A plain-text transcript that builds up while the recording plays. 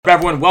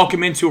Everyone,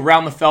 welcome into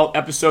Around the Felt,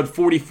 episode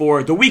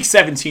 44, the Week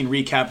 17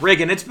 recap.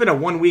 Reagan, it's been a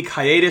one-week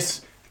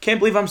hiatus. I can't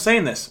believe I'm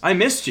saying this. I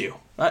missed you.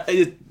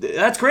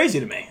 That's crazy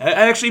to me. I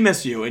actually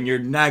missed you and your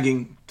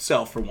nagging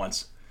self for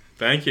once.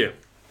 Thank you.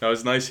 That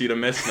was nice of you to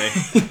miss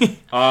me.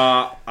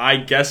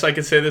 I guess I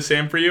could say the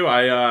same for you.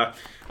 I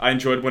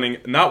enjoyed winning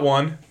not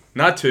one,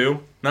 not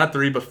two, not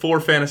three, but 4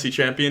 fantasy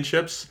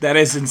championships. That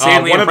is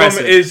insanely impressive. One of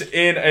them is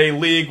in a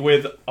league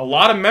with a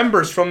lot of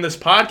members from this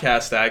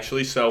podcast,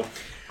 actually, so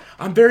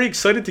I'm very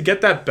excited to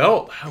get that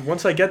belt.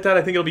 Once I get that,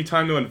 I think it'll be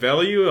time to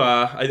unveil you.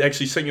 I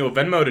actually sent you a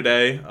Venmo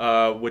today,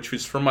 which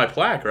was from my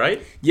plaque,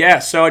 right? Yeah,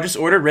 so I just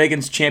ordered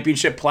Reagan's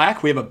championship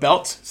plaque. We have a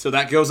belt, so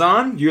that goes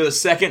on. You're the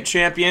second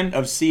champion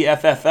of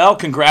CFFL.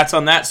 Congrats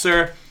on that,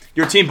 sir.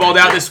 Your team balled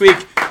out this week.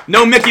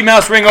 No Mickey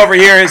Mouse ring over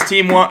here. His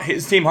team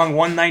hung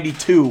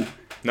 192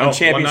 on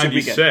championship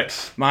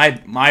 196.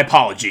 weekend. My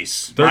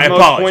apologies. Third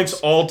most points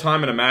all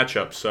time in a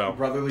matchup, so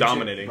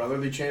dominating.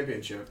 Brotherly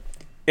championship.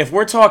 If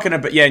we're talking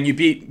about, and you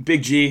beat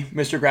Big G,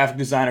 Mr. Graphic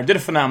Designer, did a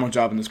phenomenal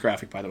job in this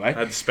graphic, by the way. I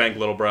had to spank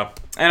little bro.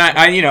 And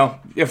I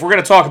if we're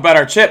going to talk about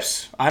our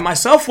chips, I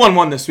myself won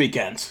one this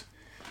weekend.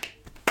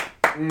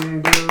 Yeah, all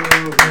right.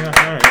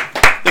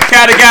 The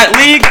Kattegat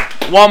League,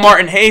 Walmart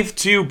and Have,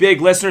 2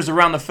 big listeners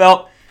around the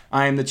felt.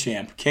 I am the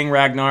champ. King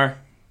Ragnar,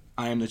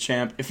 I am the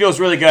champ. It feels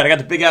really good. I got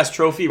the big-ass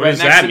trophy right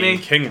next to me.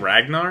 King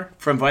Ragnar?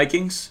 From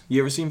Vikings.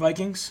 You ever seen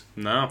Vikings?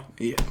 No.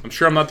 Yeah. I'm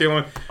sure I'm not the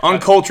only one.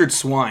 Uncultured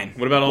swine.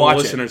 What about all the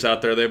listeners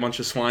out there? They have a bunch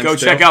of swine. Go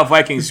check out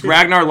Vikings.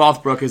 Ragnar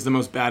Lothbrok is the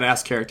most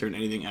badass character in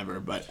anything ever,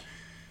 but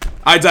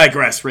I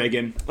digress,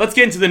 Reagan. Let's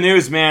get into the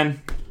news,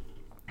 man.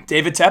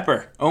 David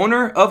Tepper,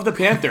 owner of the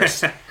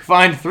Panthers,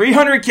 fined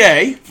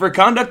 $300K for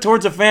conduct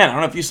towards a fan. I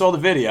don't know if you saw the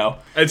video.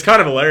 It's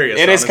kind of hilarious.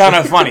 It is kind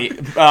of funny.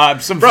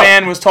 Some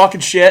fan was talking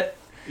shit.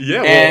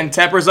 Yeah, and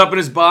Tepper's up in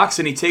his box,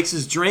 and he takes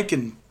his drink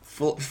and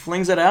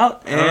flings it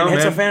out and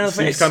hits a fan in the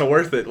face. Seems kind of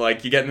worth it.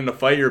 Like, you getting in a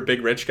fight, you're a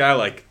big rich guy,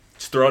 like,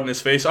 just throw it in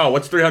his face. Oh,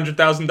 what's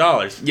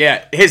 $300,000?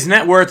 Yeah, his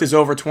net worth is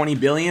over $20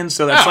 billion,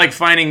 so that's like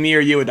finding me or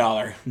you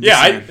 $1.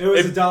 Yeah, it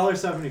was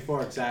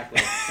 $1.74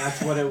 exactly.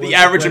 That's what it was. The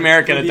average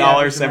American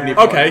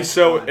 $1.74. Okay,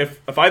 so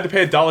if I had to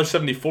pay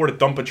 $1.74 to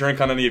dump a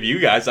drink on any of you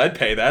guys, I'd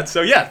pay that.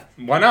 So yeah,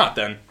 why not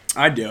then?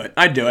 I'd do it.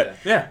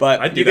 Yeah,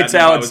 but you can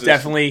tell it's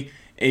definitely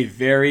a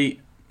very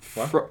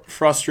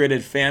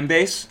frustrated fan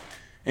base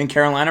in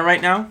Carolina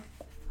right now.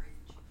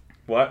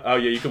 What? Oh,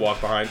 yeah, you can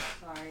walk behind.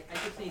 Sorry, I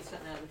just need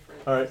something out of the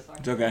fridge. All right. Sorry.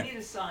 It's okay. I need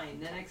a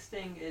sign. The next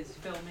thing is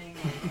filming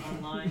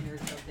online or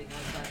something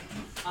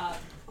like that.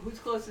 Who's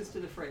closest to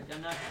the fridge?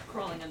 I'm not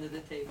crawling under the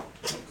table.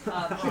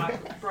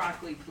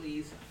 Broccoli,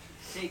 please.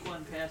 Take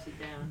one, pass it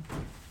down.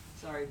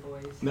 Sorry,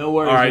 boys. No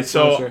worries. All right,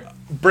 so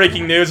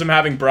breaking news, I'm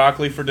having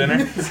broccoli for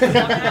dinner.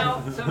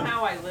 somehow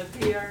I live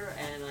here,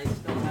 and I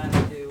still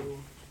have to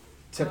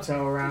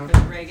tiptoe around.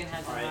 Because Reagan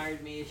hasn't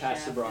hired me as Pass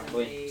chef. the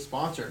broccoli.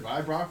 Sponsored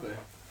by broccoli.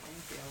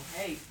 Thank you.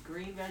 Hey,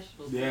 green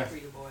vegetables Yeah. good for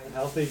you boys.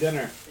 Healthy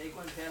dinner. Take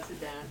one, pass it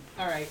down.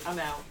 All right, I'm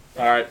out.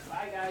 All right.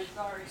 Bye, guys.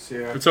 Sorry. See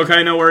ya. It's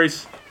okay, no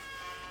worries.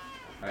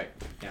 All right,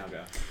 now go.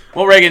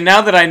 Well, Reagan,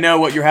 now that I know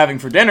what you're having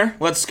for dinner,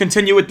 let's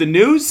continue with the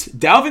news.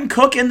 Dalvin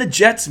Cook and the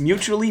Jets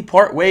mutually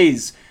part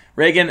ways.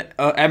 Reagan,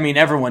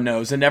 everyone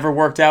knows it never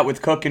worked out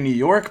with Cook in New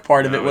York.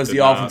 Part of it was the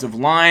offensive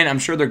line. I'm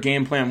sure their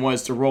game plan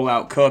was to roll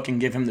out Cook and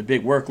give him the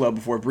big workload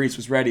before Brees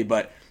was ready,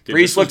 but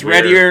Brees looked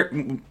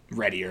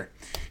readier.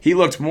 He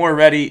looked more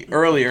ready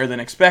earlier than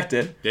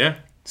expected. Yeah.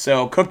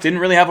 So Cook didn't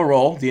really have a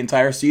role the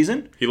entire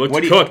season. He looked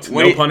cooked,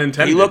 no pun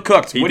intended. He looked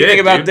cooked. What do you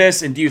think about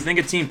this, and do you think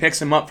a team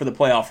picks him up for the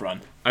playoff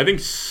run? I think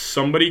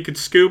somebody could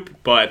scoop,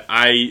 but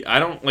I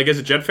don't, like, as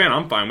a Jet fan,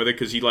 I'm fine with it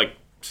because he, like,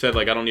 said,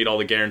 like, I don't need all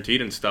the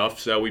guaranteed and stuff,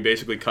 so we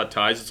basically cut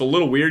ties. It's a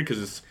little weird because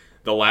it's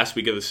the last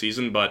week of the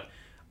season, but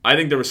I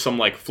think there was some,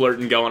 like,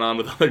 flirting going on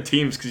with other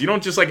teams because you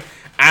don't just, like,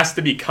 ask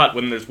to be cut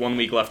when there's 1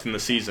 week left in the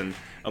season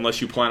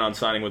unless you plan on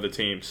signing with a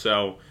team.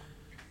 So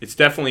it's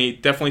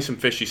definitely some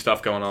fishy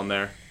stuff going on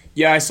there.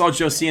 Yeah, I saw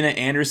Josina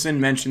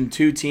Anderson mention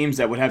 2 teams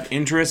that would have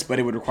interest, but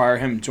it would require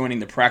him joining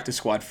the practice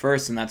squad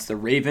first, and that's the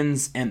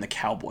Ravens and the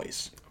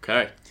Cowboys.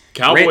 Okay.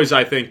 Cowboys,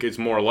 I think, is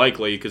more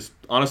likely because,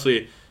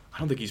 honestly, I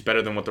don't think he's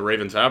better than what the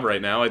Ravens have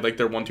right now. I like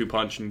their 1-2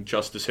 punch in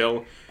Justice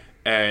Hill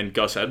and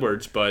Gus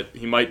Edwards, but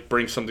he might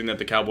bring something that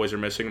the Cowboys are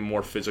missing, a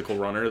more physical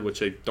runner, which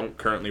they don't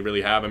currently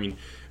really have. I mean,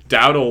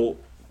 Dowdle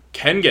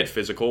can get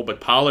physical, but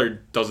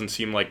Pollard doesn't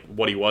seem like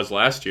what he was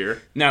last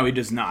year. No, he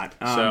does not.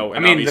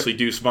 Obviously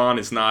Deuce Vaughn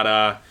is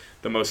not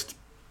the most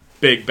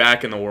big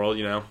back in the world,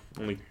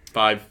 only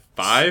 5'5"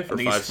 or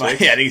 5'6".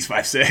 Yeah, I think he's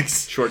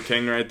 5'6". Short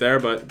king right there,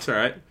 but it's all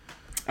right.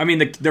 I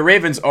mean, the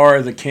Ravens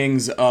are the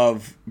kings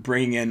of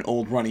bringing in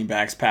old running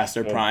backs past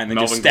their prime and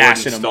Melvin just stashing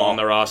Gordon's them still all on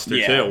the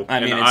roster too. I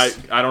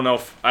don't know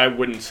if I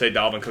wouldn't say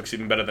Dalvin Cook's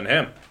even better than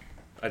him.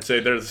 I'd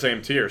say they're the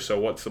same tier. So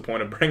what's the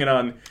point of bringing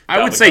on?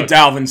 I would say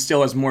Dalvin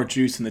still has more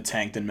juice in the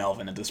tank than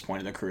Melvin at this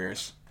point in their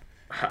careers.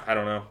 I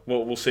don't know.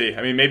 We'll see.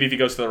 I mean, maybe if he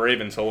goes to the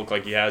Ravens, he'll look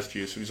like he has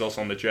juice. He's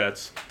also on the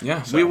Jets.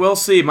 Yeah, so, we will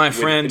see, my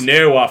friend.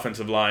 New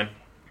offensive line.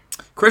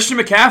 Christian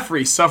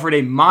McCaffrey suffered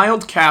a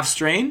mild calf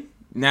strain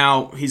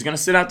Now, he's going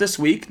to sit out this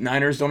week.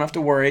 Niners don't have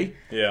to worry.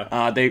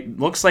 Yeah.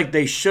 Looks like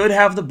they should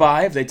have the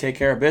bye. If they take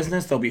care of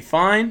business, they'll be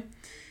fine.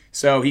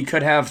 So he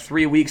could have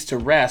 3 weeks to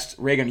rest.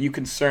 Reagan, are you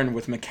concerned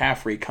with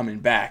McCaffrey coming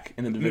back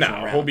in the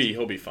divisional round?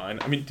 He'll be fine.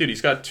 I mean, dude,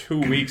 he's got 2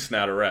 weeks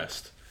now to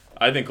rest.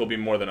 I think he'll be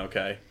more than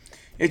okay.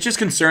 It just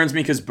concerns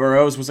me because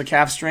Burrows was a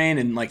calf strain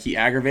and like he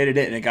aggravated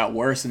it and it got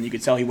worse and you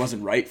could tell he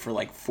wasn't right for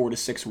like 4 to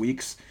 6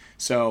 weeks.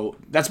 So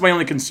that's my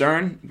only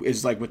concern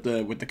is like with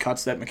the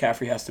cuts that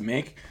McCaffrey has to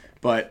make.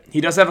 But he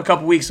does have a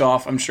couple weeks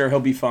off. I'm sure he'll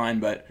be fine.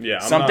 But yeah,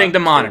 something to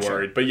monitor.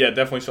 Worried. But yeah,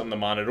 definitely something to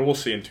monitor. We'll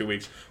see in 2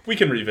 weeks. We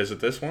can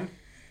revisit this one.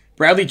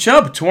 Bradley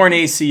Chubb, torn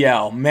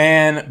ACL.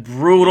 Man,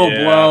 brutal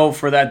blow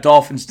for that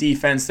Dolphins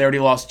defense. They already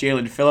lost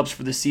Jalen Phillips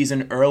for the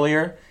season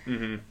earlier.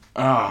 Mm-hmm.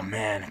 Oh,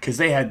 man, because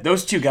they had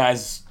those two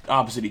guys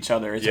opposite each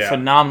other. It's a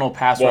phenomenal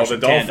pass rush. Well,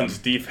 the Dolphins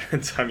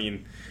defense, I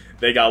mean,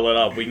 they got lit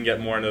up. We can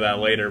get more into that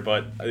later,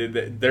 but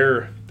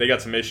they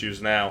got some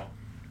issues now.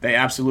 They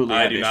absolutely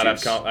have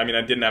issues.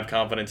 I didn't have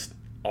confidence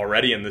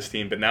already in this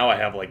team, but now I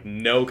have like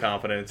no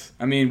confidence.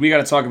 I mean, we got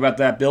to talk about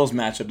that Bills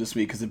matchup this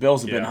week because the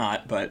Bills have been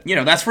hot. But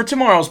that's for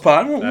tomorrow's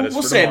pod.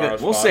 We'll save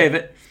it. We'll save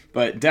it.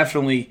 But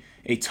definitely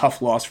a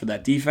tough loss for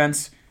that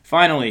defense.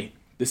 Finally,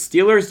 the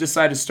Steelers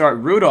decide to start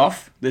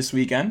Rudolph this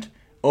weekend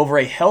over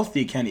a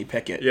healthy Kenny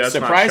Pickett. Yeah, that's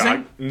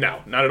surprising?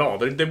 No, not at all.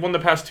 They've won the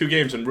past 2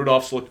 games, and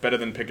Rudolph's looked better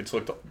than Pickett's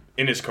looked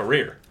in his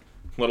career,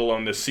 let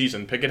alone this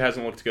season. Pickett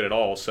hasn't looked good at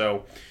all,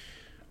 so...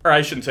 Or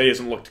I shouldn't say he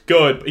hasn't looked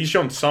good, but he's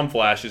shown some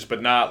flashes,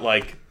 but not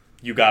like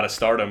you got to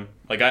start him.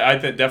 Like I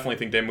definitely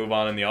think they move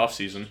on in the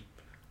offseason,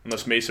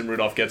 unless Mason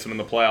Rudolph gets him in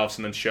the playoffs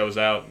and then shows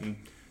out and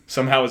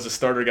somehow is a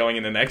starter going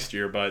into next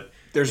year. But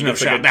there's no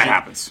shot that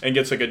happens. And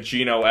gets like a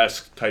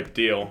Geno-esque type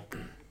deal.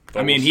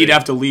 But he'd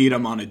have to lead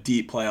them on a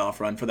deep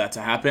playoff run for that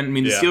to happen. I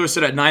mean, the Steelers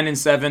sit at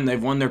 9-7.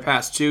 They've won their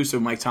past 2, so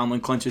Mike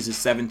Tomlin clinches his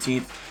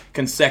 17th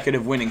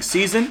consecutive winning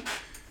season.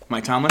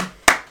 Mike Tomlin,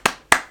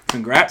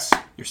 congrats.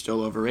 You're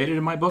still overrated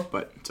in my book,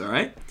 but it's all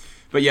right.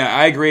 But yeah,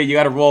 I agree. You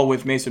got to roll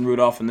with Mason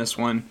Rudolph in this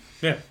one.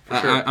 Yeah, for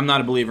sure. I'm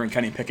not a believer in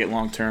Kenny Pickett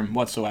long term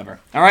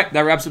whatsoever. All right,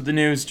 that wraps up the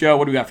news. Joe,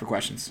 what do we got for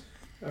questions?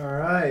 All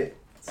right.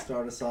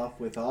 Start us off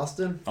with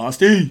Austin.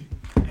 Austin.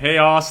 Hey,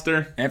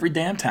 Oster. Every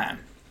damn time.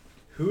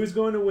 Who is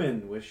going to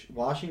win,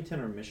 Washington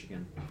or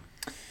Michigan?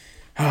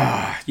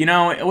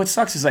 What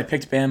sucks is I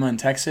picked Bama in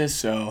Texas,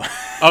 so...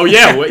 Oh,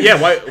 yeah.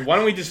 Why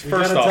don't we just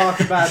first off... We got to talk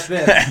about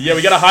this. Yeah,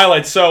 we got to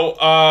highlight. So,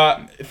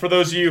 for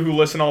those of you who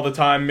listen all the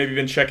time, maybe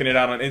been checking it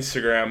out on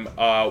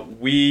Instagram,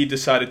 we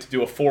decided to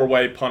do a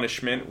 4-way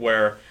punishment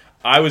where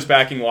I was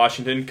backing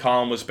Washington,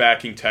 Colin was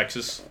backing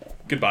Texas.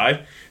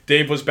 Goodbye.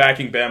 Dave was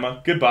backing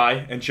Bama.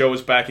 Goodbye. And Joe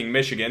was backing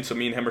Michigan, so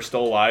me and him are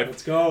still alive.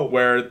 Let's go.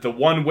 Where the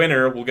one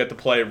winner will get to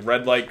play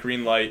red light,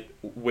 green light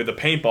with a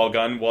paintball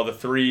gun, while the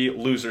 3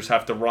 losers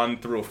have to run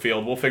through a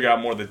field. We'll figure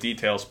out more of the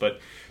details, but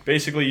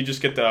basically you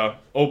just get to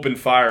open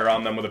fire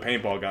on them with a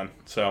paintball gun.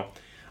 So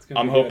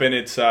I'm hoping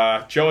it's...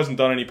 Joe hasn't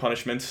done any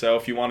punishments, so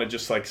if you want to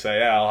just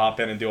say, I'll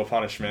hop in and do a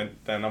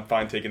punishment, then I'm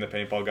fine taking the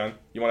paintball gun.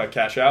 You want to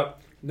cash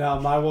out? No,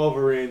 my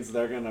Wolverines,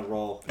 they're going to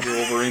roll. Your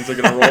Wolverines are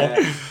going to roll?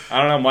 Yeah. I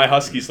don't know. My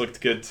Huskies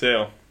looked good,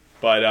 too.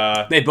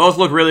 But they both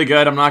look really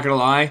good, I'm not going to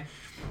lie.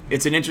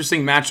 It's an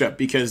interesting matchup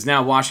because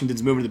now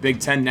Washington's moving to the Big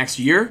Ten next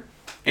year,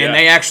 and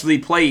they actually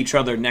play each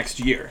other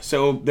next year.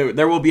 So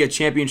there will be a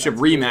championship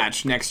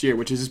rematch next year,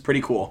 which is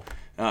pretty cool.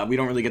 We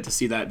don't really get to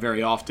see that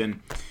very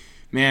often.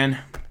 Man,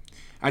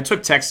 I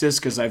took Texas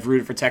because I've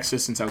rooted for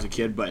Texas since I was a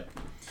kid, but...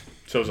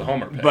 So it was a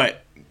homer pick.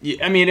 But...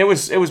 I mean, it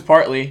was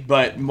partly,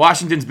 but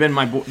Washington's been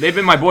they've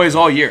been my boys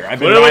all year. I've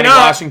been Clearly riding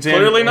not. Washington.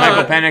 Clearly not.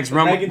 Michael Penix,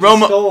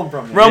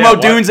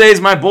 Romo Dunze is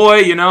my boy.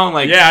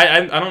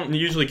 I don't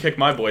usually kick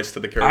my boys to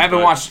the curb. I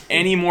haven't watched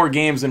any more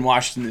games than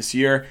Washington this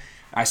year.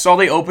 I saw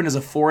they opened as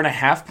a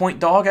 4.5-point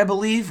dog, I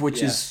believe,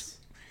 which is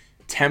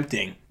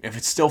tempting. If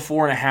it's still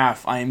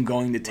 4.5, I am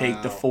going to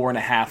take the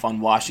 4.5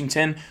 on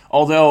Washington.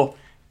 Although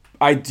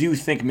I do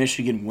think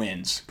Michigan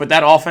wins. But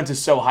that offense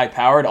is so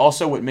high-powered.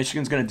 Also, what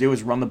Michigan's going to do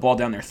is run the ball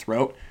down their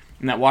throat.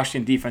 And that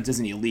Washington defense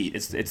isn't elite.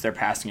 It's their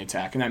passing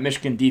attack. And that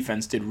Michigan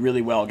defense did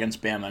really well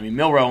against Bama. I mean,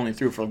 Milroe only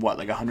threw for,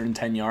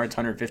 110 yards,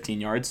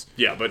 115 yards?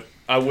 Yeah, but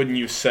wouldn't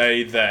you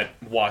say that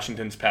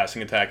Washington's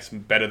passing attack is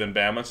better than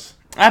Bama's?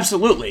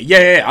 Absolutely.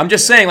 Yeah. I'm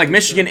just saying,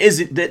 Michigan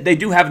they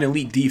do have an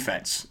elite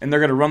defense, and they're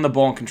going to run the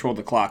ball and control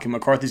the clock, and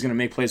McCarthy's going to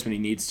make plays when he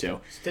needs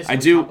to. I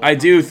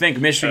do think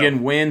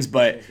Michigan wins,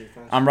 but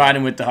I'm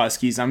riding with the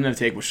Huskies. I'm going to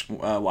take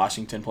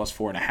Washington plus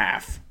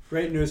 4.5.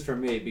 Great news for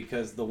me,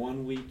 because the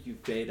 1 week you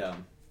fade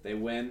them, they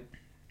win,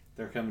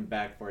 they're coming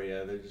back for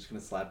you. They're just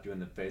going to slap you in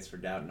the face for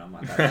doubting them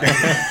on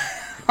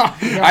that.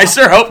 I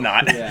sure hope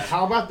not. Yeah.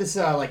 How about this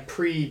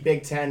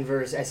pre-Big Ten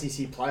versus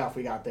SEC playoff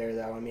we got there,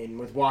 though? I mean,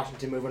 with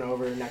Washington moving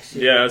over next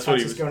year. Yeah, that's what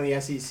he was going to the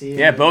SEC.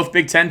 Yeah, both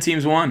Big Ten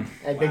teams won.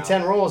 Hey, Big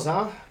Ten rolls,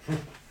 huh?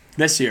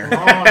 This year.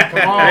 Come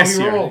on, This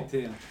we year. roll.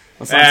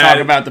 Let's not talk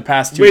about the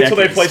past 2 Wait decades.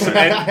 till they play some...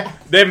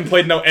 They haven't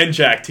played no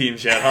NJAC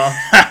teams yet,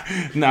 huh?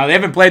 No, they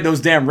haven't played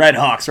those damn Red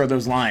Hawks or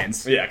those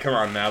Lions. Yeah, come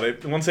on now.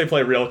 Once they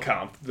play real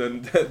comp,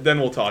 then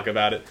we'll talk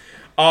about it.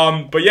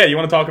 But yeah, you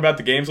want to talk about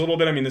the games a little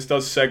bit? I mean, this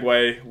does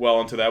segue well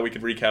into that. We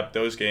could recap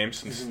those games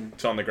since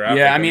it's on the graphic.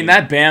 Yeah, I mean,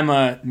 that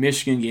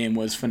Bama-Michigan game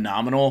was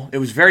phenomenal. It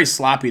was very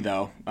sloppy,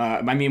 though.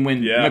 I mean,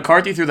 when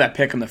McCarthy threw that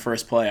pick on the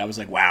first play, I was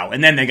like, wow.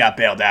 And then they got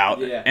bailed out.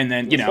 Yeah. And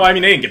then, Well, I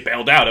mean, they didn't get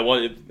bailed out.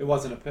 It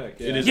wasn't a pick.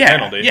 Yeah. It is a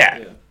penalty.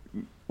 Yeah.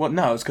 Well,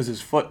 no, it's because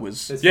his foot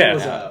was... His foot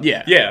was out.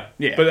 Yeah.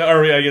 But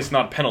or I guess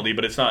not a penalty,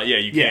 but it's not. Yeah,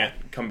 you can't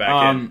come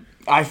back in.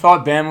 I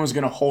thought Bama was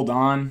going to hold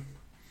on.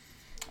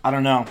 I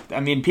don't know.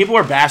 I mean, people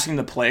were bashing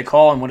the play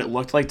call, and what it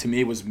looked like to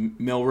me was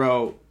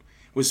Milroe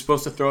was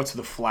supposed to throw it to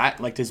the flat,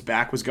 like his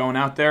back was going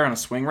out there on a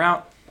swing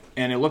route,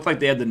 and it looked like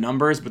they had the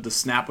numbers, but the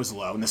snap was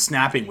low, and the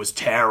snapping was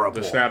terrible.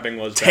 The snapping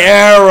was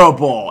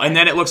terrible. Bad. And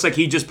then it looks like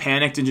he just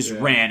panicked and just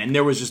ran, and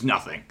there was just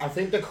nothing. I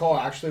think the call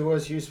actually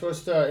was he was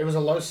supposed to. It was a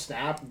low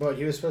snap, but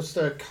he was supposed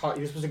to cut.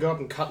 He was supposed to go up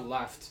and cut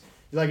left.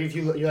 Like if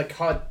you like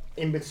cut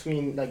in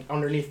between, like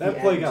underneath that the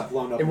play end. got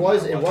blown up. It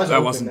was. That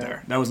open wasn't there.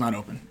 there. That was not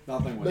open.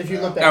 Nothing was. But if you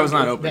there. look, That was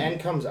not open. The end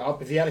comes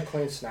up. If he had a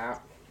clean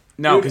snap.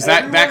 No, because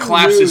that everyone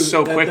collapses knew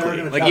so that they were quickly.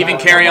 gonna Like cut even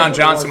out. Kerryon It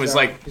Johnson was,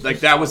 was yeah.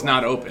 like that was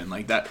not open.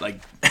 Like that like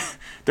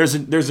there's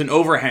an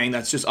overhang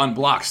that's just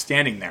unblocked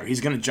standing there.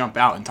 He's gonna jump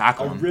out and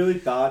tackle I him. really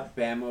thought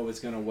Bama was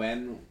gonna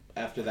win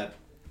after that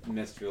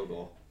missed field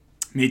goal.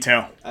 Me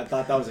too. I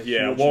thought that was a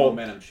huge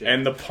momentum shift.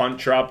 And the punt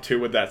drop too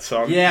with that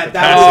son. Yeah, the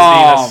that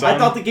Pasadena was. son. I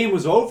thought the game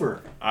was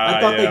over. I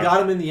thought they yeah. got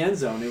him in the end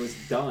zone. It was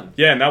done.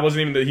 Yeah, and that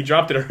wasn't even he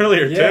dropped it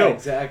earlier too. Yeah,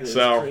 exactly. It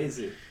So was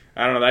crazy.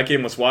 I don't know. That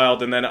game was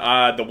wild. And then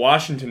the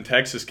Washington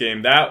Texas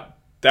game that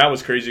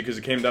was crazy because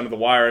it came down to the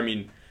wire. I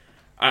mean,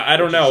 I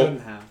don't know.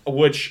 Shouldn't have.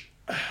 Which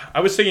I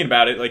was thinking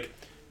about it. Like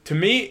to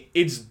me,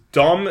 it's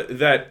dumb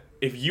that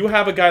if you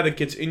have a guy that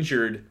gets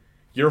injured,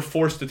 you're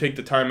forced to take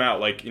the timeout,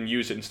 like, and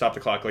use it and stop the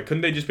clock. Like, couldn't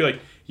they just be like,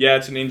 yeah,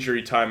 it's an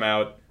injury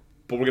timeout,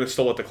 but we're going to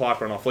still let the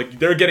clock run off? Like,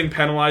 they're getting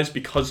penalized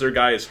because their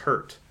guy is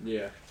hurt.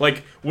 Yeah.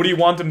 Like, what do you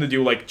want them to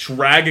do? Like,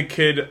 drag a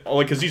kid,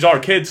 like, because these are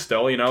kids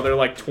still, you know? They're,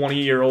 like,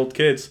 20-year-old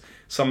kids.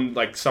 Some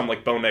like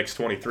Bo Nix,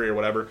 23 or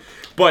whatever.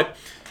 But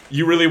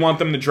you really want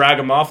them to drag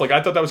them off? Like,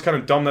 I thought that was kind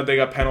of dumb that they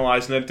got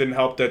penalized, and it didn't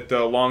help that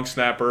the long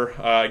snapper,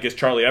 I guess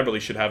Charlie Eberle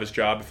should have his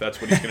job if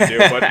that's what he's going to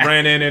do, but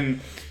ran in and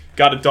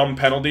got a dumb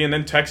penalty, and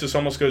then Texas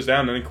almost goes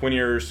down, and then Quinn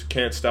Ewers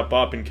can't step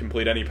up and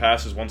complete any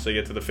passes once they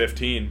get to the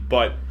 15.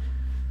 But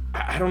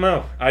I don't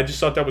know. I just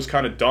thought that was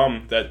kind of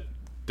dumb that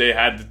they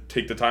had to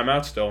take the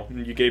timeout still.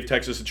 And you gave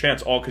Texas a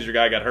chance all because your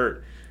guy got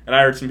hurt. And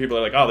I heard some people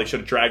are like, oh, they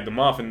should have dragged them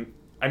off. And,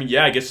 I mean,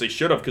 yeah, I guess they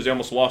should have because they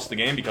almost lost the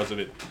game because of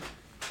it.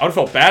 I would have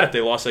felt bad if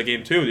they lost that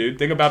game too, dude.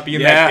 Think about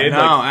being that kid. No,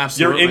 like,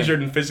 absolutely. You're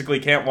injured and physically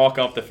can't walk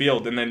off the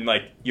field, and then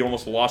like you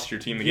almost lost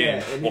your team the game.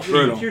 Yeah, and Well, if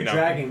you're you know.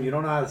 dragging, you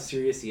don't know how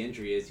serious the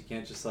injury is. You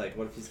can't just like,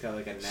 what if he's got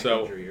like a neck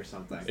injury or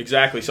something?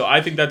 Exactly. So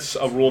I think that's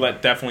a rule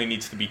that definitely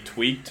needs to be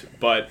tweaked.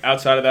 But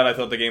outside of that, I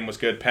thought the game was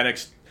good.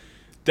 Penix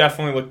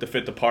definitely looked to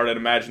fit the part. I'd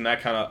imagine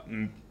that kind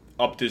of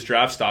upped his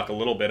draft stock a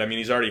little bit. I mean,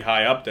 he's already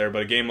high up there,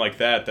 but a game like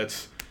that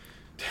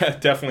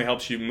definitely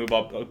helps you move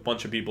up a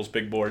bunch of people's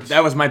big boards.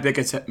 That was my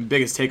biggest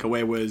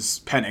takeaway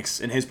was Penix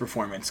and his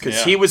performance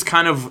because he was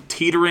kind of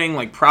teetering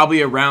like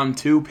probably a round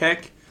 2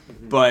 pick,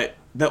 but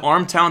the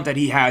arm talent that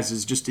he has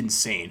is just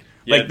insane.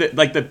 Yeah.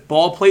 Like the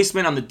ball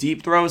placement on the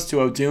deep throws to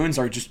O'Dunes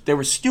they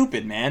were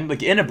stupid, man.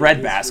 Like in a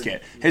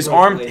breadbasket. His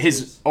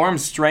arm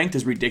strength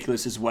is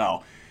ridiculous as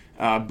well.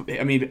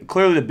 I mean,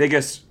 clearly the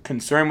biggest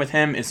concern with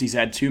him is he's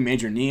had 2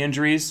 major knee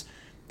injuries.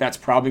 That's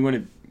probably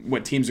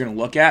what teams are going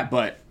to look at,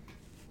 but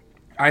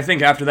I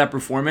think after that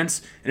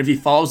performance, and if he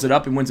follows it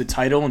up and wins a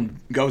title and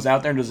goes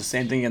out there and does the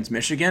same thing against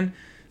Michigan,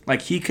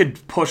 like he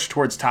could push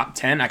towards top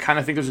 10. I kind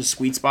of think there's a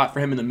sweet spot for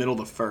him in the middle of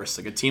the first,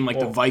 like a team like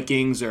the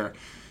Vikings or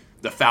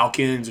the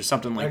Falcons or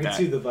something like that. I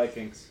can see the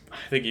Vikings.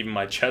 I think even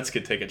my Jets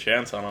could take a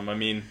chance on him. I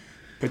mean,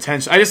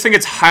 potential. I just think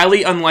it's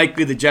highly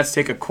unlikely the Jets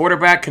take a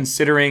quarterback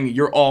considering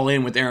you're all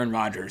in with Aaron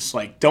Rodgers.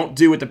 Like, don't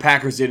do what the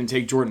Packers did and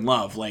take Jordan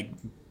Love. Like,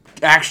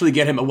 actually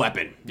get him a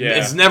weapon. Yeah,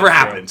 it's never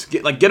happened.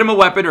 Get him a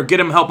weapon or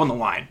get him help on the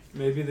line.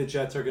 Maybe the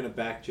Jets are going to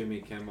back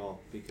Jimmy Kimmel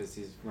because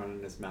he's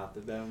running his mouth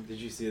at them. Did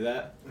you see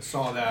that? I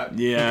saw that.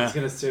 Yeah. He's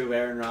going to sue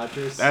Aaron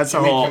Rodgers. That's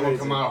Jimmy a whole. Kimmel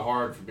come out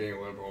hard for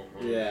being liberal.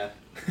 Yeah.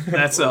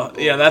 That's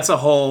a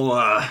whole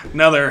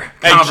another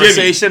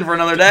conversation for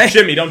another day.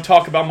 Jimmy, don't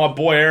talk about my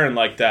boy Aaron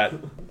like that.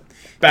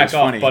 Back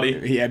off, buddy.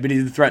 Yeah, but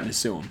he threatened to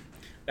sue him.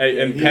 Hey,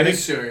 and He Penix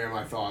is suing him,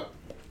 I thought.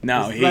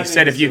 No, He's he threatening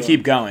said to if you sue keep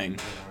him. going.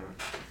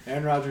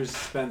 Aaron Rodgers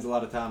spends a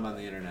lot of time on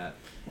the internet.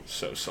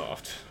 so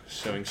soft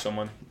suing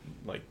someone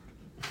like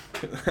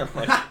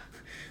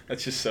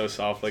that's just so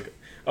soft. Like,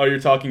 oh, you're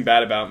talking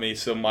bad about me,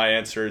 so my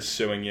answer is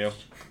suing you.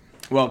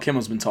 Well,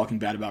 Kimmel's been talking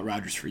bad about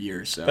Rodgers for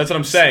years, so That's what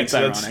I'm saying. It's So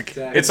ironic.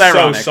 It's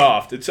ironic. so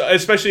soft. It's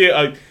especially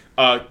a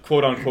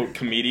quote unquote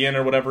comedian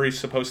or whatever he's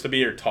supposed to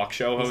be, or talk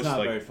show host. It's not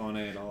like, very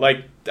funny at all.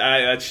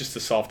 that's just the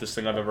softest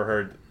thing I've ever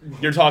heard.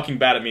 You're talking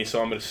bad at me,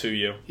 so I'm going to sue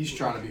you. He's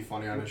trying to be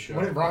funny on his show.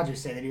 What did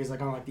Rodgers say? That he was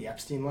like on like the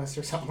Epstein list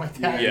or something like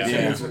that? Yeah. He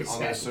That's was what he on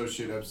the said.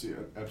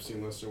 associate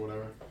Epstein list or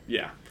whatever.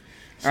 Yeah.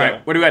 All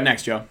right, what do we got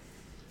next, Joe?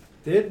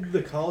 Did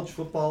the College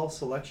Football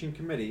Selection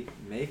Committee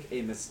make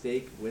a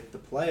mistake with the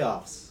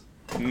playoffs?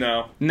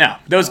 No. No,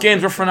 those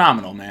games were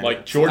phenomenal, man.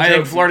 Like, Georgia- I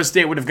think Florida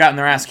State would have gotten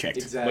their ass kicked.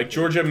 Exactly. Like,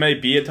 Georgia may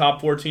be a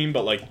top 4 team,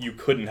 but, like, you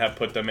couldn't have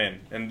put them in.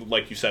 And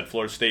like you said,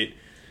 Florida State,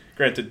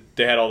 granted,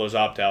 they had all those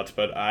opt-outs,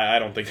 but I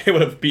don't think they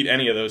would have beat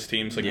any of those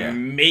teams. Like, Yeah.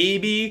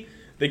 maybe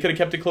they could have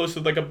kept it close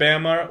with, like, a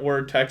Bama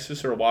or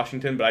Texas or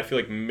Washington, but I feel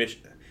like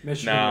Michigan No. would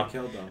have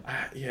killed them.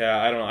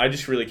 yeah, I don't know. I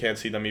just really can't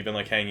see them even,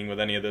 like, hanging with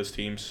any of those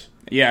teams.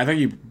 Yeah, I think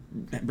you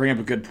bring up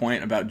a good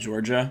point about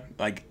Georgia.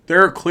 Like,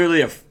 they're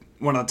clearly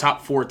one of the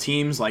top 4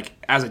 teams, like,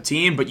 as a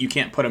team, but you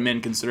can't put them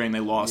in considering they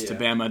lost to Yeah.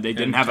 Bama. They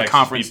didn't And have a Texas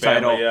conference beat Bama,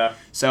 title. yeah.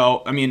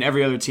 So, I mean,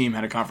 every other team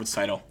had a conference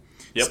title.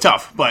 Yep. It's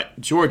tough,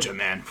 but Georgia,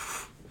 man,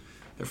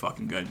 they're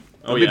fucking good.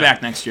 They'll be yeah.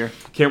 back next year.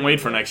 Can't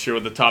wait for next year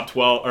with the top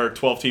 12 or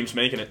 12 teams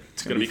making it.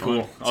 It's gonna going to be be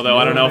cool. fun. Although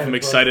I don't know if I'm gonna be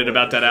excited fun.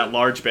 about that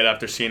at-large bid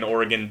after seeing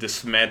Oregon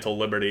dismantle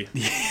Liberty.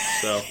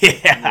 So Yeah.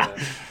 Yeah.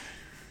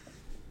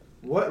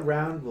 What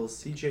round will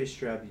CJ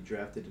Stroud be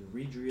drafted in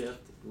redraft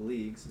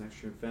leagues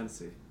next year in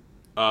fantasy?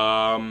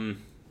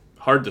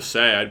 hard to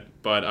say,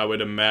 but I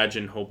would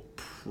imagine he'll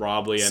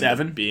probably end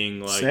 7? up being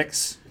like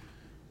 6?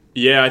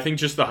 Yeah, I think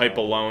just the hype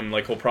alone,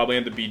 like he'll probably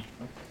end up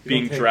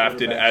being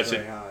drafted as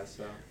a. high,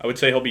 so. I would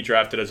say he'll be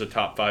drafted as a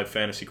top 5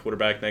 fantasy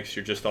quarterback next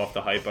year, just off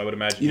the hype. I would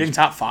imagine. You think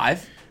top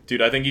 5?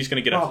 Dude, I think he's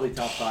going to get Probably a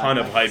top 5. ton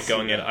of I can hype see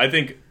going in. that. I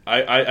think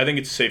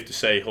it's safe to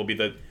say he'll be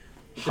the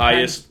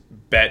highest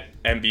bet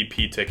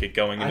MVP ticket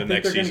going I into think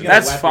next they're gonna season. get a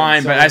That's weapon.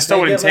 fine, So but I if still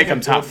they wouldn't get, take like, him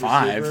a top good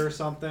 5. receiver or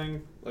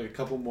something, like a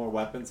couple more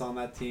weapons on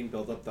that team,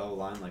 build up the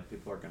O-line, like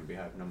people are going to be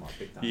hyping him up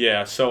big time.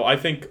 Yeah, so I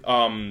think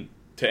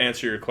to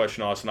answer your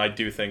question, Austin, I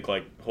do think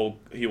like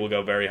he will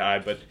go very high,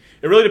 but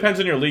it really depends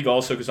on your league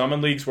also, because I'm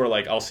in leagues where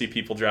like I'll see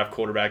people draft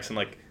quarterbacks in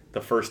like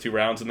the first 2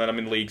 rounds, and then I'm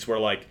in leagues where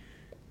like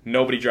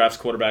nobody drafts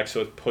quarterbacks,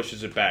 so it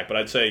pushes it back. But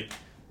I'd say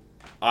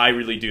I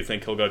really do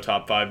think he'll go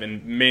top 5,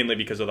 and mainly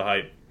because of the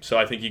hype. So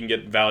I think you can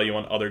get value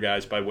on other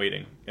guys by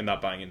waiting and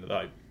not buying into the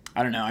hype.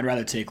 I don't know. I'd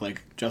rather take,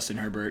 like, Justin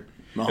Herbert,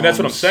 Mahomes, And that's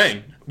what I'm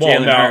saying. Well,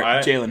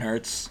 Jalen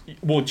Hurts,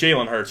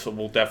 Jalen Hurts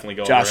will definitely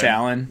go Josh over him.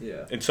 Allen,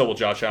 Yeah. And so will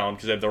Josh Allen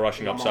because they have the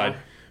rushing Lamar. upside.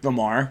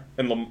 Lamar.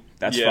 And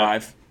That's yeah.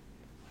 5.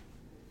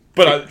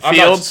 But I'm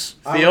not- Fields.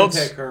 I wouldn't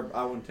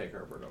take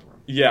Herbert over him.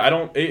 yeah, I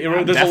don't. I'd There's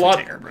a definitely lot.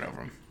 take Herbert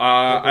over him.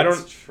 I Herbert's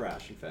don't.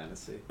 trash in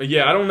fantasy.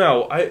 Yeah, I don't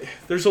know.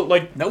 There's a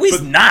like. No, he's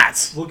but-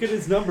 not. Look at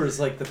his numbers,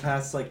 like the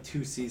past like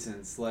 2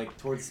 seasons, like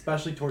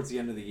especially towards the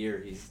end of the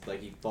year, he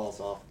falls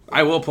off.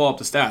 I will pull up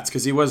the stats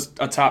because he was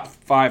a top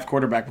 5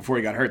 quarterback before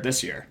he got hurt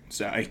this year.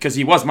 So because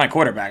he was my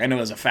quarterback, I know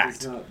that's a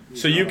fact.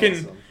 So you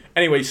can.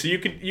 Anyway, so you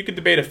could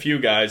debate a few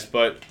guys,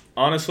 but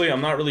honestly,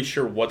 I'm not really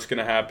sure what's going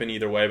to happen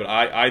either way. But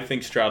I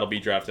think Stroud will be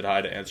drafted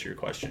high to answer your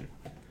question.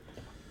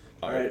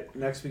 All right,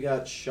 next we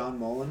got Sean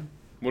Mullen.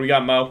 What do we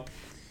got, Mo?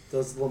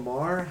 Does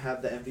Lamar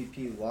have the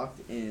MVP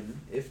locked in?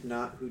 If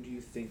not, who do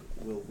you think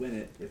will win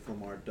it if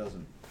Lamar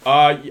doesn't?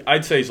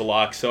 I'd say he's a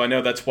lock. So I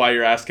know that's why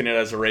you're asking it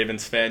as a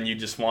Ravens fan. You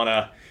just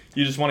wanna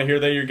hear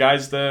that your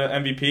guy's the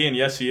MVP, and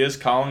yes, he is.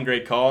 Colin,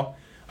 great call.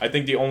 I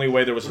think the only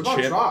way there was What a about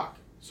chance. Brock?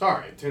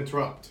 Sorry to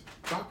interrupt.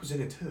 Brock was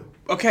in it too.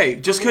 Okay,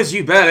 just because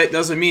you bet it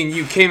doesn't mean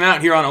you came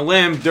out here on a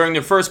limb during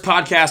the first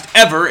podcast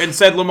ever and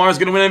said Lamar's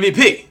going to win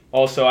MVP.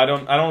 Also, I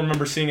don't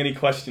remember seeing any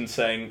questions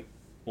saying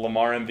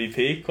Lamar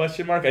MVP ?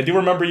 I do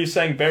remember you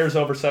saying Bears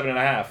over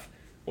 7.5,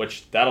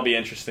 which that'll be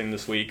interesting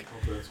this week.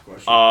 Hopefully that's a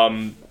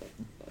question.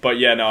 But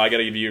yeah, no, I got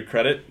to give you your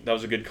credit. That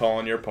was a good call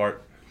on your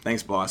part.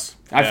 Thanks, boss.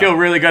 I Yeah. feel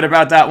really good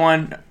about that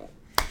one.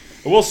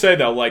 I will say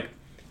though, like,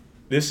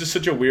 this is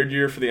such a weird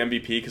year for the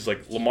MVP because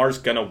like Lamar's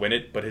gonna win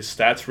it, but his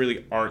stats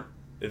really aren't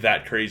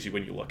that crazy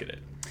when you look at it.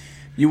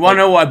 You want to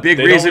know a big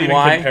They reason don't even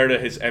why? compare to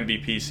his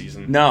MVP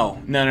season. No.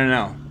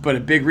 But a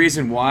big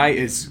reason why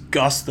is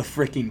Gus the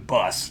freaking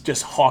Bus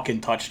just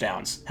hawking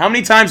touchdowns. How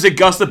many times did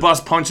Gus the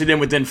Bus punch it in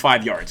within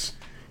 5 yards?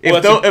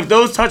 Well, If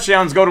those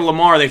touchdowns go to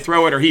Lamar, they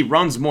throw it or he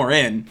runs more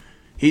in,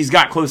 he's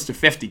got close to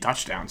 50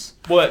 touchdowns.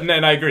 Well,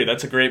 and I agree.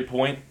 That's a great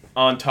point.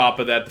 On top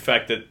of that, the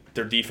fact that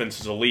their defense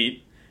is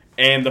elite,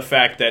 and the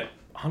fact that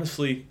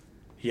honestly,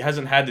 he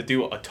hasn't had to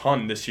do a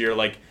ton this year.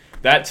 Like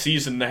that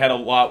season, they had a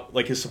lot.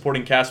 Like his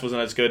supporting cast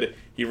wasn't as good.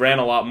 He ran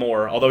a lot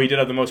more, although he did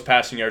have the most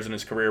passing yards in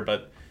his career.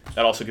 But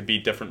that also could be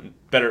different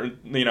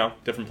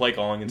play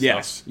calling and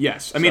stuff.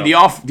 Yes. I mean, the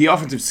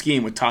offensive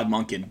scheme with Todd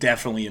Monken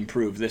definitely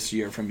improved this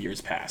year from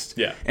years past.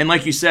 Yeah. And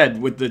like you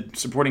said, with the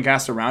supporting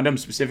cast around him,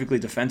 specifically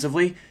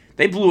defensively,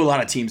 they blew a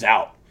lot of teams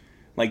out.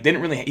 Like he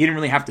didn't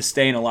really have to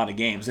stay in a lot of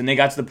games, and they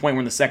got to the point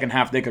where in the second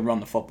half they could run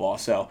the football.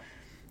 So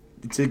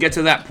to get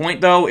to that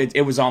point, though,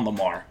 it was on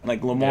Lamar.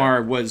 Like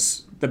Lamar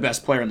was the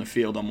best player in the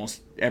field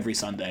almost every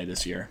Sunday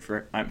this year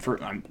for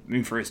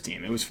his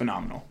team. It was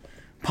phenomenal.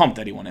 Pumped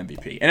that he won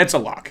MVP, and it's a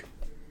lock.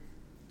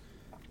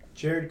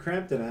 Jared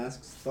Crampton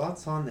asks,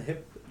 thoughts on the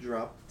hip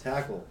drop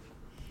tackle?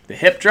 The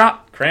hip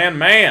drop. Cran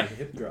man.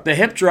 Hip drop. The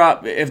hip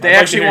drop, if they I'd like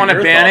to actually hear want to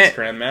your ban thoughts, it,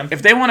 Cran man.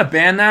 if they want to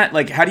ban that,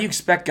 like, how do you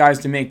expect guys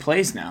to make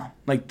plays now,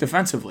 like,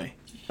 defensively?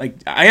 Like,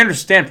 I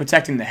understand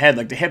protecting the head.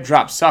 Like, the hip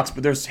drop sucks,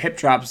 but there's hip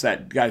drops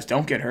that guys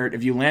don't get hurt.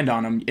 If you land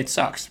on them, it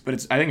sucks.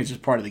 But I think it's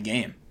just part of the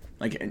game.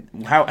 Like,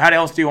 how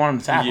else do you want them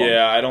to tackle?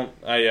 Yeah, I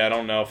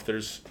don't know if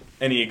there's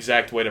any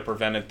exact way to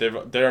prevent it.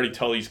 They already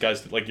tell these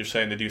guys that, like you're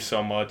saying, they do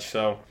so much.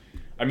 So,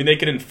 I mean, they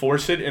can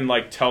enforce it and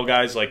like tell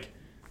guys like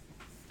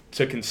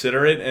to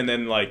consider it, and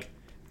then like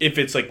if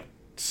it's like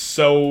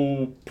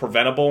so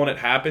preventable and it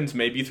happens,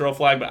 maybe throw a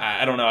flag. But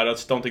I don't know. I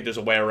just don't think there's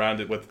a way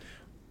around it with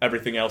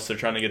everything else they're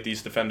trying to get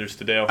these defenders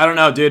to do. I don't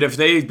know, dude. If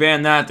they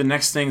ban that, the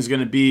next thing is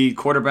going to be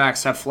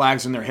quarterbacks have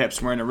flags in their hips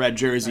wearing a red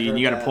jersey, and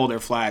you got to pull their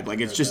flag. Like,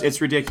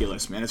 it's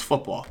ridiculous, man. It's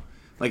football.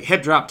 Like,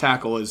 hip drop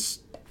tackle is,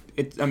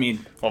 it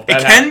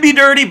can be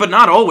dirty, but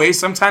not always.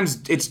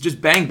 Sometimes it's just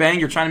bang, bang.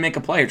 You're trying to make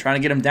a play. You're trying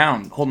to get him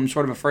down, hold him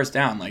short of a first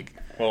down. Like,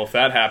 well, if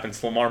that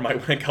happens, Lamar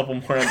might win a couple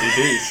more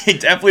MVPs. He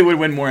definitely would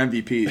win more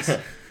MVPs.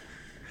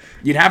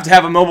 You'd have to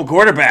have a mobile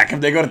quarterback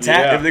if they go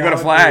to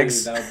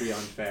flags. That would be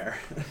unfair.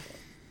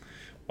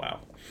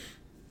 Wow.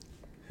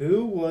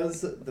 Who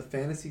was the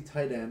fantasy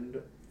tight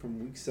end from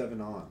week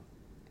 7 on?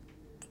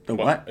 The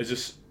what? Is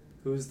this?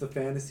 Who's the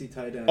fantasy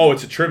tight end? Oh,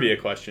 it's a trivia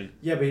question.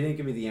 Yeah, but he didn't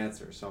give me the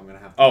answer, so I'm gonna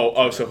have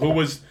to. So who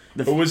was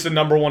the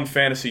 #1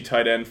 fantasy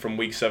tight end from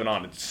week 7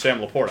 on? It's Sam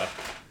Laporta.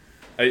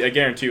 I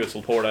guarantee you it's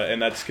Laporta, and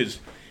that's because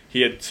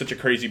he had such a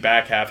crazy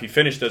back half. He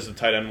finished as the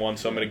tight end 1,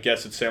 so I'm going to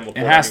guess it's Sam Laporta.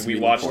 It has to we be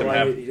watched him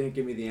have. He didn't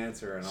give me the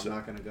answer, and I'm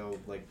not going to go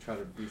try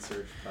to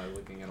research by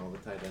looking at all the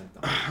tight ends.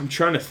 I'm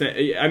trying to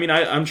think. I mean,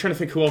 I'm trying to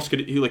think who else could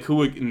he who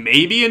would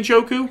maybe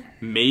Njoku,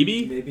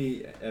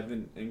 maybe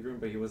Evan Ingram,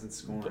 but he wasn't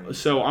scoring.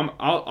 So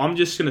I'm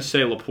just going to say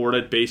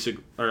Laporta basic,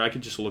 or I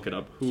could just look it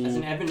up. Who? As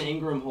an Evan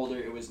Ingram holder,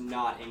 it was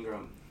not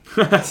Ingram.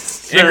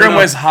 Ingram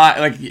was hot.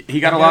 Like,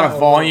 he got a lot of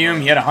volume.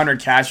 He had 100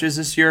 catches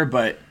this year,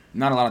 but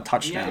not a lot of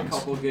touchdowns. He had a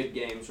couple good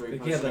games where he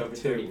posted over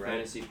 30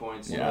 fantasy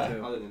points. Yeah.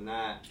 Other than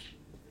that,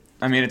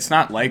 I mean, it's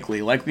not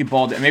likely. Likely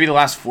balled. Maybe the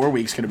last 4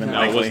 weeks could have been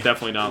likely. No, it was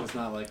definitely not. It was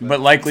not likely. But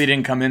likely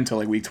didn't come in until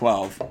like week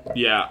 12.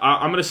 Yeah,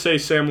 I'm going to say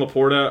Sam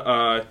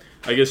Laporta.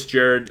 I guess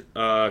Jared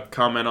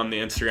comment on the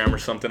Instagram or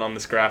something on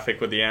this graphic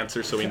with the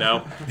answer so we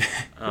know.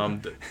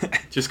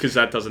 Just because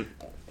that doesn't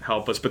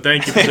help us. But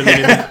thank you for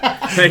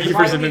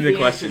submitting the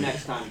question.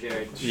 Next time,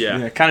 Jared. Yeah,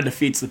 it kind of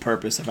defeats the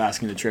purpose of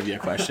asking the trivia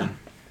question.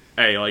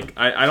 Hey, like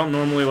I don't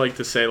normally like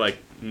to say like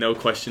no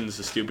question is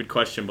a stupid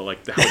question, but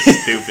like that was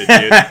stupid,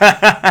 dude.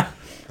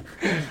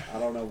 I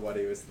don't know what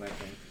he was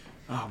thinking.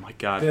 Oh my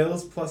god.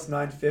 Bills plus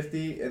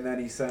 950, and then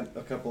he sent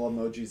a couple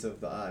emojis of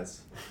the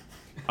eyes.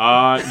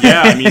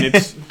 Yeah, I mean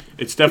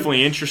it's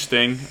definitely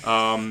interesting.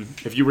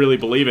 If you really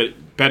believe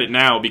it, bet it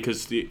now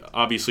because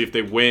obviously if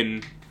they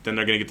win, then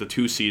they're gonna get the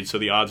 2 seed, so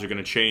the odds are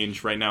gonna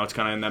change. Right now, it's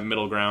kind of in that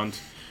middle ground.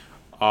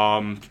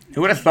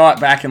 Who would have thought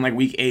back in like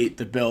week 8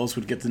 the Bills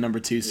would get the number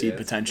 2 seed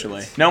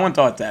potentially? No one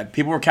thought that.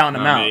 People were counting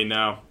them out.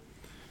 No.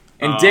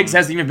 And Diggs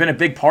hasn't even been a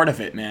big part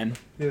of it, man.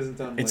 He hasn't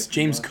done. It's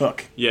James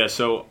Cook. Yeah,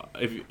 so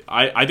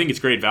I think it's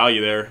great value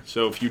there.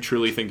 So if you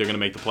truly think they're going to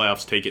make the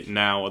playoffs, take it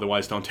now.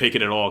 Otherwise, don't take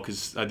it at all.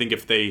 Because I think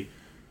I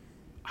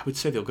would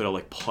say they'll go to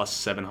like plus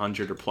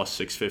 700 or plus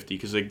 650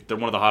 because they're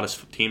one of the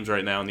hottest teams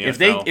right now in the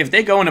NFL. If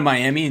they go into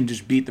Miami and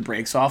just beat the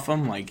brakes off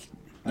them, like.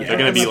 Yeah, they're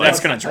gonna be that's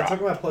gonna drop. I'm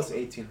talking about plus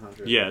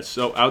 1800. Yeah,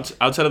 so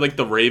outside of like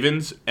the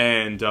Ravens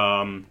and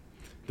the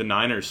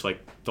Niners,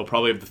 like they'll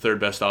probably have the 3rd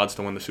best odds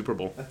to win the Super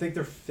Bowl. I think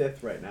they're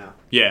 5th right now.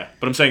 Yeah,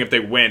 but I'm saying if they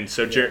win,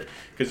 so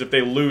because if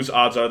they lose,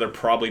 odds are they're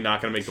probably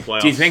not gonna make the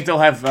playoffs. Do you think they'll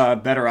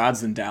have better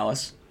odds than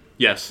Dallas?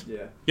 Yes.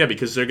 Yeah. Yeah,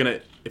 because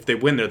if they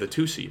win, they're the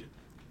 2 seed.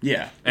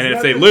 Yeah. And Isn't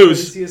if that they the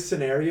lose, craziest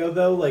scenario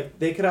though, like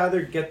they could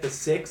either get the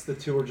 6, the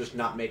 2, or just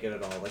not make it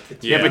at all. Like the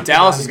 2 yeah, but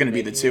Dallas is gonna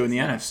be the 2 in the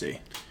NFC.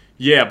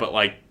 Yeah, but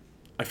like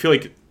I feel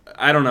like.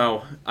 I don't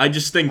know. I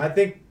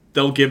think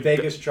they'll give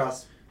Vegas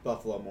trust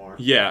Buffalo more.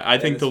 Yeah, I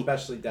think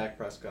especially Dak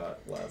Prescott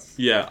less.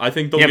 Yeah, I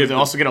think they'll. Yeah, but they'll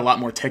also get a lot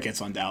more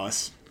tickets on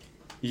Dallas.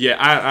 Yeah,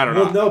 I don't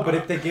know. Well, no, but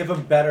if they give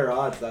them better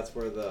odds, that's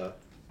where the.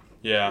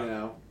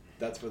 Yeah.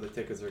 That's where the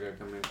tickets are going to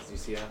come in because you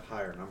see a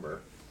higher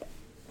number.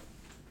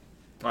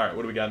 All right,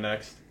 what do we got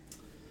next?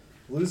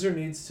 Loser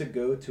needs to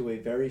go to a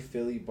very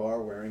Philly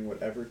bar wearing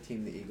whatever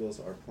team the Eagles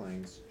are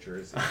playing's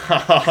jersey.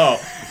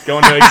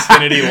 Going to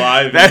Xfinity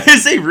Live. That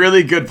is a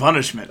really good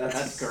punishment.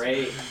 That's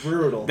great.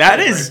 Brutal.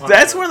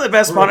 That's one of the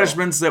best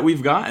punishments that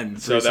we've gotten.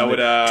 So recently.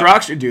 that would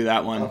Drox should do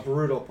that one. A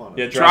brutal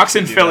punishment. Yeah, Drox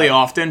in Philly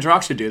often.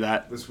 Drox should do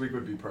that. This week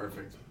would be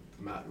perfect.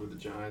 Matt with the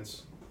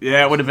Giants.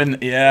 Yeah, it would have been.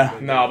 Yeah.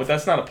 No, but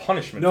that's not a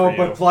punishment. No, for you.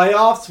 but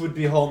playoffs would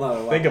be a whole nother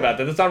level. Think about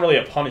that. That's not really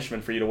a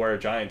punishment for you to wear a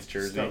Giants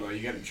jersey. Still, though,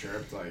 you getting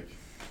chirped. Like,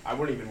 I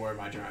wouldn't even wear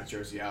my Giants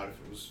jersey out if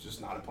it was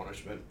just not a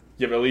punishment.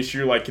 Yeah, but at least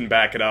you can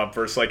back it up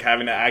versus like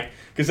having to act.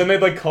 Because then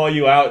they'd like call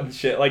you out and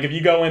shit. Like if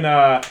you go in,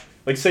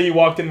 like say you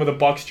walked in with a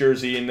Bucks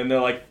jersey and then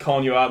they're like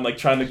calling you out and like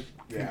trying to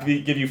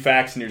give you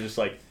facts and you're just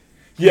like,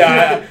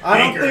 yeah. I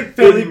don't think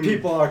Philly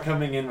people are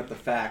coming in with the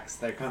facts.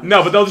 They're kind of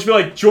no, but they'll just be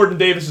like, Jordan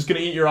Davis is going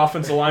to eat your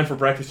offensive line for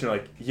breakfast. And you're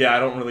like, yeah, I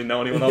don't really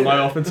know anyone on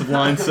my offensive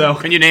line, so.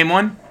 Can you name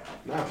one?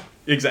 No.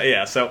 Exactly.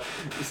 Yeah. So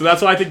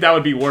that's why I think that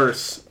would be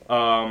worse.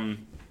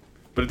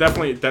 But that's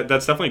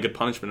definitely a good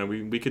punishment,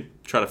 and we could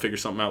try to figure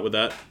something out with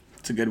that.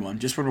 It's a good one.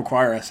 Just would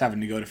require us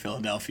having to go to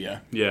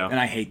Philadelphia. Yeah. And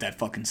I hate that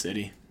fucking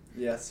city.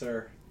 Yes,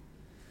 sir.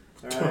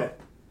 All right.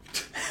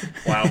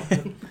 Wow.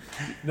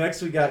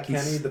 Next, we got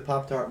Kenny, the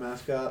Pop-Tart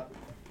mascot.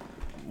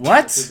 That's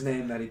What? his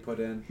name that he put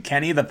in.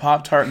 Kenny the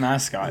Pop-Tart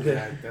mascot.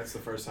 Yeah, that's the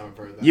first time I've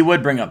heard that. You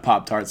would bring up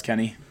Pop-Tarts,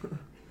 Kenny.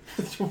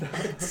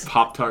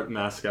 Pop-Tart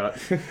mascot.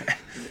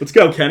 Let's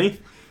go, Kenny.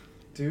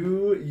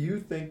 Do you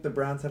think the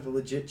Browns have a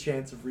legit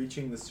chance of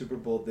reaching the Super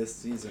Bowl this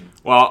season?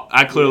 Well,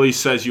 that clearly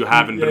says you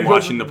haven't Yeah, been he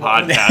watching the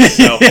wasn't- podcast,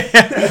 so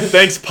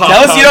thanks, Pop.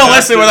 Tell us you don't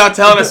listen without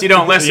telling us you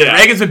don't listen. Yeah.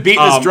 Reagan's been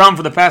beating this drum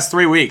for the past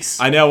 3 weeks.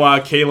 I know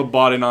Caleb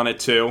bought in on it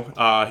too.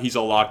 He's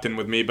all locked in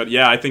with me, but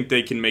yeah, I think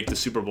they can make the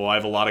Super Bowl. I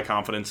have a lot of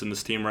confidence in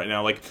this team right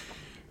now. Like,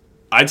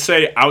 I'd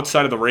say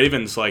outside of the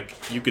Ravens, like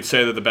you could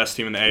say they're the best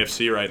team in the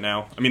AFC right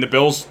now. I mean the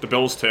Bills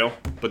too,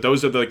 but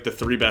those are the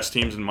 3 best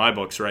teams in my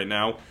books right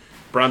now.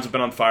 Browns have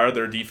been on fire.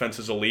 Their defense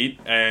is elite,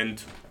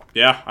 and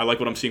yeah, I like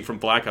what I'm seeing from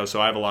Flacco,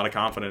 so I have a lot of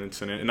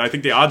confidence in it. And I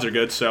think the odds are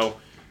good. So,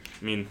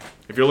 I mean,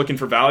 if you're looking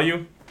for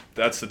value,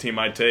 that's the team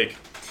I'd take.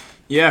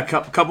 Yeah, a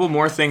couple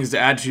more things to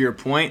add to your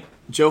point.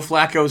 Joe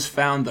Flacco's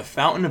found the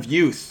fountain of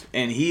youth,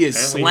 and he is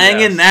Apparently,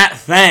 slanging yes. that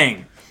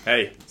thing.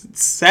 Hey,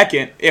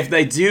 Second, if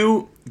they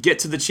do get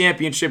to the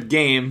championship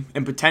game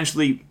and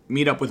potentially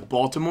meet up with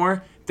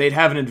Baltimore, they'd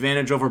have an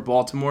advantage over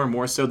Baltimore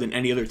more so than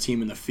any other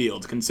team in the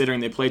field, considering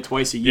they play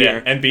twice a year.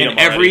 Yeah, and beat them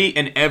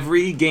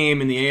every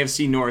game in the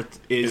AFC North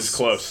is it's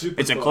close.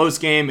 It's a close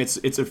game. It's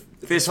a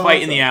fist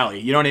fight in the alley.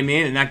 You know what I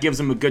mean? And that gives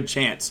them a good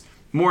chance,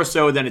 more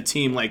so than a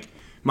team like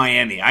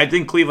Miami. I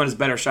think Cleveland has a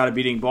better shot at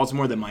beating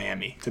Baltimore than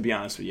Miami, to be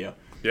honest with you.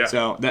 Yeah.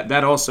 So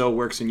that also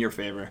works in your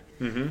favor.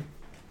 Mm-hmm.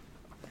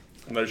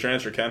 There's your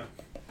answer, Ken.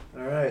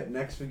 All right,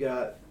 next we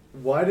got,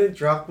 why did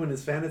Drock win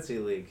his fantasy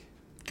league?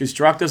 Because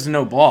Drock doesn't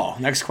know ball.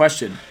 Next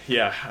question.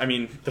 Yeah, I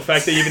mean, the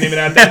fact that you even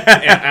had to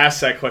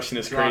ask that question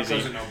is Brock crazy.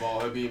 doesn't know ball.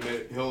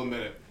 He'll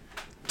admit it.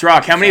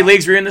 Drock, how many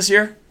leagues were you in this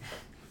year?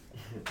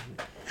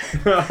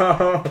 4.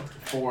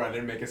 I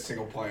didn't make a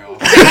single playoff.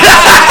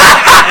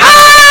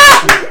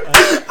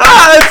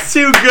 That's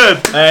too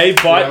good. Hey,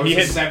 I but was he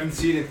the hit 7th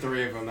seed in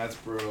 3 of them. That's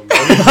brutal.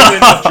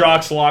 enough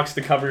Drox locks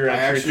to cover your I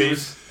entry actually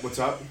fees. what's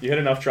up? You hit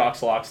enough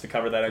Drox locks to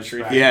cover that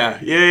entry fee.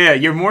 Yeah.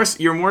 You're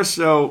more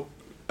so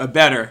a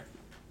better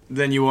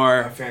than you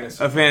are A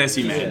fantasy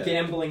fantasy He's man. a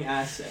gambling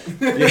asset.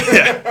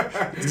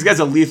 Yeah. This guy's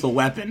a lethal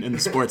weapon in the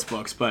sports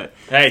books, but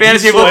Hey,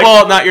 fantasy he's slick.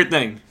 football, not your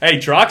thing. Hey,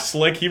 Drox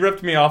slick. He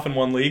ripped me off in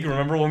one league.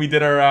 Remember when we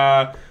did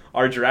our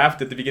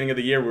draft at the beginning of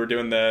the year? We were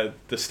doing the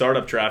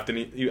startup draft, and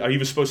he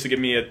was supposed to give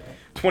me a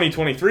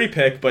 2023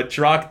 pick, but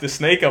Drock the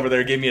snake over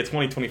there gave me a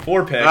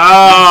 2024 pick.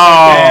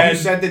 Oh. You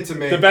sent it to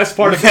me. The best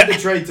part you of sent it.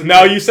 the trade to me.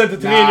 No, you sent it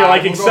to me, and you're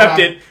like, we'll go accept back.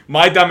 it.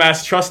 My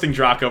dumbass trusting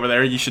Drock over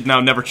there. You should now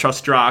never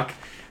trust Drock.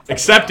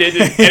 Accept it,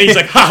 and he's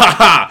like, ha ha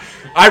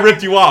ha! I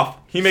ripped you off.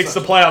 He makes the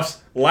playoffs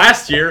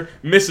last year,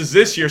 misses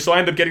this year, so I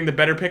end up getting the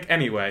better pick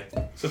anyway.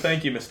 So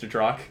thank you, Mr.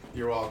 Drock.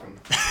 You're welcome.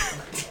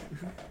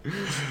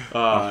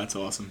 Oh, that's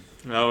awesome.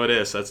 Oh, it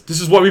is.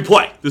 This is why we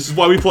play. This is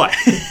why we play.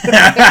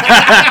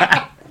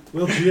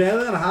 Will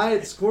Jalen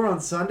Hyatt score on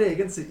Sunday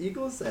against the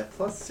Eagles at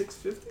plus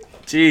 650?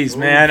 Jeez,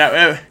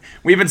 man.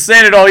 We've been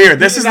saying it all year.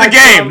 This is the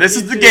game. This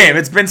is the too. game.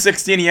 It's been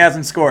 16. He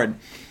hasn't scored.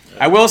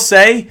 I will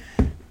say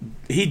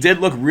he did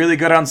look really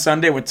good on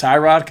Sunday with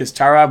Tyrod because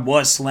Tyrod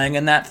was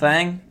slanging that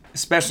thing,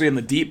 especially in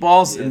the deep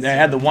balls, and they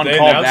had the one They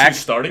call announced back. he's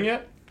starting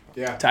yet?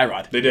 Yeah.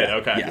 Tyrod. They did,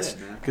 okay. Yes.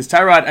 Yeah, man. Because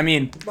Tyrod, I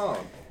mean, Ball.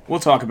 we'll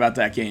talk about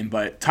that game,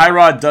 but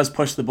Tyrod does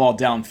push the ball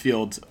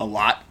downfield a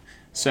lot.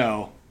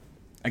 So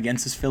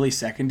against this Philly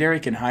secondary,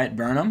 can Hyatt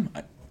burn him?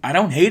 I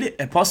don't hate it.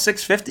 At plus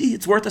 650,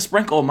 it's worth a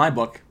sprinkle in my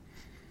book.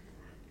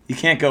 You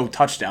can't go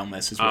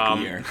touchdownless his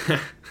rookie year.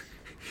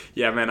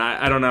 Yeah, man,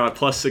 I don't know. At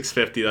plus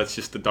 650, that's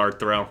just a dart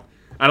throw.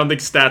 I don't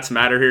think stats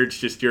matter here. It's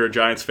just you're a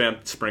Giants fan.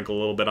 Sprinkle a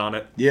little bit on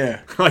it.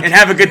 Yeah. And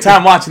have a good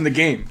time watching the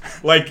game.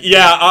 Like,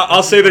 yeah,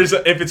 I'll say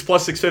if it's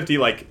plus 650,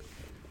 like,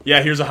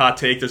 yeah, here's a hot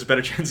take. There's a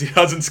better chance he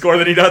doesn't score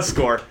than he does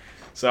score.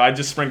 So I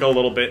just sprinkle a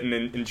little bit and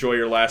enjoy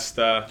your last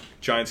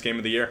Giants game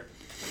of the year.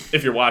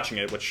 If you're watching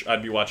it, which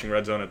I'd be watching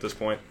Red Zone at this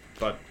point.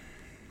 But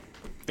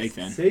Big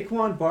fan.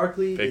 Saquon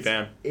Barkley Big is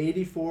fan.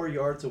 84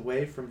 yards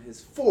away from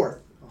his fourth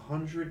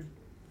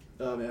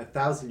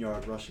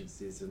 1,000-yard rushing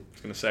season. I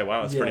was going to say,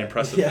 wow, that's pretty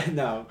impressive. Yeah,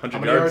 no. 100 How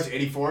many yards? yards?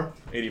 84?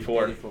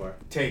 84. 84.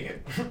 Take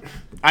it.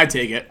 I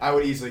take it. I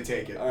would easily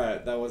take it. All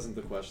right, that wasn't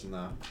the question,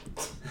 though.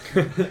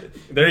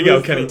 There you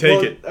go, Kenny.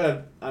 Take it.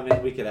 I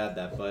mean, we could add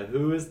that, but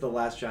who is the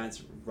last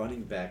Giants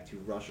running back to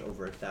rush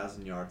over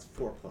 1,000 yards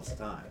 4+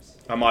 times?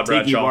 Ahmad Tiki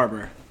Bradshaw.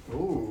 Barber.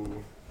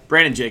 Ooh.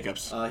 Brandon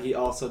Jacobs. He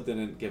also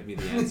didn't give me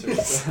the answer.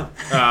 So.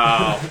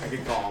 Oh. I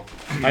could call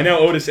him. I know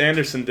Otis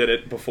Anderson did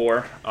it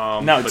before.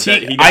 No, but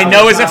that he I got-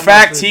 know as a Thomas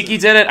fact was- Tiki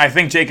did it. I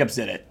think Jacobs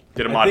did it.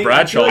 Did I Ahmad think-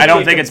 Bradshaw? I feel I like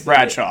don't think it's Jacobs did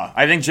it. Bradshaw.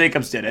 I think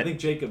Jacobs did I it. think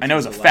Jacobs. I know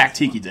as a was the fact last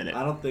Tiki one. did it.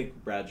 I don't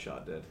think Bradshaw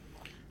did.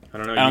 I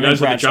don't know. I don't You guys think are the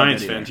Bradshaw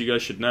Giants did fans. either. You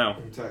guys should know.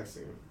 I'm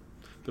texting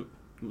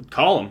him.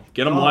 Call him.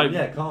 Get him live.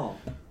 Yeah, call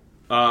him.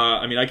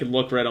 I mean, I could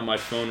look right on my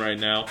phone right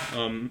now.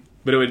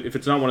 But if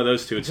it's not one of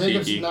those two, it's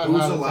Jacobs Tiki. not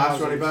Who's had the last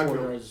 1,000 running back?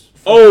 before his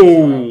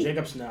Oh!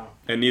 Jacobs now.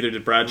 And neither did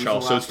Who's Bradshaw,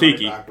 the so it's last running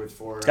Tiki. back with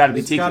four, It's gotta be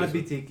It's Tiki. gotta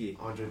be Tiki.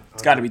 100,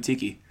 It's got to be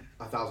Tiki.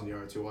 1,000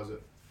 yards. Who was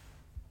it?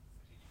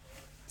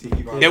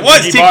 Tiki Barber. It was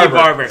Tiki Tiki Barber.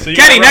 Barber. So you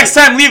Kenny, got it next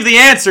time leave the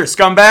answer,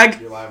 scumbag.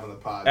 You're live on the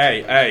pod.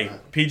 Hey,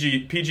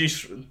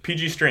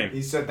 PG stream.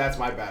 He said that's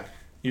my bad.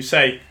 You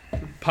say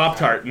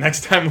Pop-Tart.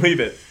 Next time, leave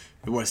it.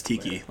 It was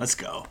Tiki. Let's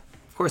go.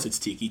 Of course it's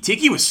Tiki.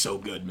 Tiki was so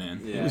good,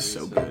 man. Yeah, he was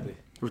so good. good.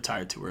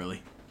 Retired too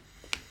early.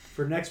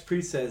 For next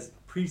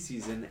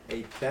preseason,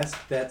 a best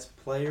bets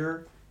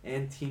player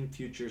and team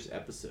futures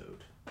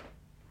episode.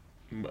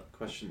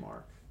 Question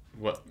mark.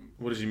 What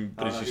did you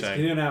He's say?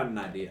 giving out an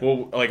idea.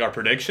 Well, like our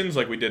predictions,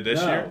 like we did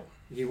this year.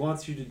 He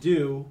wants you to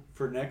do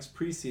for next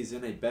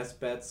preseason a best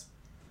bets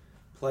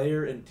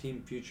player and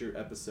team future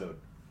episode.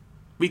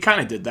 We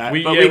kind of did that.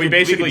 We but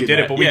basically could do did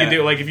it, that. but we Yeah. could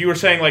do like if you were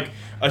saying like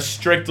a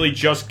strictly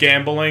just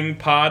gambling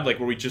pod, like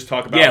where we just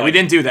talk about. Yeah, like, we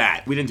didn't do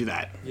that. We didn't do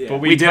that. Yeah. But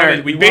We did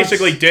our- we he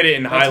basically wants- did it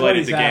and That's what highlighted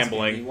he's the asking.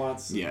 gambling. He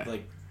wants Yeah.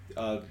 like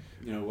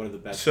what are the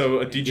best? So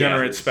a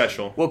degenerate futures.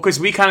 special. Well, because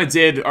we kind of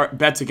did our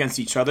bets against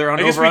each other on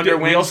I guess over-under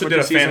we wins. also for did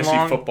the a season fantasy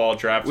long. football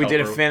draft. We did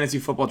a helper. fantasy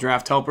football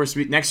draft helper. So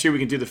next year we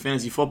can do the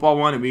fantasy football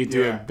one, and we can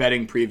do a Yeah.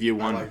 betting preview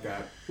I one. like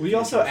that. We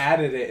also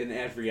added it in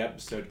every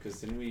episode because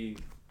didn't we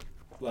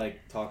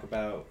like talk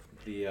about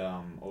the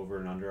over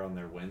and under on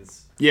their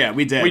wins? Yeah,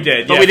 we did. We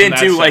did, but yeah, we from didn't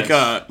that do like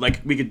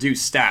sense. we could do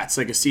stats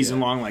like a season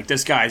long. Like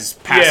this guy's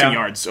passing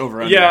yards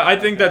over. Under. Yeah, I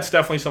think that's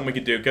definitely something we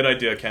could do. Good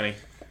idea, Kenny.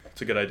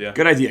 It's a good idea.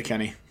 Good idea,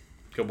 Kenny.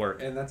 Good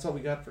work. And that's all we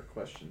got for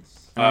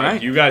questions. All right.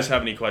 Do you guys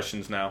have any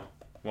questions now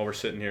while we're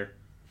sitting here?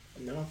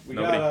 No. We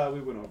Nobody.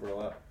 we went over a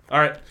lot. All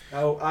right.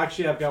 Oh,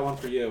 actually, I've got one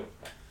for you.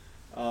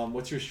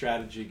 What's your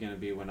strategy going to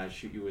be when I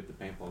shoot you with the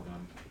paintball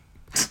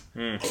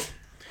gun?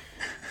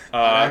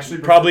 actually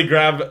Probably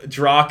grab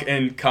Drock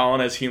and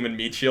Colin as human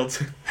meat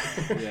shields.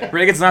 Yeah.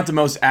 Reagan's not the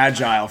most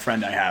agile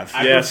friend I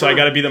have. So I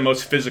got to be the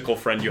most physical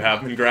friend you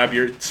have and grab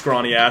your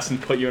scrawny ass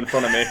and put you in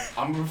front of me.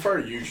 I'm gonna prefer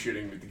you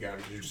shooting with the gun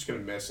because you're just gonna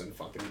miss and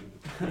fucking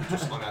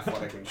just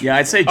unathletic. And Yeah,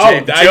 I'd say Oh,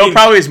 Joe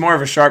probably is more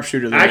of a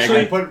sharpshooter than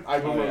Actually- Reagan. I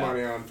put my yeah.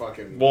 money on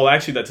fucking. Well,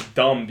 actually, that's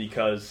dumb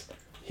because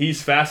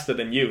he's faster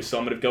than you, so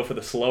I'm going to go for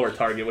the slower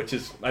target, which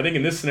is, I think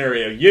in this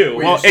scenario, you.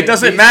 Wait, Well, you're it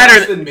doesn't saying he's matter.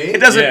 faster than me? It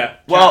doesn't. Yeah.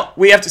 Well,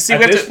 we have to see. At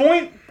we have this to,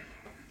 point?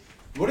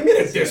 What do you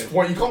mean at this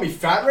point? You call me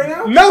fat right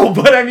now? No,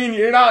 but I mean,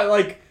 you're not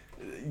like...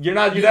 You're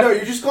not... No,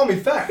 you just call me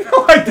fat.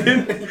 No, I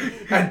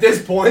didn't. At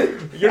this point,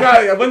 You're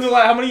not... When's the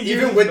last... How many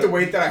years... even with the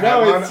weight that I No,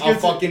 have on, it's- I'll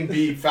it's- fucking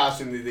be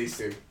faster than these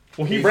two.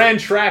 Well, he ran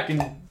track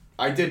and...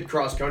 I did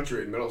cross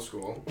country in middle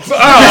school.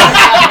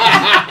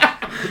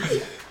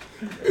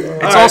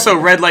 It's also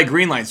red light,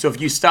 green light. So if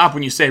you stop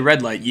when you say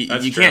red light, you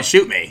That's can't true.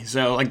 shoot me.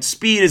 So like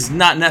speed is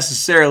not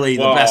necessarily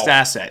the Well, best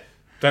asset.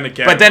 Then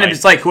again... But then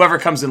it's like whoever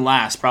comes in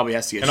last probably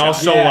has to get And shot.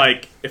 also, Yeah.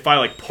 like, if I,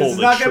 like, pull It's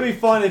the... not going to be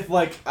fun if,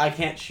 like, I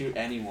can't shoot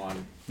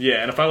anyone. Yeah,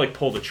 and if I, like,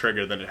 pull the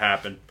trigger, then it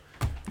happened.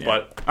 Yeah.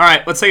 But... All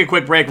right, let's take a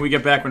quick break. When we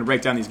get back, we're gonna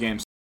break down these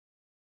games.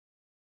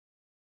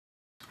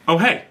 Oh,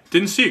 hey,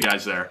 didn't see you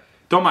guys there.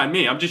 Don't mind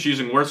me, I'm just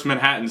using Worst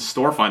Manhattan's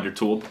Store Finder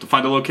tool to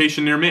find a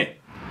location near me.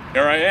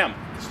 Here I am.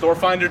 Store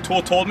Finder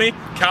tool told me,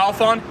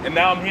 Califon, and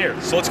now I'm here.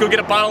 So let's go get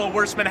a bottle of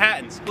Worst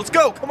Manhattan's. Let's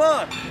go, come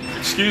on.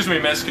 Excuse me,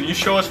 miss, can you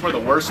show us where the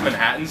Worst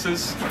Manhattan's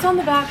is? It's on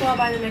the back wall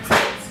by the mixers.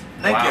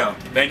 Wow.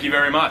 Thank you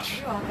very much.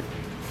 You're welcome.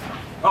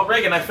 Oh,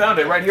 Reagan, I found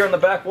it right here on the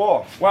back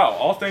wall. Wow,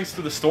 all thanks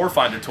to the Store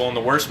Finder tool on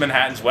the Worst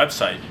Manhattan's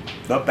website.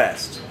 The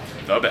best.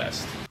 The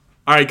best.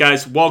 All right,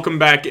 guys, welcome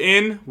back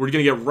in. We're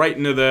going to get right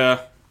into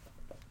the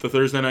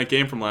Thursday night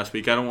game from last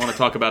week. I don't want to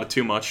talk about it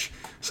too much.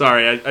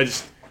 Sorry, I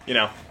just...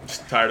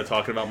 just tired of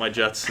talking about my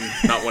Jets and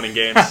not winning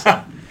games.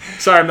 So.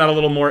 Sorry, I'm not a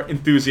little more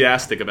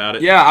enthusiastic about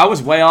it. Yeah, I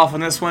was way off on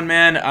this one,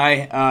 man.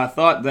 I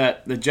thought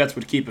that the Jets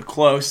would keep it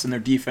close and their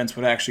defense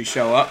would actually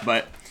show up,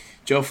 but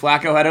Joe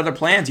Flacco had other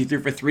plans. He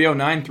threw for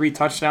 309, 3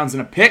 touchdowns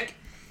and a pick.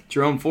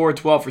 Jerome Ford,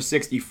 12 for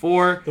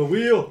 64. The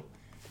wheel.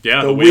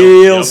 Yeah, The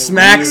wheel Yep.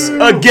 smacks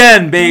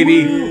again,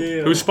 baby.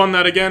 Who spun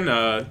that again?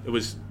 It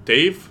was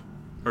Dave?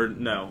 Or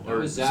no? That Or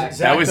was Zach.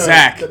 That was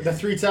Zach. The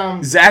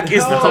three-time. Zach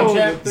is No,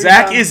 the three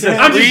Zach times is the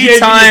champ. I'm just shaking the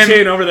three-time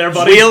chain over there,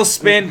 buddy. wheel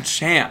spin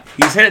champ.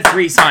 He's hit it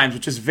 3 times,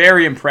 which is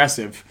very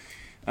impressive.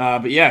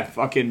 But yeah,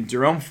 fucking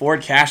Jerome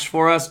Ford cashed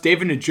for us.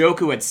 David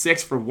Njoku had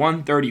 6 for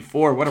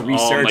 134. What a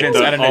resurgence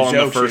out of all in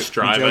the Njoku. first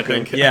drive, I Njoku.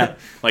 think. Yeah.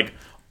 like,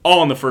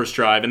 all in the first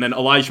drive. And then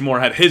Elijah Moore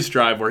had his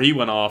drive where he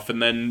went off.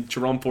 And then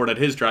Jerome Ford had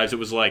his drives. It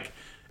was like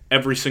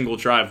every single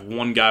drive,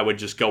 one guy would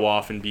just go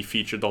off and be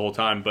featured the whole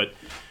time. But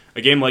a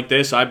game like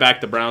this, I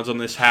backed the Browns on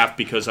this half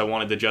because I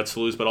wanted the Jets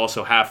to lose, but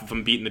also half of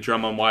them beating the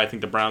drum on why I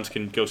think the Browns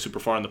can go super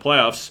far in the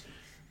playoffs.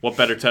 What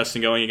better test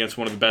than going against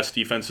one of the best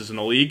defenses in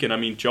the league? And I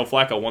mean, Joe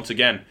Flacco once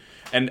again.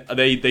 And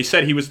they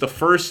said he was the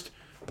first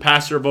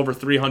passer of over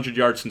 300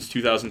 yards since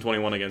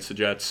 2021 against the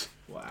Jets.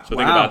 Wow. So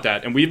think about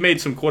that. And we've made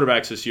some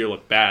quarterbacks this year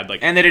look bad. Like,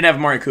 And they didn't have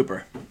Amari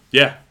Cooper.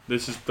 yeah,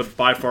 this is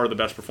by far the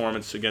best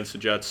performance against the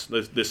Jets,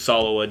 this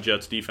solo-led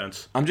Jets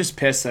defense. I'm just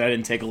pissed that I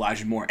didn't take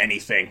Elijah Moore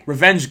anything.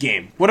 Revenge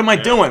game. What am I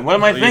doing? What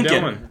am I What are you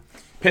thinking? doing?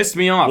 Pissed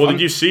me off. Well,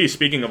 did you see,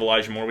 speaking of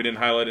Elijah Moore, we didn't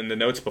highlight it in the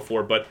notes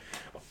before, but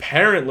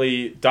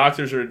apparently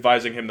doctors are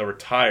advising him to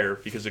retire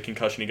because the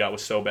concussion he got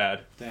was so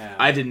bad. Damn.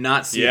 I did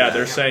not see Yeah,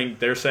 that.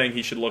 they're saying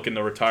he should look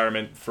into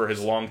retirement for his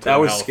long-term That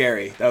was health.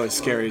 scary. That was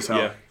scary as hell.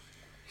 Yeah.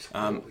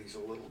 He's a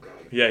little guy.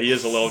 Yeah, he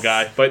is a little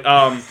guy, but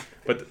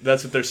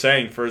that's what they're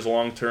saying for his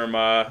long-term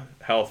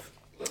health.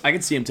 I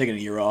could see him taking a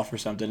year off or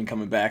something and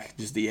coming back,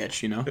 just the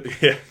itch, you know?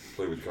 Yeah.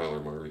 Play with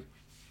Kyler Murray.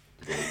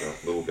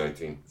 Little guy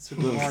team.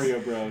 Super Mario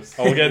Bros.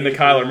 Oh, we'll get into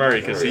Kyler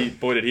Murray because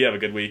boy did he have a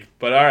good week.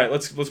 But all right,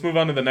 let's move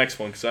on to the next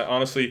one because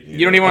honestly,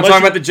 You don't even want to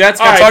talk about the Jets?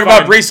 All Got to right, talk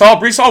about fine. Brees Hall.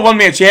 Brees Hall won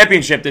me a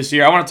championship this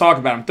year. I want to talk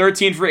about him.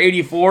 13 for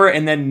 84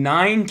 and then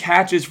 9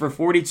 catches for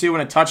 42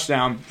 and a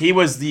touchdown. He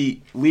was the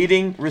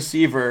leading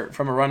receiver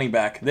from a running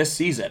back this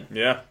season.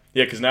 yeah,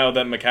 because now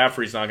that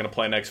McCaffrey's not going to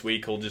play next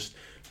week, he'll just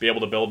be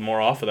able to build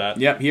more off of that.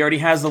 Yep, he already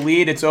has the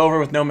lead. It's over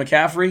with no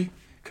McCaffrey.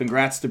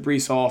 Congrats to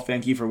Brees Hall.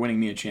 Thank you for winning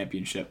me a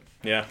championship.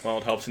 Yeah, well,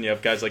 it helps when you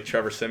have guys like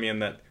Trevor Siemian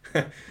that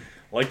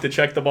like to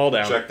check the ball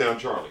down. Check down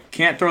Charlie.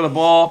 Can't throw the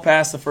ball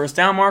past the first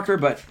down marker,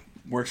 but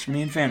works for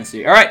me in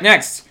fantasy. All right,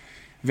 next.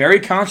 Very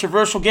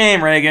controversial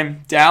game,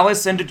 Reagan.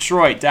 Dallas and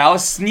Detroit.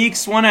 Dallas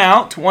sneaks one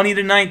out,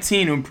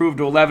 20-19, to improve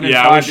to 11-5.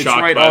 Yeah, I was shocked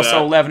Detroit by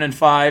also that.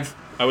 11-5.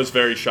 I was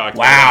very shocked.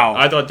 Wow. By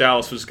that. I thought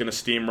Dallas was going to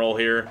steamroll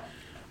here.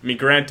 I mean,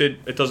 granted,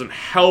 it doesn't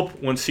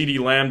help when CeeDee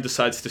Lamb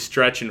decides to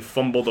stretch and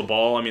fumble the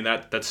ball. I mean,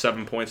 that's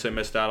 7 points they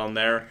missed out on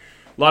there.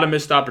 A lot of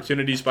missed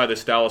opportunities by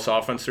this Dallas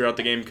offense throughout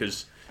the game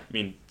because, I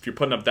mean, if you're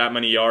putting up that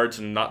many yards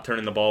and not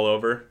turning the ball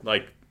over,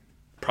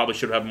 probably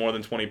should have more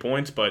than 20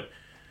 points. But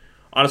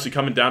honestly,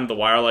 coming down to the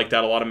wire like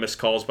that, a lot of missed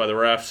calls by the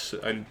refs.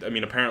 And I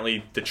mean,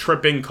 apparently the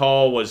tripping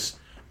call was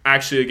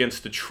actually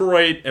against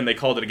Detroit, and they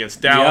called it against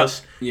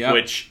Dallas, Yep.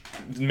 which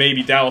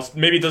maybe it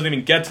doesn't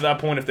even get to that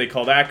point if they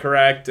call that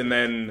correct. And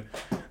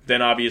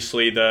then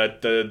obviously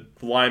the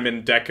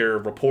lineman Decker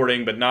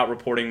reporting but not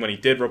reporting when he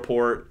did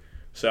report.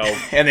 So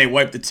And they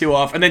wiped the 2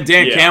 off. And then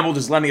Dan Yeah. Campbell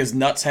just letting his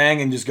nuts hang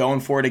and just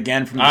going for it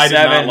again from the I did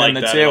 7 not like and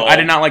the that 2. at all. I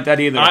did not like that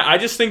either. I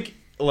just think,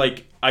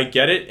 I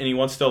get it, and he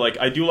wants to,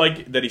 I do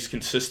like that he's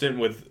consistent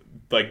with,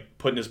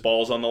 putting his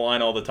balls on the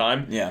line all the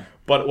time. Yeah.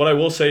 But what I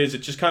will say is it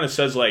just kind of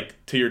says,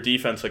 to your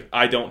defense,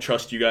 I don't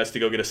trust you guys to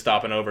go get a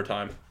stop in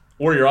overtime.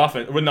 Or your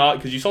offense. Or not,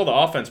 because you saw the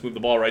offense move the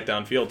ball right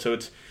downfield. So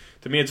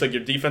to me, it's like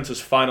your defense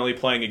is finally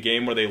playing a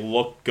game where they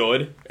look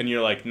good, and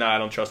you're like, nah, I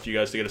don't trust you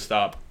guys to get a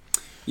stop.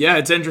 Yeah,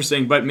 it's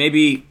interesting, but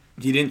maybe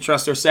he didn't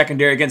trust their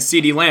secondary against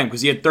CeeDee Lamb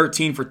because he had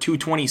 13 for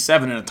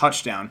 227 and a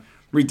touchdown.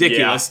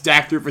 Ridiculous. Yeah.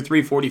 Dak threw for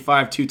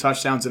 345, 2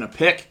 touchdowns and a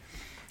pick.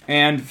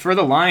 And for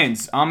the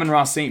Lions,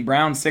 Amon-Ra St.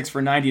 Brown, 6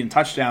 for 90 and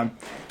touchdown.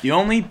 The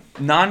only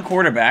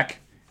non-quarterback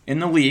in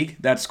the league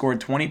that scored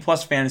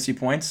 20-plus fantasy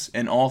points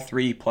in all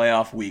 3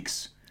 playoff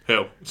weeks.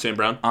 Who? St.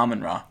 Brown?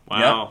 Amon-Ra.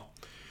 Wow.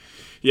 Yep.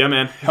 Yeah,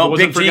 man. If it Helped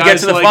wasn't Big for G guys get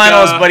to the like,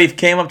 finals, but he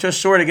came up just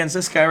short against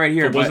this guy right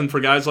here. If it wasn't for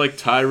guys like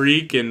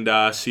Tyreek and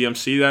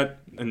CMC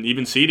and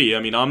even CD, I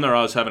mean,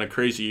 Amon-Ra is having a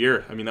crazy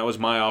year. I mean, that was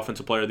my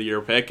Offensive Player of the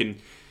Year pick, and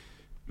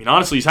I mean,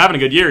 honestly, he's having a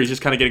good year. He's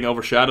just kind of getting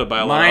overshadowed by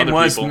a lot of Mine other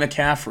was people.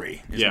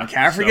 McCaffrey. Is Yeah,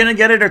 McCaffrey so- going to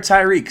get it or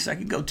Tyreek? Because I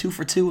could go 2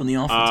 for 2 on the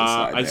offensive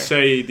side I'd there.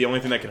 say the only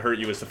thing that could hurt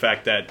you is the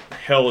fact that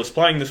Hill is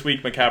playing this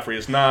week, McCaffrey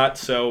is not,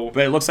 so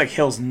But it looks like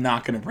Hill's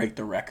not going to break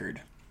the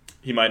record.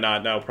 he might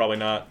not. No, probably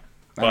not.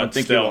 I don't But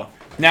think still. he will.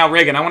 Now,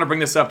 Reagan, I want to bring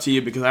this up to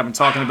you because I've been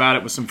talking about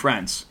it with some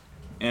friends.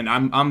 And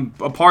I'm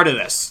a part of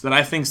this, that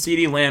I think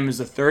CeeDee Lamb is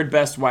the 3rd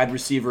best wide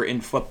receiver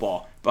in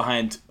football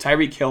behind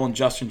Tyreek Hill and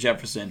Justin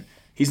Jefferson.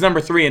 He's number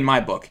 3 in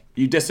my book.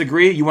 You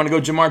disagree? You want to go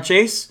Jamar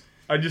Chase?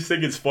 I just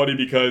think it's funny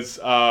because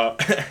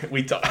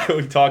we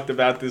talked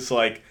about this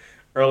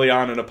early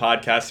on in a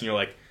podcast, and you're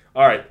like,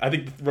 all right, I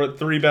think the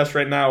 3 best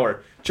right now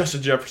are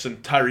Justin Jefferson,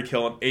 Tyreek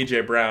Hill, and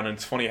A.J. Brown. And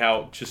it's funny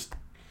how just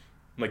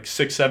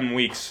 6-7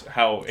 weeks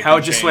how How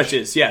it can just change.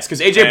 switches. Yes,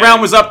 because A.J. And- Brown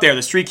was up there.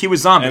 The streak he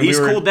was on, but And he's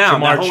cooled down.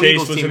 Jamar That whole Chase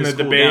Eagles was team in the is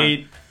cooled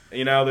debate.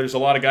 You know, there's a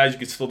lot of guys you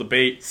could still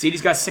debate.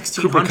 CeeDee's got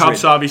 1,600. Cooper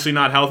Kupp's obviously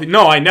not healthy.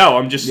 No, I know.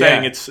 I'm just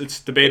saying Yeah. it's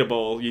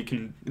debatable. You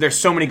can. There's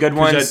so many good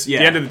 'Cause ones. at the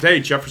end of the day,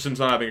 Jefferson's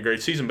not having a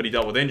great season, but he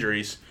dealt with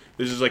injuries.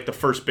 This is the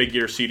first big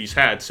year CeeDee's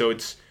had, so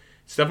it's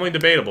definitely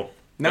debatable.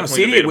 No,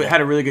 Definitely CeeDee debatable.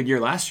 had a really good year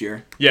last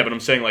year. Yeah, but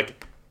I'm saying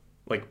like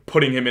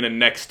putting him in a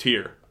next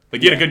tier.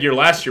 He had a good year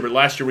last year, but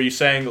last year were you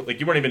saying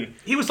you weren't even?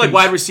 He was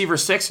wide receiver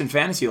 6 in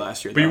fantasy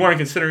last year. But you though. weren't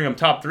considering him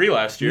top 3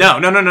 last year. No.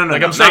 I'm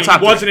not saying top he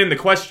three. wasn't in the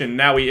question.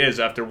 Now he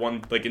is after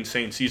one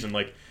insane season.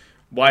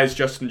 Why is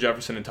Justin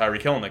Jefferson and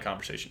Tyreek Hill in that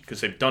conversation?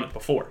 Because they've done it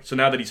before. So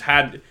now that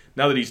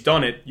he's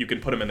done it, you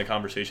can put him in the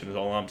conversation. Is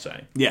all I'm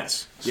saying.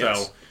 Yes.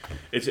 So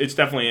it's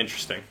definitely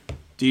interesting.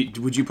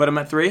 Would you put him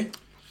at 3?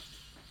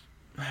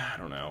 I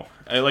don't know.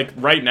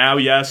 Right now,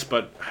 yes,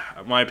 but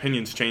my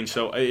opinions change.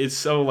 So it's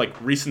so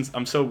recent.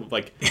 I'm so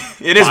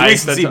It is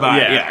biased recency at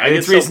bias. Yeah, I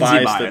it's get so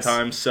recency biased bias. at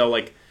times.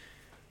 So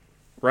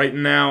right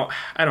now,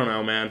 I don't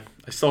know, man.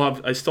 I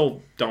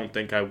still don't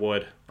think I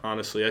would.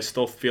 Honestly, I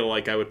still feel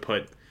like I would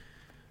put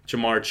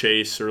Jamar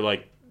Chase or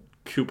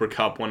Cooper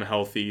Kupp when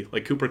healthy.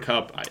 Cooper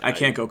Kupp, I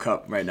can't go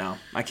Cup right now.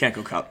 I can't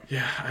go Cup.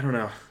 Yeah, I don't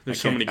know.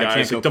 There's so can't- many I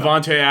can't guys. go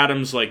Devontae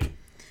Adams,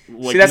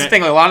 See, that's the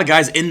thing. Like, a lot of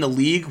guys in the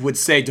league would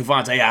say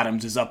Devontae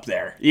Adams is up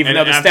there, even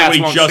though the after stats what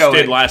he won't just show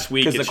did it last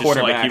week, it's the just like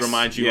he quarterbacks-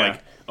 reminds you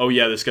like, oh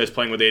yeah, this guy's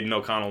playing with Aiden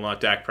O'Connell, not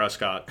Dak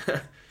Prescott.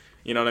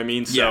 You know what I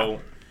mean? So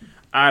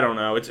I don't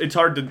know. It's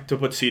hard to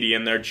put CD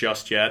in there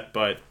just yet,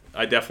 but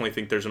I definitely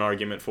think there's an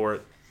argument for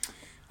it.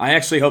 I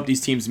actually hope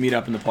these teams meet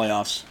up in the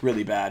playoffs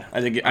really bad.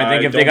 I think if I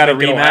they don't got a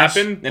think it'll rematch,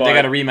 happen, if they but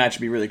got a rematch,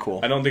 it'd be really cool.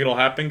 I don't think it'll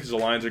happen because the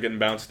Lions are getting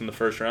bounced in the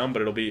first round,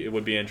 but it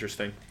would be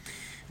interesting.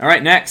 All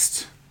right,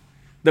 next.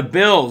 The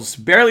Bills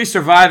barely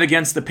survive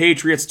against the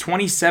Patriots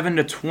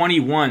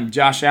 27-21.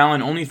 Josh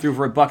Allen only threw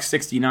for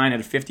 $169 at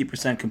a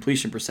 50%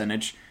 completion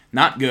percentage.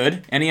 Not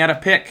good, and he had a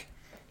pick.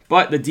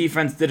 But the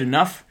defense did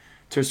enough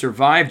to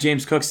survive.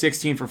 James Cook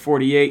 16 for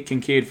 48,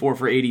 Kincaid 4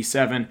 for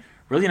 87.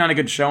 Really not a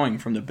good showing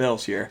from the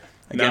Bills here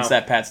against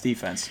that Pats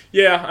defense.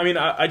 Yeah, I mean,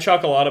 I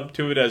chalk a lot up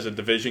to it as a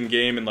division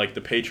game, and like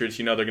the Patriots,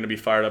 they're going to be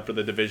fired up for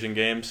the division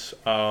games.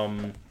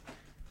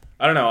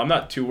 I don't know. I'm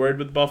not too worried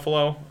with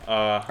Buffalo.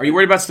 Are you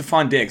worried about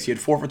Stephon Diggs? He had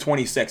 4 for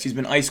 26. He's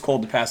been ice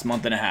cold the past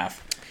month and a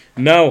half.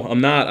 No,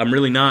 I'm not. I'm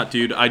really not,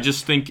 dude. I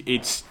just think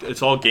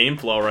it's all game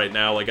flow right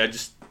now. Like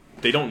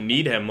they don't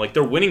need him. Like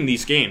they're winning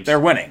these games. They're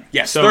winning.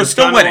 Yes, so they're it's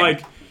still winning.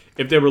 Like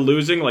if they were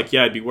losing, like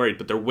I'd be worried.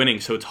 But they're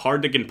winning, so it's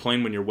hard to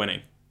complain when you're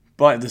winning.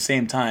 But at the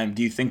same time,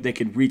 do you think they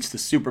could reach the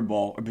Super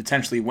Bowl or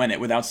potentially win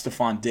it without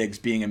Stephon Diggs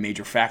being a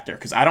major factor?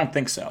 Because I don't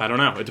think so. I don't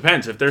know. It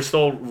depends. If they're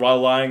still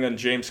relying on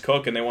James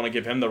Cook and they want to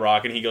give him the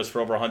rock and he goes for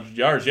over 100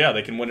 yards, yeah,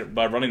 they can win it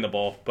by running the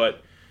ball.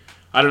 But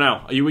I don't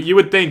know. You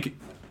would think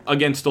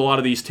against a lot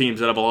of these teams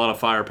that have a lot of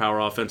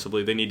firepower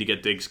offensively, they need to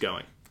get Diggs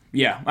going.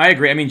 Yeah, I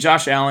agree. I mean,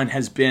 Josh Allen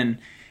has been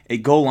a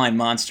goal line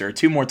monster.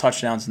 2 more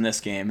touchdowns in this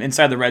game.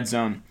 Inside the red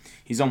zone,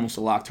 he's almost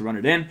a lock to run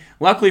it in.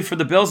 Luckily for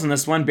the Bills in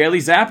this one, Bailey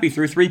Zappi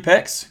threw 3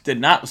 picks.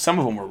 Some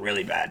of them were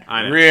really bad.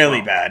 I know.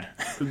 Really bad.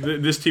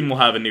 This team will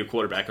have a new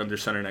quarterback under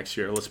center next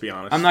year, let's be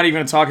honest. I'm not even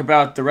going to talk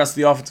about the rest of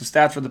the offensive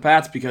stats for the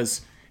Pats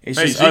because it's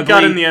just Zeke ugly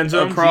got in the end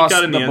zone. across Zeke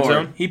got in the the end board.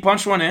 zone. He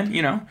punched one in,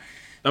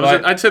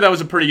 I'd say that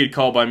was a pretty good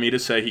call by me to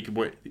say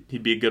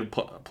he'd be a good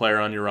player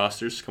on your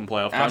rosters come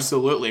playoff time.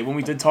 Absolutely. When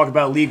we did talk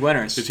about league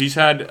winners. Because he's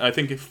had, I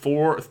think,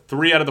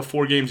 3 out of the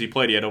 4 games he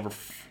played, he had over,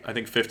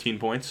 15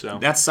 points. So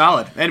that's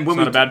solid. And when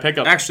not a bad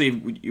pickup.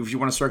 Actually, if you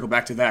want to circle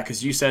back to that,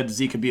 because you said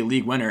Zeke could be a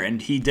league winner,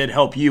 and he did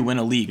help you win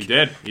a league. He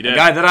did. The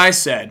guy that I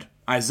said,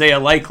 Isaiah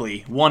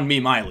Likely, won me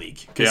my league.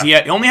 Because he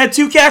only had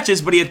 2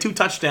 catches, but he had 2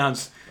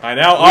 touchdowns. I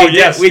know.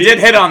 We did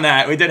hit on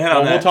that. We did hit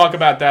on that. We'll talk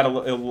about that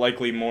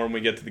likely more when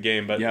we get to the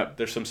game, but Yep.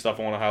 there's some stuff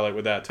I want to highlight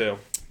with that too.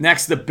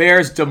 Next, the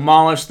Bears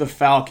demolished the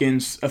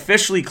Falcons,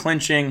 officially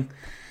clinching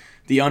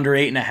the under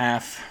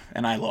 8.5,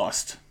 and I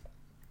lost.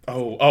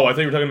 Oh, I think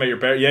you were talking about your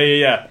Bear.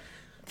 Yeah.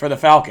 For the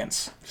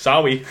Falcons.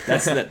 Sorry.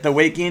 That's the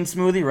weight gain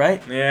smoothie,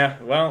 right? Yeah,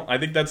 well, I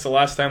think that's the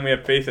last time we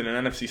have faith in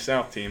an NFC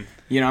South team.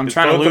 I'm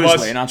trying to lose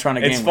weight, not trying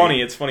to gain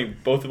weight. It's funny.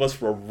 Both of us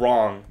were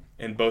wrong,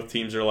 and both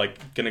teams are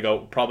going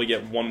to probably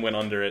get 1 win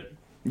under it.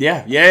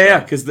 Yeah.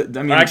 Because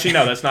actually,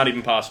 no, that's not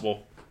even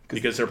possible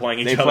because they're playing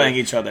each other. They're playing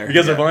each other.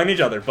 Because they're playing each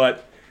other.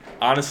 But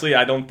honestly,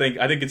 I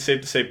think it's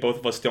safe to say both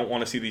of us don't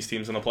want to see these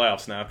teams in the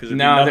playoffs now.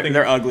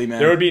 They're ugly, man.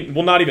 There would be,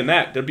 not even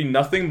that. There'd be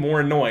nothing more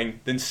annoying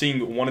than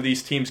seeing one of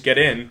these teams get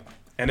in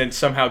and then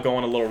somehow go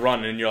on a little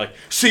run, and you're like,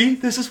 see,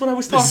 this is what I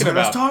was talking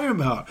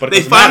about. But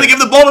they finally give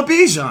the ball to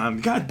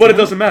Bijan. God, but it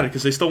doesn't matter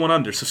because they still went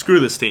under, so screw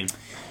this team.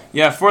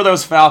 Yeah, for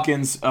those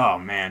Falcons, oh,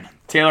 man.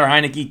 Taylor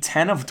Heineke,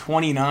 10 of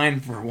 29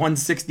 for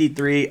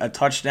 163, a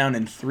touchdown,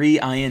 and 3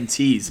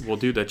 INTs. Well,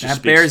 dude,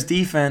 that Bears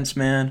defense,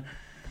 man.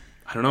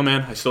 I don't know,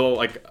 man. I still,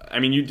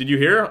 did you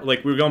hear? We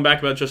were going back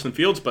about Justin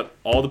Fields, but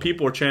all the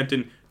people were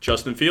chanting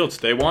Justin Fields.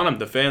 They want him.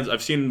 The fans,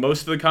 I've seen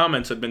most of the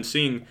comments I've been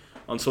seeing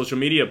on social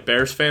media,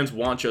 Bears fans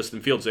want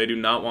Justin Fields. They do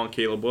not want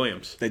Caleb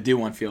Williams. They do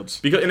want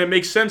Fields. And it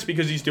makes sense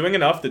because he's doing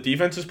enough. The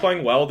defense is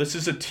playing well. This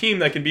is a team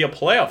that can be a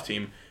playoff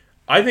team.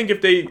 I think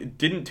if they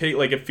didn't take,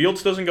 if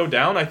Fields doesn't go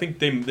down, I think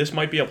this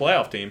might be a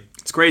playoff team.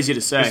 It's crazy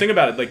to say. Just think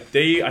about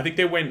it. I think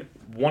they went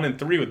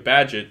 1-3 with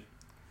Badgett,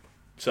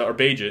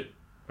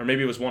 or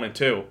maybe it was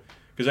 1-2.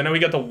 Because I know he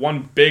got the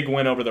one big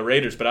win over the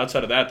Raiders, but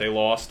outside of that, they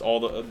lost all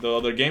the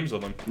other games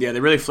with them. Yeah, they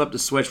really flipped the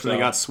switch when they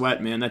got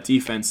Sweat, man. That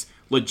defense,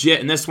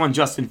 legit. In this one,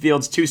 Justin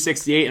Fields,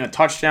 268 and a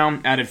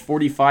touchdown, added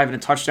 45 and a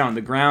touchdown on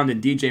the ground,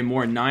 and DJ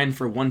Moore, 9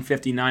 for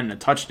 159 and a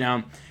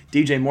touchdown.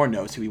 DJ Moore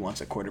knows who he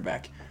wants at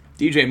quarterback.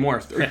 DJ Moore,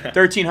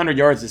 1,300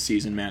 yards this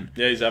season, man.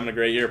 Yeah, he's having a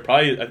great year.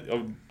 Probably, I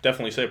would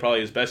definitely say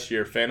probably his best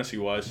year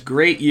fantasy-wise.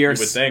 Great year. You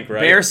would think,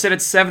 right? Bears sit at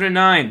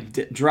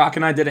 7-9. Drock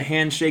and I did a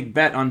handshake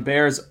bet on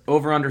Bears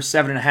over under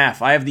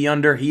 7.5. I have the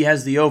under. He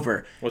has the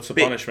over. What's the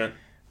punishment?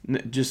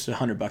 Just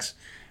 $100.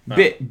 Oh.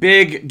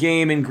 Big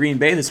game in Green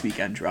Bay this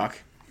weekend, Drock.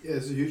 Yeah,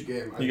 it's a huge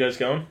game. You guys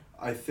going?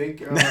 I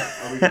think.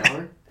 Are we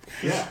going?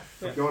 Yeah,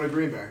 going to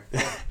Green Bay.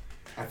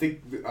 I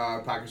think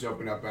Packers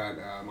open up at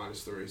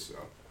 -3, so.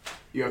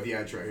 You have the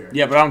edge right here.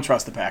 Yeah, but I don't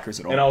trust the Packers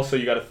at all. And also,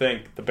 you got to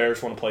think the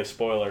Bears want to play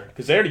spoiler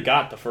because they already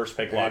got the first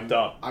pick locked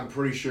up. I'm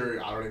pretty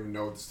sure, I don't even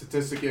know what the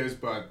statistic is,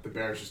 but the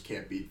Bears just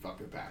can't beat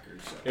fucking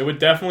Packers. So. It would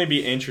definitely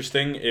be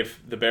interesting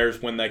if the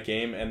Bears win that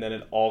game and then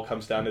it all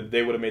comes down to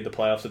they would have made the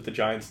playoffs if the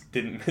Giants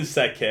didn't miss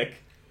that kick.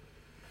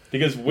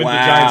 Because with the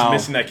Giants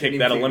missing that kick,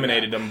 that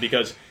eliminated them.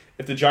 Because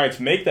if the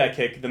Giants make that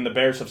kick, then the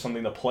Bears have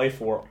something to play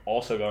for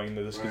also going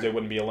into this because they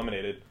wouldn't be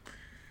eliminated.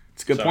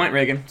 It's a good point,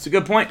 Reagan. It's a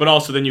good point. But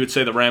also then you would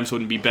say the Rams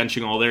wouldn't be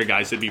benching all their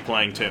guys. They'd be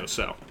playing too.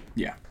 So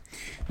yeah.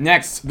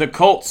 Next, the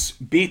Colts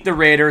beat the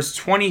Raiders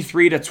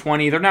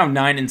 23-20. They're now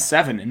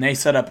 9-7, and they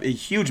set up a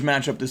huge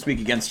matchup this week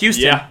against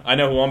Houston. Yeah, I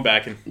know who I'm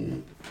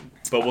backing.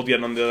 But we'll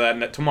get into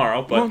that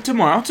tomorrow. But well,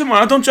 tomorrow.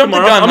 Don't jump the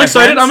gun.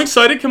 I'm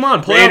excited. Come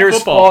on, playoff Raiders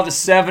football. fall to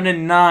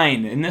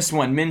 7-9. In this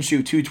one,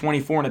 Minshew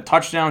 224 and a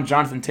touchdown.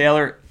 Jonathan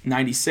Taylor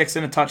 96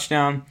 and a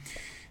touchdown.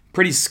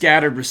 Pretty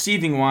scattered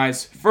receiving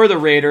wise. For the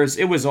Raiders,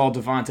 it was all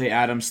Devontae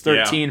Adams,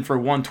 13 for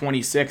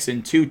 126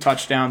 and 2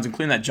 touchdowns,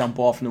 including that jump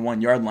ball from the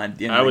 1 yard line at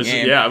the end of the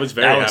game. Yeah, I was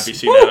very happy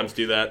seeing Adams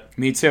do that.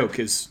 Me too,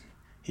 because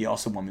he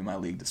also won me my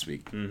league this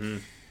week.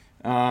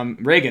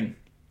 Mm-hmm. Reagan,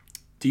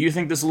 do you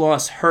think this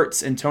loss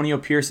hurts Antonio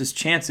Pierce's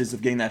chances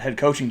of getting that head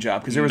coaching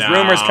job? Because there was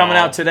rumors coming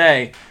out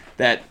today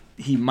that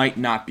he might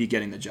not be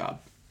getting the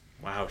job.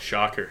 Wow,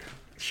 shocker.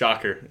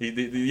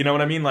 You know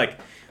what I mean? Like,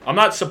 I'm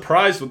not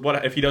surprised with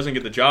what if he doesn't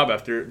get the job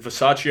after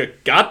Versace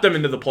got them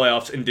into the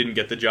playoffs and didn't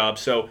get the job.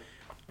 So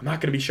I'm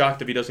not going to be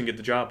shocked if he doesn't get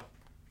the job.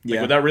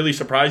 Like, would that really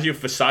surprise you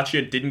if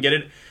Versace didn't get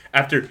it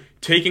after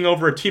taking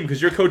over a team? Because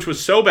your coach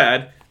was so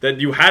bad that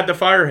you had to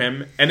fire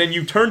him, and then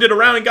you turned it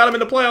around and got him in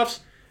the playoffs,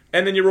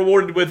 and then you're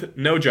rewarded with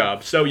no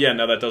job. So, yeah,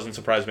 no, that doesn't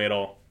surprise me at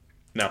all.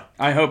 No.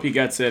 I hope he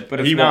gets it, but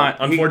if he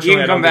not, won't.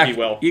 Unfortunately, I don't think he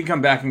will. He can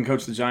come back and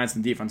coach the Giants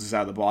and defensive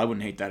side of the ball. I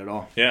wouldn't hate that at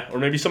all. Yeah, or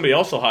maybe somebody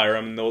else will hire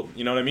him, and they'll,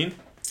 you know what I mean?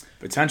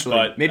 Potentially.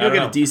 But maybe he'll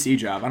get a DC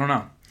job. I don't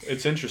know.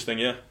 It's interesting,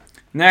 yeah.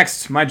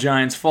 Next, my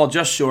Giants fall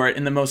just short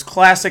in the most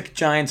classic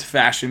Giants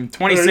fashion.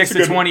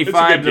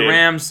 26-25. The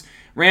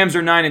Rams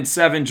are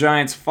 9-7.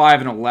 Giants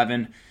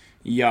 5-11.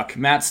 Yuck.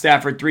 Matt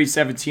Stafford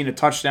 317, a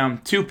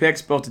touchdown, 2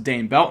 picks, both to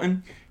Dane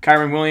Belton.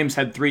 Kyron Williams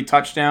had 3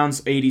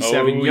 touchdowns,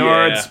 87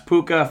 yards. Yeah.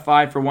 Puka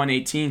 5 for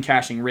 118,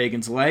 cashing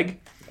Reagan's leg.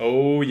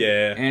 Oh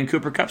yeah. And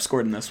Cooper Kupp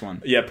scored in this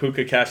one. Yeah,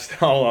 Puka cashed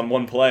it all on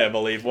one play, I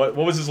believe. What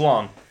was his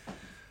long?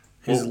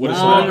 His what is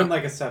long long?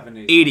 like a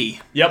 70.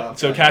 80. Yep.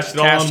 So cashed it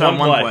all on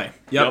one play.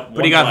 Yep.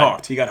 But he got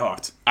hawked. He got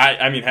hawked.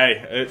 I mean,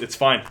 hey, it's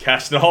fine.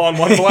 Cashed it all on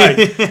one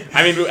play.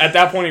 I mean, at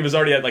that point he was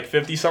already at like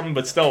 50 something,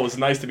 but still, it was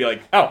nice to be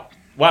like, oh,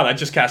 wow, that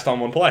just cashed on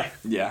one play.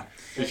 Yeah.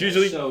 It's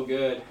usually so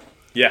good.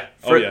 Yeah.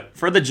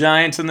 For the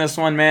Giants in this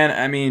one, man,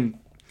 I mean,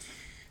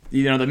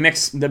 you know, the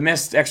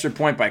missed extra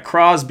point by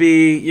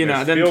Crosby,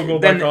 missed field goal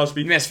by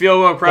Crosby. Missed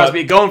field goal by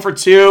Crosby, going for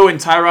 2, and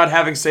Tyrod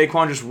having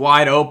Saquon just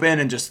wide open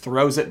and just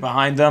throws it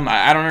behind them.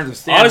 I don't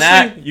understand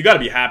that. Honestly, you got to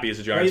be happy as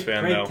a Giants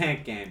fan, great though.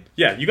 tank game.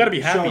 Yeah, you got to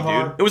be happy,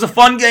 dude. It was a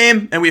fun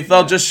game, and we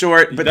fell just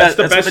short, but that's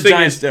what the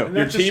Giants do.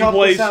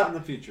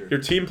 Your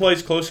team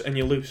plays close, and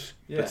you lose.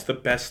 Yeah. That's the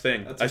best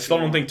thing. I still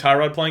don't think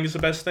Tyrod playing is the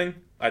best thing.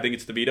 I think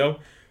it's DeVito,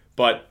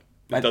 but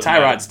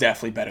Tyrod's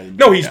definitely better than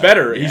No, he's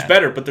better. Yeah. He's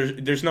better, but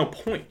there's no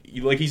point.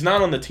 Like, he's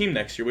not on the team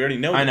next year. We already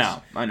know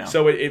this. I know.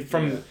 So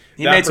from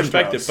that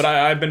perspective, but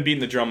I've been beating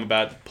the drum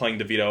about playing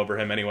DeVito over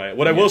him anyway.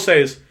 What I will say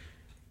is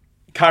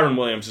Kyron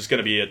Williams is going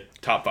to be a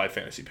top 5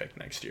 fantasy pick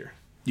next year.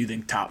 You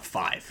think top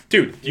 5?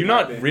 Dude, do you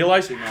not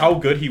realize how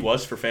good he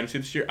was for fantasy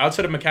this year?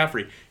 Outside of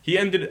McCaffrey, he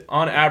ended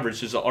on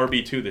average as an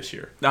RB2 this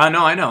year. I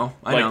know.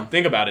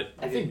 Think about it.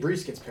 I think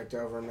Brees gets picked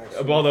over him next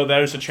week. Well, though,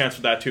 there's a chance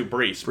with that too,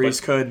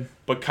 Brees could.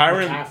 But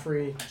Kyron...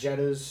 McCaffrey,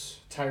 Jettas,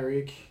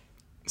 Tyreek,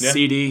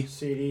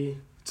 CD.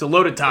 It's a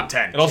loaded top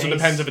 10. It also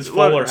depends if it's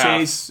full or half.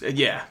 Chase,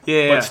 yeah.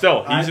 But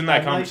still, he's in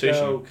that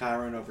conversation. I like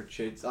Kyron over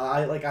Chase.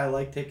 I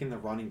like taking the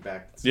running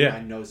back. Yeah.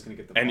 I know he's going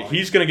to get the volume. And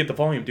he's going to get the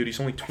volume, dude.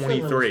 He's only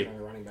 23.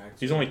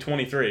 He's only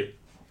 23.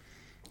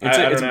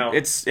 I don't know.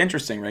 It's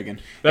interesting, Reagan.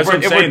 That's what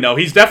I'm saying, though.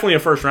 He's definitely a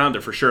first-rounder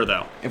for sure,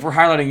 though. If we're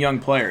highlighting young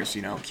players,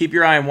 keep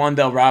your eye on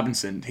Wan'Dale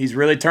Robinson. He's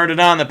really turned it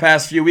on the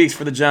past few weeks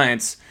for the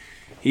Giants.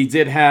 He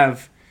did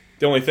have...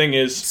 The only thing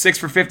is... 6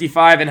 for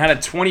 55 and had a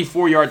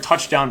 24-yard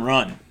touchdown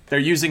run. They're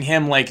using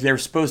him like they're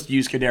supposed to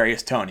use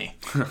Kadarius Toney.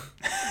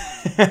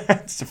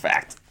 It's a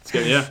fact.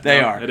 Yeah,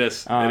 they are. It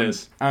is. It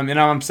is. And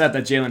I'm upset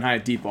that Jalen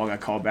Hyatt deep ball got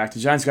called back. The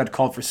Giants got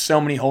called for so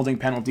many holding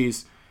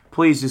penalties.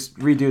 Please just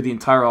redo the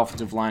entire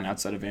offensive line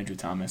outside of Andrew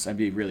Thomas. I'd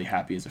be really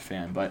happy as a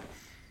fan. But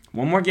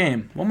one more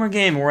game.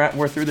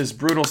 We're through this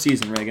brutal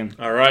season, Reagan.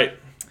 All right.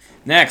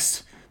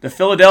 Next, the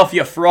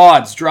Philadelphia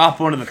Frauds drop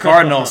one to the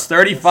Cardinals,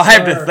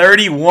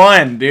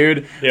 35-31,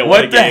 dude. Yeah,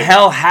 what the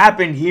hell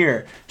happened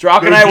here?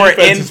 Drock and I were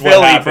in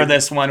Philly for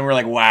this one. We're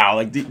like, wow.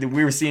 Like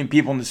we were seeing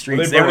people in the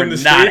streets. They were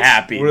not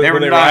happy. They were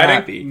not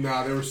happy.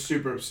 No, they were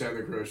super upset in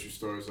the grocery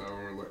stores.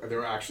 They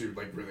were actually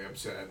really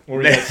upset. What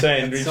were you guys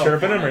saying? Are you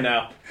chirping them or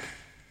now?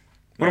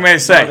 What am I going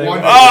to say?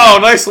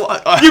 Nice.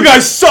 You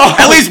guys suck.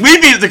 At least we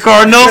beat the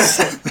Cardinals.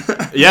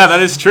 Yeah, that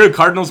is true.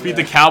 Cardinals beat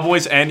the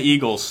Cowboys and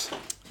Eagles.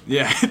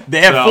 Yeah,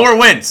 they have So- 4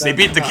 wins. They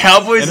beat the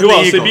Cowboys And and who the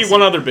else? Eagles. They beat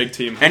one other big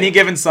team. Any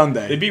given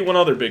Sunday. They beat one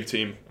other big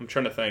team. I'm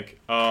trying to think.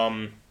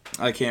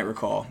 I can't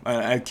recall.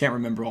 I can't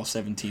remember all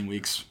 17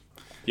 weeks.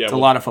 Yeah, It's a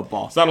lot of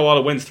football. It's not a lot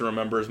of wins to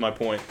remember, is my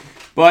point.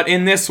 But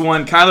in this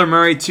one, Kyler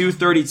Murray,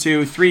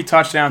 232, 3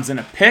 touchdowns and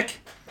a pick.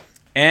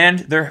 And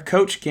their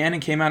coach, Gannon,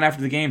 came out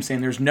after the game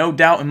saying, there's no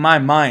doubt in my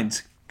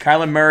mind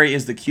Kyler Murray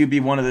is the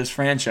QB1 of this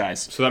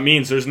franchise. So that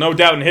means there's no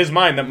doubt in his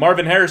mind that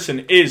Marvin Harrison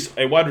is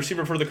a wide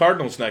receiver for the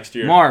Cardinals next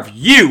year. Marv,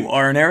 you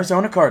are an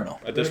Arizona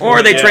Cardinal. At this Or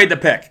point, they yeah. trade the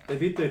pick. They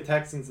beat the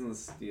Texans and the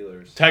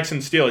Steelers.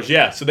 Texans, Steelers,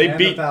 yeah. So they and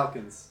beat. the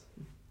Falcons.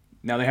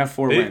 Now they have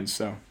 4 They- wins,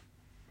 so.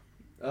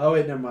 Oh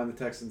wait, never mind.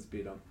 The Texans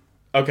beat them.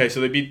 Okay,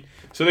 so they beat.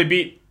 So they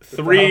beat The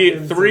three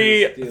Falcons and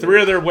the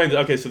Steelers. of their wins.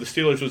 Okay, so the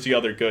Steelers was the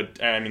other good.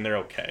 I mean, they're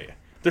okay.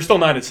 They're still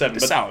 9-7, A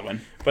but solid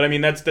win. But I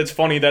mean, that's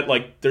funny that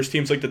like there's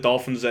teams like the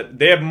Dolphins that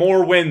they have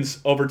more wins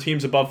over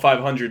teams above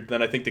 500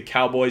 than I think the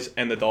Cowboys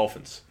and the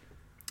Dolphins.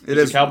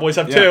 The Cowboys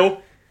have 2,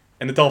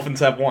 and the Dolphins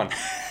have 1,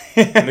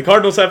 and the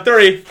Cardinals have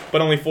 3,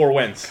 but only 4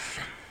 wins.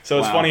 So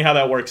it's Wow. funny how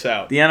that works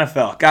out. The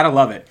NFL. Gotta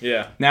love it.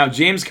 Yeah, Now,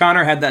 James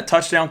Conner had that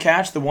touchdown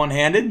catch, the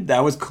one-handed.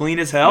 That was clean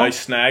as hell. nice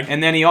snag.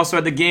 And then he also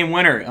had the game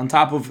winner on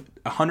top of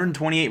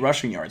 128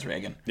 rushing yards,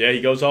 Reagan. Yeah,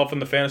 he goes off in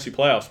the fantasy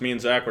playoffs. Me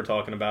and Zach were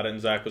talking about it, and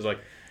Zach was like,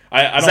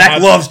 I don't Zach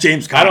have loves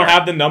James I don't Conner.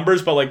 have the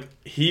numbers, but like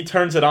he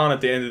turns it on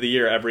at the end of the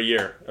year every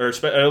year, or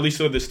at least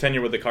with this tenure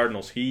with the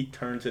Cardinals, he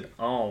turns it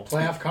on.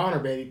 Playoff Connor,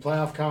 baby.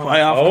 Playoff Connor.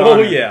 Playoff Oh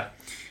Conner. yeah,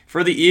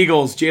 For the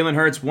Eagles, Jalen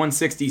Hurts,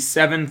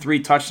 167, 3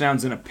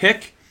 touchdowns and a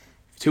pick.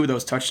 2 of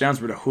those touchdowns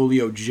were to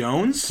Julio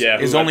Jones. Yeah,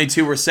 His who had- only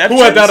 2 receptions.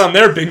 who had that on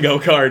their bingo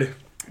card?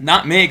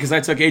 Not me, because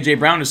I took A.J.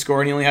 Brown to score,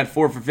 and he only had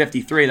 4 for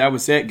 53. That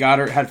was it.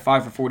 Goddard had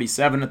 5 for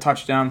 47, a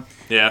touchdown.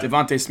 Yeah.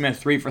 Devontae Smith,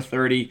 3 for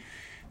 30.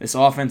 This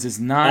offense is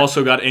not...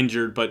 Also got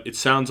injured, but it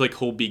sounds like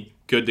he'll be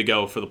good to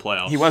go for the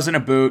playoffs. He wasn't a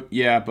boot,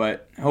 yeah,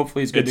 but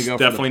hopefully he's good It's to go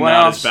for the definitely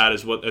playoffs. not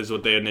as bad as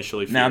what they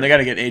initially feared. Now they got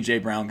to get A.J.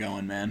 Brown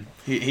going, man.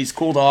 He's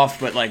cooled off,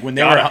 but like when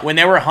they Gotta.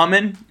 were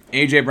humming,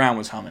 A.J. Brown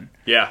was humming.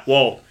 Yeah,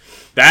 well,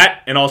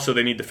 that and also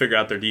they need to figure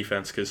out their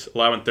defense because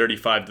allowing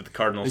 35 to the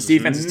Cardinals This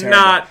defense is terrible.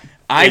 not.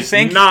 I is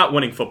think not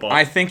winning football.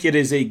 I think it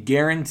is a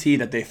guarantee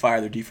that they fire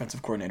their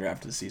defensive coordinator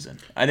after the season.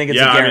 I think it's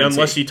a yeah, I guarantee. mean,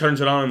 unless he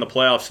turns it on in the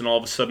playoffs and all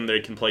of a sudden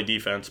they can play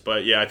defense.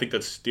 But yeah, I think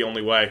that's the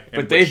only way.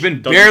 But they've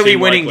been doesn't barely seem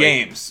winning likely.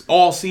 games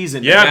all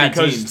season. Yeah, bad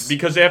because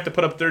teams. they have to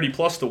put up 30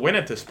 plus to win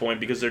at this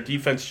point because their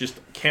defense just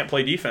can't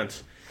play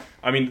defense.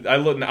 I mean, I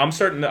look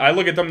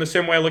at them the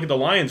same way I look at the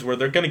Lions, where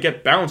they're going to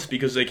get bounced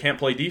because they can't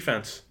play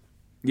defense.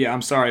 Yeah,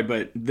 I'm sorry,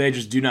 but they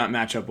just do not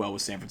match up well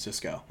with San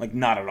Francisco. Like,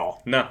 not at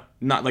all. No,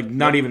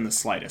 Not even the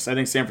slightest. I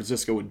think San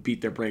Francisco would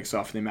beat their brakes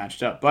off if they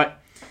matched up.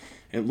 But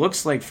it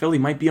looks like Philly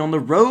might be on the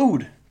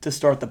road to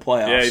start the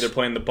playoffs. yeah, either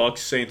playing the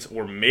Bucks, Saints,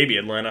 or maybe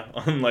Atlanta.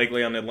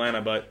 Unlikely on Atlanta,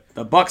 but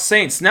The Bucks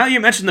Saints. Now you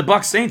mentioned the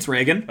Bucks Saints,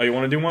 Reagan. oh, you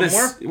want to do one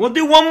more? We'll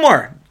do one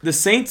more. The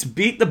Saints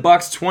beat the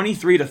Bucks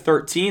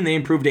 23-13. They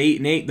improved to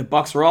 8-8. The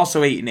Bucks are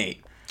also 8-8.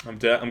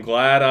 I'm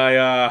glad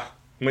I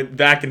went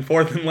back and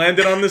forth and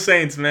landed on the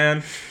Saints,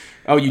 man.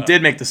 Oh, you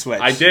did make the switch.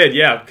 I did,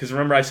 yeah, because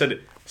remember I said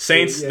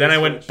Saints, Yeah, then I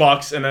switch. went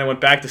Bucks, and then I went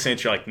back to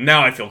Saints. You're like,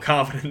 now I feel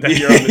confident that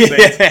you're on the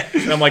Saints. Yeah.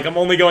 And I'm like, I'm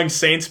only going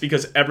Saints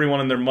because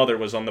everyone and their mother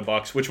was on the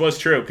Bucks, which was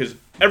true, because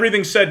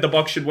everything said the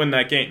Bucks should win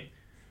that game.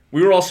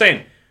 We were all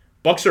saying,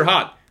 Bucks are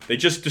hot. They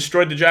just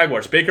destroyed the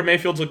Jaguars. Baker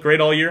Mayfield's looked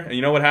great all year, and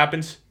you know what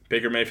happens?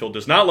 Baker Mayfield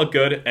does not look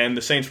good, and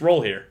the Saints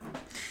roll here.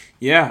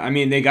 Yeah, I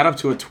mean, they got up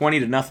to a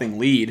 20-0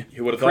 lead.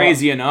 Who would've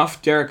Crazy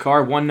enough. Derek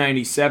Carr,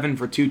 197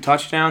 for 2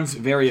 touchdowns.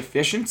 Very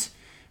efficient.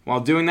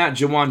 While doing that,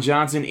 Jawan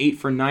Johnson, 8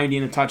 for 90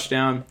 and a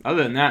touchdown.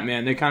 Other than that,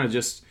 man, they kind of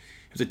just...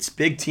 It was a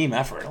big team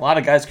effort. A lot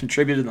of guys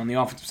contributed on the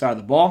offensive side of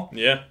the ball.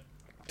 Yeah.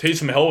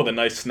 Taysom Hill with a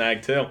nice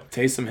snag, too.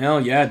 Taysom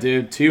Hill, yeah,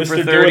 dude. 2 for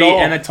Mr. 30 Do-It-All.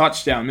 and a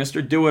touchdown.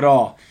 Mr.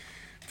 Do-It-All.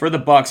 For the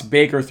Bucks,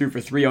 Baker threw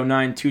for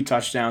 309, 2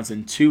 touchdowns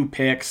and 2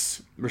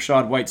 picks.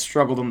 Rashad White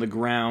struggled on the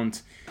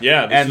ground.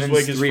 Yeah, this Evans, is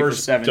like his 3 for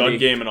first 70. dud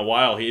game in a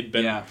while. He had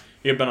been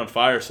on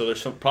fire, so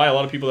there's probably a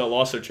lot of people that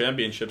lost their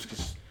championships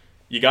because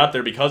you got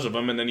there because of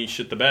him, and then he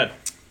shit the bed.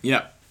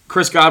 Yeah.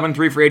 Chris Godwin,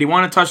 3 for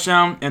 81, a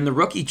touchdown. And the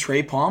rookie,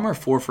 Trey Palmer,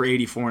 4 for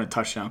 84 and a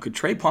touchdown. Could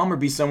Trey Palmer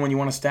be someone you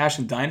want to stash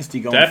in Dynasty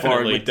going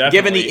forward? Definitely.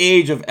 Given the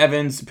age of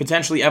Evans,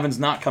 potentially Evans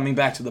not coming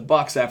back to the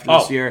Bucks after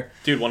this year.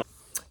 Dude,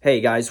 Hey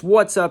guys,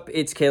 what's up?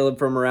 It's Caleb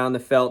from Around the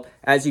Felt.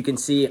 As you can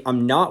see,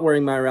 I'm not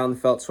wearing my Around the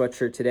Felt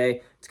sweatshirt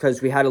today. It's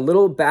because we had a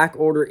little back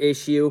order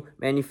issue,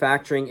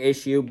 manufacturing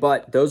issue,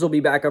 but those will be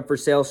back up for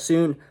sale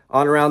soon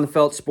on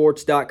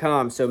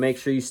AroundTheFeltSports.com, so make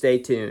sure you stay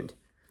tuned.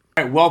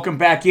 All right, welcome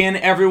back in,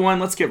 everyone.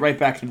 Let's get right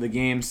back into the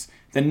games.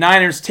 The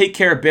Niners take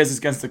care of business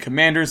against the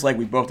Commanders like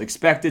we both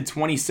expected,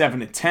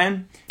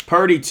 27-10.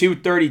 Purdy,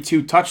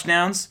 232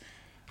 touchdowns.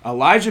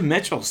 Elijah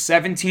Mitchell,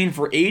 17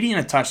 for 80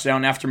 and a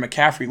touchdown after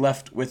McCaffrey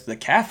left with the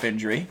calf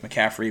injury.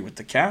 McCaffrey with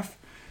the calf.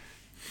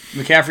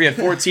 McCaffrey had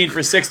 14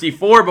 for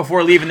 64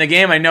 before leaving the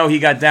game. I know he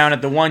got down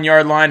at the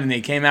 1-yard line and they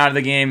came out of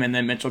the game, and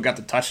then Mitchell got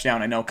the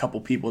touchdown. I know a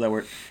couple people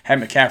that had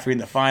McCaffrey in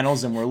the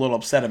finals and were a little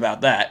upset about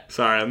that.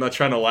 Sorry, I'm not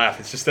trying to laugh.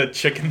 It's just that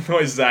chicken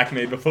noise Zach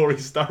made before we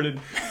started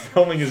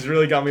filming has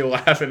really got me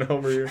laughing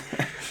over here.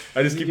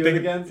 I just keep thinking.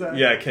 Again, Zach?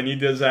 Yeah, can you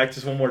do Zach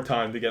just one more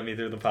time to get me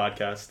through the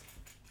podcast?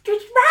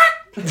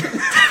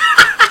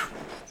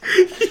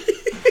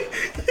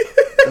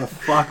 The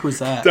fuck was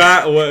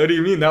that? What do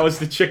you mean? That was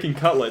the chicken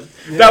cutlet.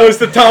 Yeah. That was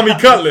the Tommy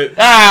cutlet.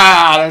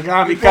 The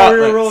Tommy Before we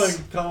were cutlets. rolling,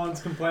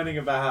 Colin's complaining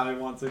about how he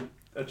wants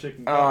a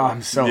chicken Oh, cutlet.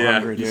 I'm so Yeah,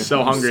 hungry, dude. he's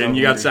so I'm hungry, and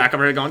you got Zach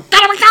over here going,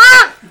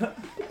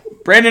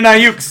 Brandon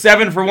Ayuk,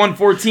 7 for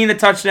 114, a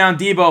touchdown.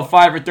 Debo,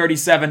 5 for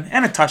 37,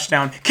 and a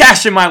touchdown.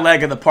 Cashing my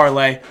leg of the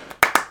parlay.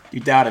 You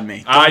doubted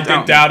me. I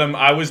didn't doubt him.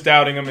 I was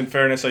doubting him. In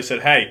fairness, I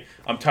said, hey,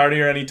 I'm tired of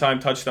your anytime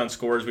touchdown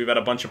scores. We've had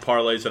a bunch of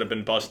parlays that have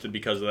been busted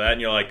because of that.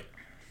 And you're like,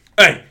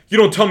 hey, you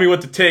don't tell me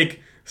what to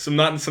take. Some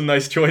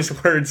nice choice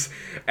words.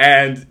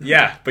 And,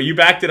 yeah, but you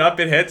backed it up.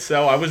 It hit,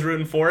 so I was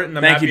rooting for it. And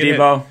I'm Thank happy you, it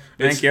Debo.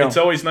 hit. Thank you. It's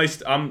always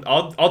nice.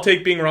 I'll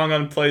take being wrong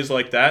on plays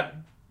like that.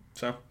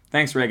 So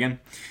Thanks, Reagan.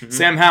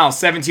 Sam Howell,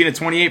 17 of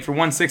 28 for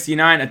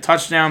 169, a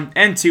touchdown,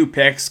 and 2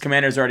 picks.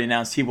 Commanders already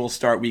announced he will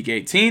start Week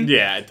 18.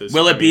 yeah, it does.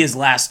 Will it be his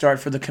last start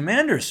for the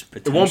Commanders?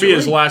 It won't be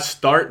his last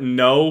start,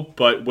 no.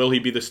 But will he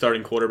be the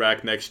starting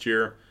quarterback next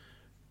year?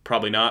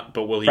 Probably not.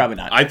 But will he? Probably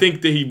not. I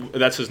think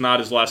that's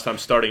not his last time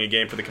starting a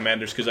game for the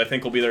Commanders because I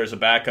think he'll be there as a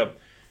backup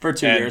For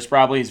 2 and years,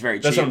 probably. He's very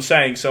cheap. That's what I'm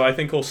saying. So I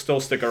think he'll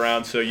still stick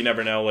around. So you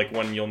never know, like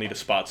when you'll need a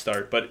spot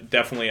start. But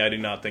definitely, I do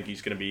not think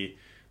he's going to be.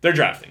 They're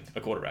drafting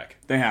a quarterback.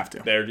 They have to.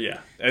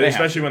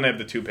 Especially when they have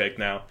the 2 pick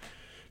now.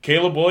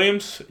 Caleb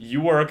Williams,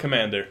 you are a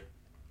Commander.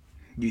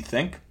 You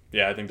think?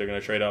 Yeah, I think they're going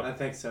to trade up. I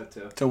think so,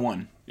 too. To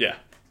 1. Yeah.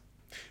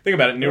 Think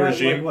about it. New We're at,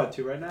 regime. like,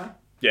 2 right now?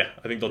 Yeah,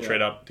 I think they'll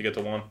trade up to get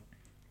to 1.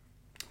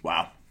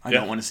 Wow. I Yeah.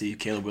 don't want to see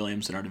Caleb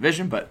Williams in our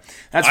division, but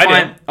that's I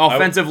fine. do.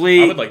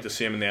 Offensively, I would like to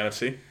see him in the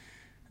NFC.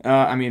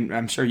 I mean,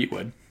 I'm sure you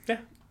would. Yeah.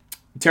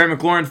 Terry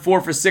McLaurin,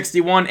 4 for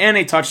 61 and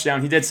a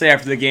touchdown. He did say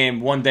after the game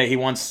one day he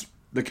wants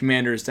the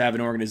Commanders to have an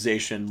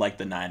organization like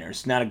the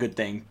Niners. Not a good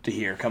thing to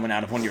hear coming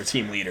out of one of your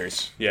team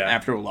leaders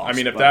after a loss. I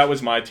mean, if that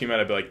was my team,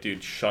 I'd be like,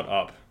 dude, shut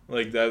up.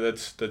 Like,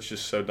 that's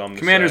just so dumb to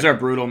Commanders say. are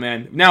brutal,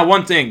 man. Now,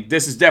 one thing.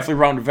 This is definitely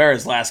Ron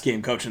Rivera's last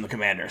game coaching the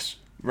Commanders,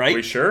 right? Are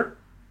we sure?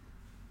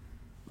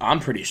 I'm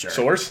pretty sure.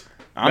 Source?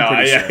 I'm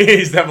pretty sure.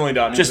 He's definitely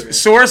done. Just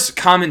source,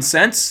 common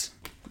sense,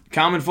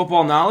 common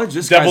football knowledge.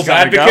 This Devil's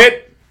guy's gotta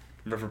advocate?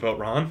 Riverboat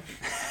Ron?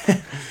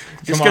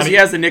 Just because he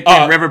has the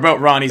nickname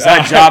Riverboat Ron, he's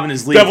had a job in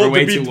his league for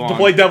way too long. To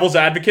play devil's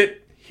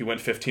advocate, he went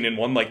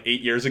 15-1 like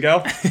 8 years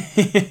ago.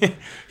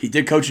 He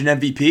did coach an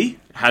MVP.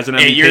 Has an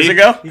MVP. 8 years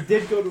ago. He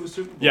did go to a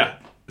Super Bowl. Yeah.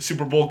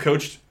 Super Bowl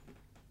coached,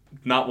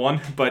 not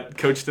won, but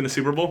coached in a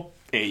Super Bowl.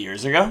 8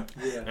 years ago.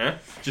 Yeah.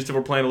 Just if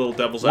we're playing a little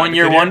devil's One advocate.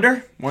 year here.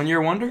 wonder. 1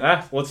 year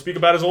wonder. Let's speak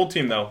about his old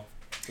team, though.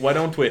 Why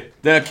don't we?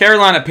 The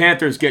Carolina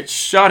Panthers get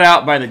shut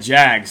out by the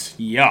Jags.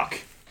 Yuck.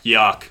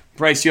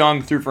 Bryce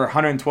Young threw for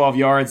 112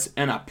 yards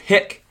and a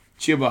pick.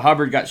 Chuba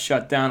Hubbard got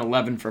shut down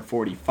 11 for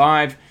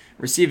 45.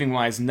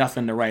 Receiving-wise,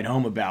 nothing to write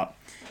home about.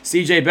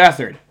 C.J.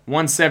 Beathard,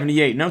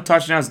 178. No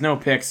touchdowns, no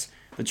picks.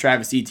 The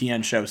Travis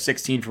Etienne show,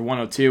 16 for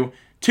 102.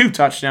 2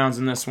 touchdowns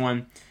in this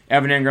one.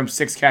 Evan Ingram,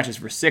 6 catches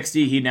for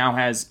 60. He now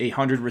has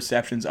 100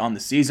 receptions on the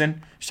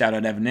season. Shout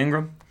out Evan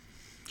Ingram.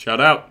 Shout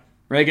out.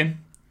 Reagan,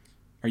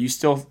 are you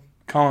still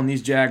calling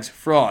these Jags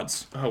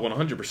frauds? Oh,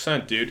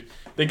 100%, dude.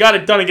 They got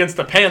it done against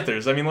the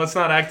Panthers. I mean, let's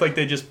not act like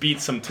they just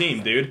beat some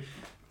team, dude.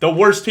 The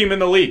worst team in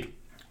the league.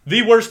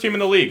 The worst team in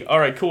the league. All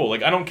right, cool.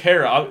 Like, I don't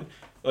care.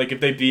 Like, if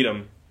they beat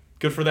them,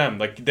 good for them.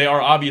 Like, they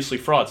are obviously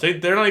frauds.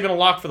 They're not even a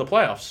lock for the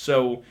playoffs.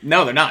 So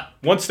No, they're not.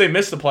 once they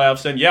miss the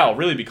playoffs, then, yeah, I'll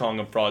really be calling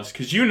them frauds.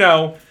 Because you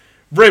know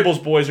Vrabel's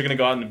boys are going to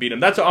go out and beat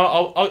them.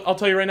 I'll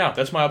tell you right now.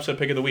 That's my upset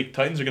pick of the week.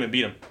 Titans are going to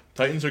beat them.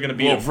 Titans are going to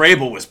beat Well, them.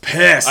 Vrabel was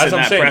pissed As in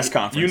I'm that saying, press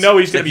conference. you know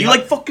he's going to be... You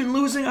like fucking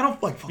losing? I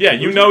don't like fucking Yeah,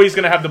 losing. you know he's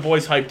going to have the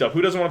boys hyped up.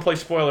 Who doesn't want to play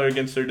spoiler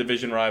against their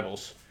division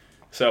rivals?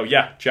 So,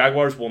 yeah,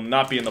 Jaguars will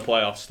not be in the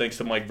playoffs thanks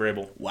to Mike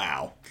Vrabel.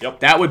 Wow.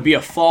 Yep. That would be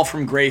a fall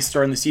from grace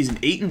starting the season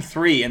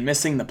 8-3 and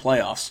missing the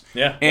playoffs.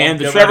 Yeah. And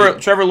Well, the get ready.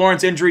 Trevor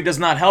Lawrence injury does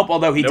not help,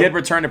 although he Nope. did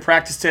return to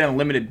practice today on a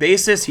limited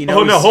basis. He knows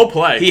Oh, no, he'll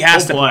play. He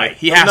has He'll to play.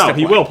 He has to play.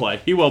 He will play.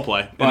 He will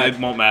play. But- And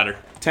it won't matter.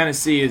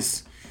 Tennessee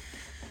is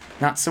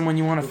not someone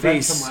you want to We've had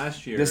face some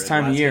last year. this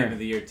time of last year. Game of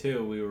the year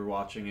too. We were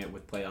watching it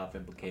with playoff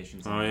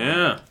implications. Oh,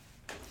 yeah.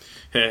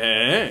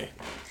 Hey.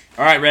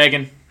 All right,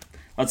 Reagan.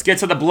 Let's get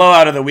to the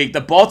blowout of the week. The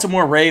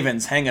Baltimore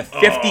Ravens hang a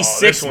 56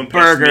 this one pissed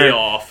burger me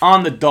off.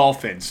 on the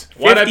Dolphins.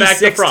 Why did I back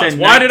the 56 frauds?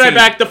 to Why did I 19.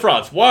 back the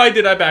frauds? Why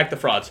did I back the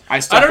frauds? I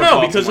stuck don't with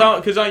know,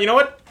 Baltimore. because you know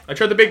what? I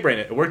tried the big brain.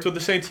 It worked with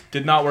the Saints.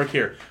 Did not work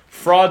here.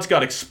 Frauds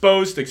got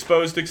exposed,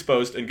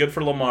 and good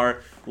for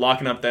Lamar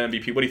locking up that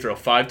MVP. What did he throw?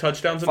 5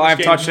 touchdowns in 5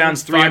 this game?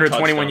 touchdowns, 5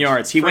 321 touchdowns.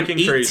 yards. He went Freaking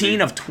 18 crazy.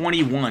 of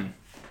 21.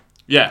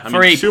 Yeah, I For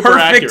mean, a super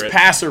perfect accurate.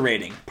 passer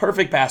rating.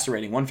 Perfect passer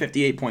rating,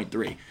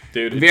 158.3.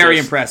 Dude, Very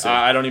impressive.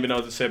 I don't even know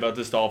what to say about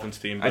this Dolphins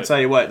team. I But tell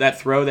you what, that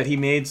throw that he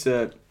made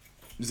to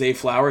Zay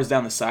Flowers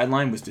down the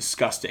sideline was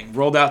disgusting.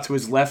 Rolled out to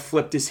his left,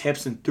 flipped his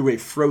hips, and threw a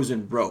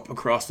frozen rope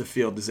across the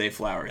field to Zay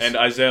Flowers. And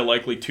Isaiah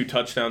Likely 2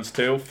 touchdowns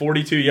too,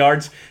 42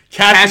 yards.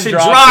 Catch and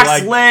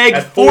drops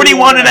leg,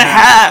 41 and a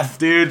half,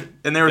 dude.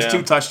 And there was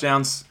 2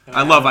 touchdowns.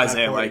 I love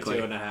Isaiah Likely.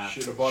 Should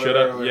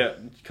have, yeah.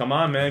 Come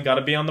on, man. Got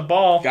to be on the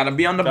ball. Got to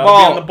be on the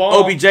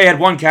ball. OBJ had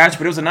 1 catch,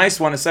 but it was a nice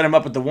one to set him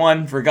up at the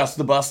 1 for Gus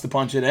the Bus to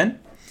punch it in.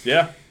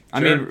 Yeah. I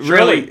mean,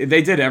 really,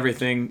 they did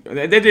everything.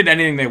 They did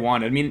anything they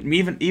wanted. I mean,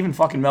 even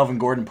fucking Melvin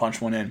Gordon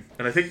punched one in.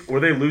 And I think, were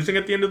they losing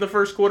at the end of the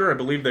first quarter? I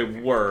believe they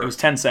were. It was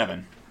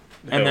 10-7.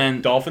 And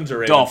then Dolphins or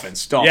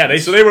Ravens? Dolphins. Yeah,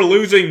 so they were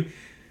losing.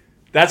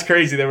 That's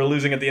crazy. They were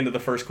losing at the end of the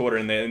first quarter,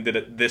 and they ended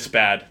it this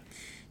bad.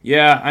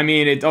 Yeah, I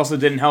mean, it also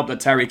didn't help that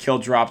Tyreek Hill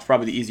dropped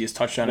probably the easiest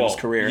touchdown of his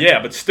career.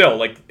 Yeah, but still,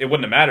 like, it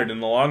wouldn't have mattered in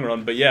the long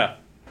run, but yeah.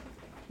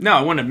 No,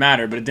 it wouldn't have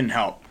mattered, but it didn't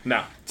help.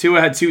 No. Tua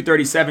had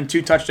 237,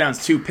 2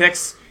 touchdowns, 2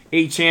 picks.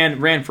 Achane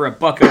ran for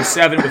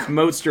 $107 with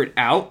Mostert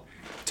out.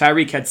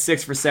 Tyreek had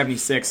 6 for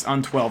 76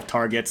 on 12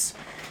 targets.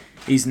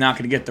 He's not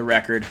going to get the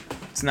record.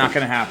 It's not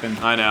going to happen.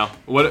 I know.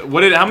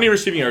 How many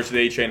receiving yards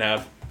did Achane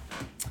have?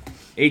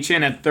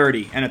 Achane had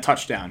 30 and a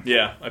touchdown.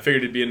 Yeah, I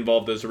figured he'd be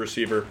involved as a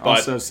receiver. But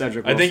also,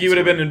 Cedric Wilson I think he would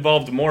have been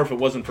involved more if it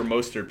wasn't for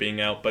Mostert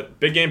being out. But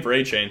big game for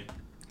Achane.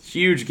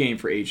 Huge game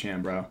for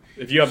Achane, bro.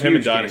 If you have him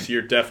in Dynasty,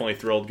 you're definitely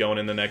thrilled going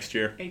into next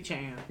year.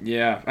 Achane.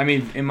 Yeah, I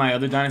mean, in my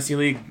other Dynasty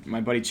League,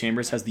 my buddy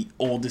Chambers has the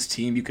oldest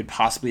team you could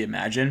possibly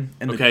imagine.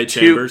 And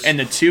Chambers. And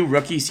the 2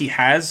 rookies he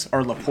has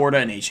are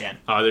Laporta and Achane.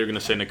 Oh, they were going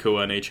to say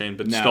Nakua and Achane,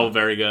 but still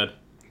very good.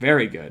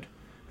 Very good.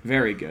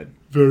 Very good.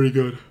 Very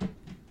good.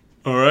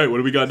 All right, what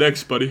do we got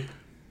next, buddy?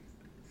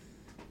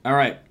 All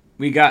right,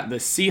 we got the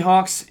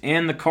Seahawks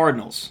and the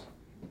Cardinals.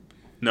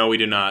 No, we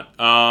do not.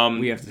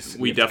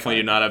 We definitely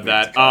do not have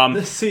that. The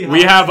Seahawks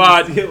we have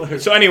and the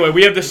Steelers. So anyway,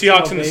 we have the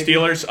Seahawks and the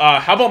Steelers.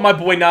 How about my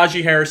boy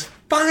Najee Harris?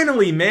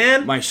 Finally,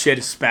 man. My shit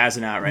is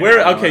spazzing out right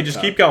now. Okay, just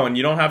keep going.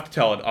 You don't have to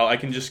tell it. I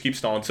can just keep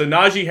stalling. So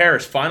Najee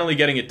Harris finally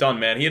getting it done,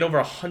 man. He had over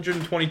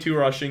 122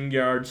 rushing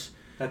yards.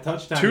 That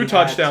touchdown 2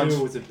 touchdowns.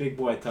 Was a big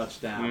boy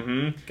touchdown.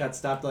 Mm-hmm. Got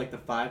stopped at like the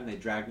 5 and they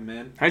dragged him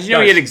in. How did you know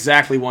he had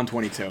exactly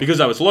 122?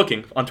 Because I was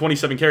looking on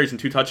 27 carries and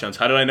 2 touchdowns.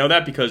 How did I know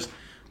that? Because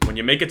when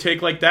you make a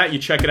take like that, you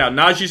check it out.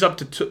 Najee's up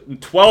to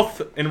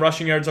 12th in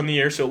rushing yards on the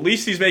year, so at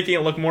least he's making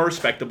it look more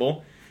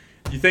respectable.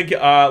 You think?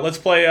 Let's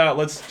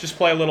just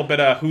play a little bit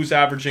of who's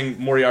averaging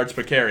more yards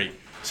per carry.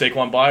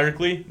 Saquon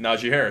Barkley,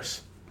 Najee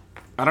Harris.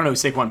 I don't know who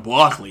Saquon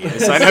Barkley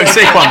is. I know who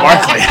Saquon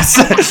Barkley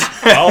is.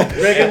 Well,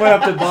 Reagan went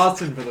up to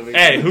Boston for the weekend.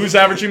 Hey, who's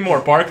averaging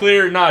more, Barkley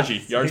or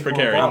Najee yards per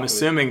carry? I'm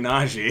assuming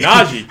Najee.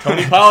 Najee,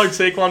 Tony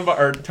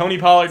Pollard, Tony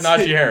Pollard,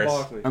 Najee Harris.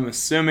 I'm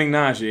assuming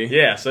Najee.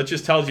 Yeah, so that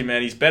just tells you,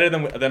 man, he's better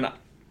than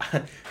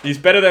he's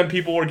better than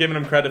people were giving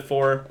him credit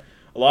for.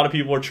 A lot of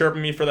people were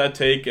chirping me for that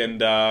take,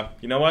 and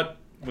you know what?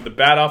 With the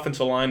bad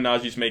offensive line,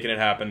 Najee's making it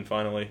happen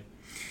finally.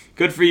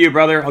 Good for you,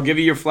 brother. I'll give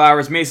you your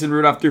flowers. Mason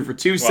Rudolph threw for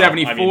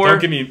 274. Well,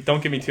 I mean,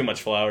 don't give me too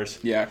much flowers.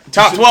 Yeah,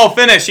 top 12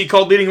 finish. He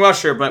called leading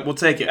rusher, but we'll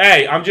take it.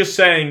 Hey, I'm just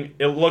saying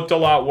it looked a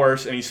lot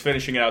worse, and he's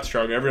finishing it out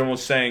stronger. Everyone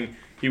was saying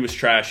he was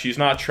trash. He's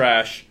not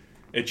trash.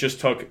 It just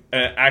took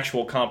an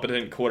actual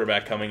competent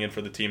quarterback coming in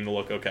for the team to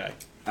look okay.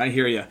 I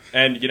hear you.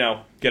 And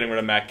getting rid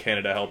of Matt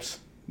Canada helps.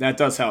 That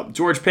does help.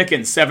 George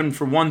Pickens, 7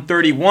 for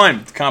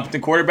 131.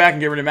 Competent quarterback,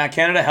 and get rid of Matt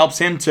Canada helps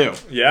him too.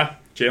 Yeah,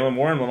 Jalen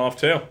Warren went off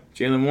too.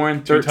 Jalen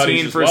Warren,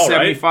 13 for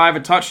 75,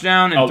 right? A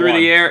touchdown, and through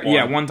the air. One.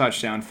 Yeah, 1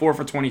 touchdown. 4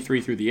 for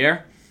 23 through the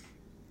air.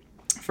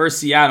 For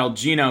Seattle,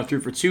 Geno threw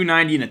for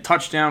 290 and a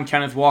touchdown.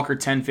 Kenneth Walker,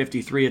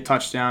 1053, a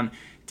touchdown.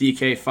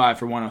 DK, 5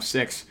 for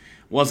 106.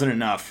 Wasn't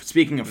enough.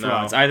 Speaking of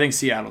frauds, I think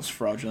Seattle's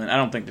fraudulent. I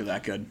don't think they're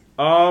that good.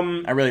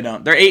 I really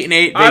don't. They're 8-8.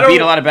 They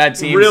beat a lot of bad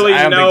teams. Really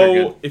I don't think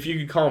they're good. If you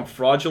could call them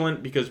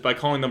fraudulent, because by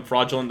calling them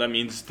fraudulent, that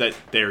means that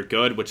they're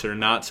good, which they're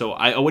not. So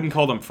I wouldn't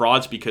call them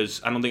frauds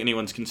because I don't think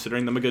anyone's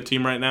considering them a good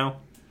team right now.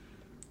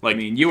 I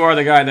mean, you are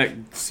the guy that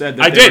said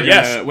that they were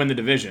going to win the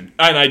division.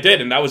 And I did,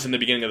 and that was in the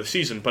beginning of the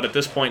season. But at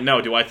this point, no.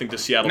 Do I think the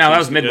Seattle No, team that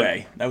was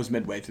midway. That was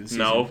midway through the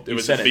season. No, it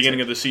was at the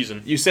beginning of the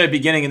season. You said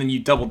beginning, and then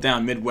you doubled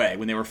down midway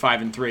when they were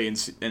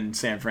 5-3, and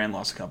San Fran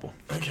lost a couple.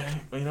 Okay,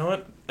 well, you know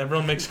what?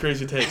 Everyone makes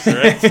crazy takes, all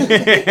right?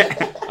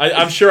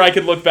 I'm sure I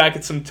could look back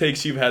at some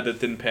takes you've had that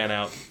didn't pan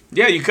out.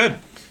 Yeah, you could.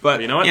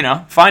 But, you know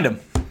what? Find them.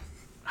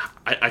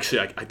 I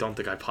don't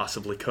think I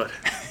possibly could.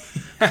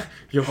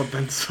 You have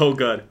been so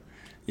good.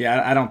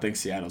 Yeah, I don't think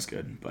Seattle's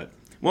good, but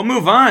we'll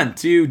move on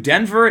to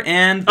Denver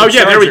and the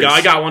Chargers. There we go.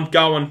 I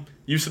got one.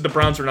 You said the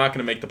Browns were not going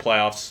to make the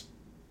playoffs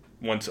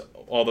once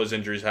all those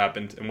injuries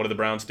happened. And what are the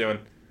Browns doing?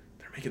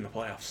 They're making the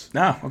playoffs.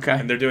 No, okay.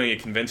 And they're doing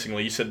it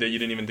convincingly. You said that you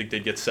didn't even think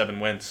they'd get 7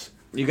 wins.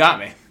 You got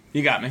me.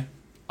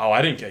 Oh,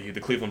 I didn't get you.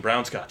 The Cleveland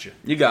Browns got you.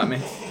 You got me.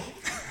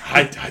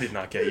 I did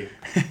not get you.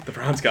 The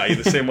Browns got you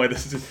the same way the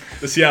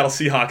Seattle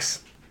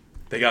Seahawks,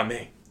 they got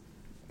me.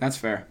 That's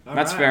fair.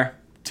 That's fair.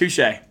 Touche.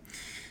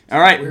 All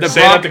right,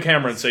 say it at the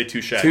camera and say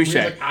touche. Touche.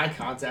 Like eye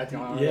contact.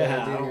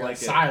 Yeah, I don't like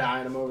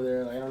side-eyeing him over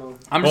there. Like, I don't know.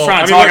 I'm just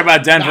trying to talk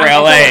about Denver,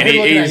 LA, and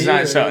he's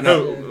not showing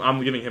up.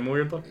 I'm giving him a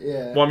weird look?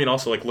 Yeah. Well, I mean,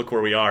 also, look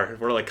where we are.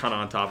 We're, kind of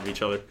on top of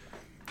each other.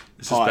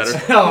 This Pause. is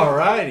better.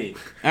 Alrighty.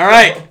 All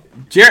right.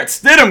 Jarrett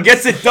Stidham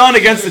gets it done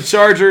against the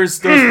Chargers.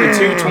 Throws for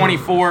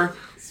 224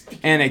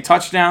 and a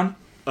touchdown.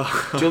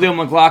 Jaleel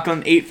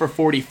McLaughlin, 8 for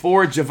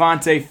 44.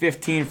 Javonte,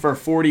 15 for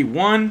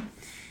 41.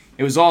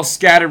 It was all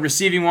scattered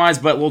receiving-wise,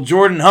 but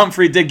Jordan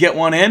Humphrey did get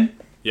one in.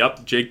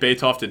 Yep, Jake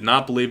Batoff did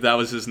not believe that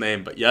was his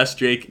name, but yes,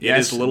 Jake, it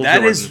is little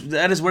Jordan.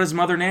 That is what his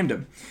mother named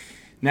him.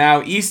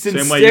 Now, Easton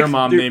Same Stick... way your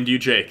mom named you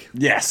Jake.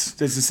 Yes,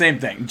 it's the same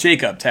thing.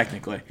 Jacob,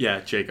 technically. Yeah,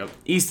 Jacob.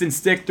 Easton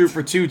Stick threw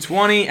for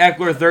 220.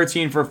 Eckler,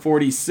 13 for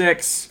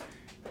 46.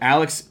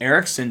 Alex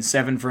Erickson,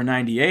 7 for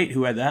 98.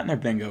 Who had that in their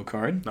bingo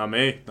card? Not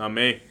me. Not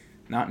me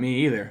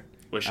either.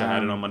 Wish I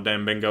had it on my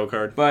damn bingo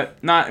card. But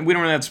we don't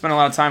really have to spend a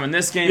lot of time in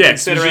this game, Yeah,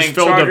 considering just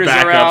filled the Chargers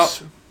are out.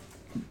 backups.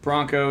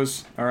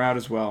 Broncos are out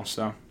as well,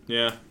 so...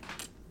 Yeah.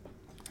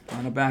 A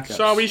lot of backups.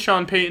 Sorry,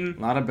 Sean Payton.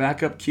 A lot of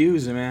backup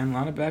cues, man. A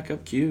lot of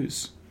backup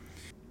cues.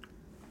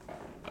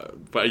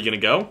 But are you going to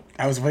go?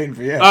 I was waiting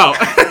for you. Oh.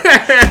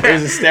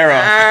 There's a stare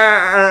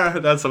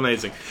off. That's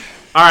amazing.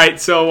 All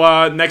right,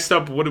 so next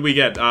up, what did we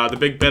get? The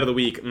big bet of the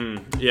week.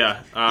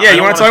 Yeah.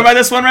 You want to talk about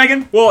this one,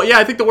 Reagan? Well, yeah,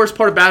 I think the worst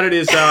part about it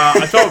is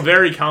I felt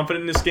very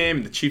confident in this game,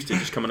 and the Chiefs did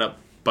just coming up.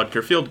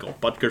 Butker field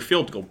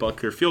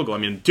goal. I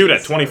mean, dude,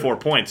 at 24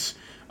 points.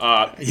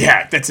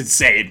 Yeah, that's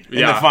insane.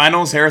 In the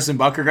finals, Harrison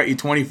Butker got you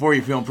 24.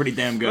 You're feeling pretty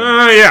damn good.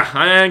 Yeah,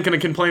 I ain't going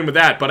to complain with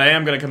that, but I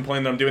am going to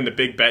complain that I'm doing the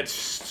big bet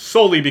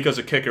solely because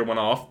a kicker went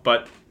off,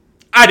 but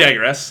I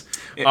digress.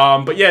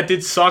 But yeah, it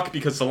did suck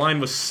because the line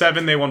was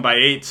 7. They won by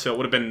 8, so it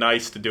would have been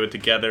nice to do it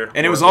together.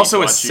 And it was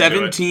also a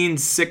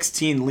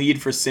 17-16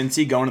 lead for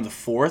Cincy going to the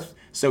fourth.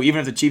 So even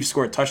if the Chiefs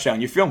score a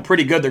touchdown, you're feeling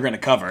pretty good they're going to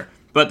cover.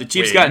 But the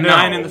Chiefs got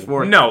 9 in the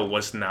fourth. No, it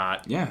was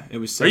not. Yeah, it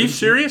was 17. Are you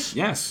serious?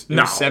 Yes.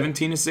 No.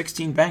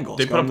 17-16 Bengals.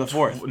 They put up the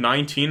fourth.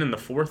 19 in the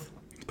fourth?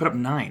 They put up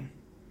 9.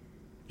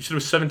 You said it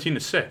was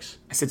 17-6.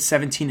 I said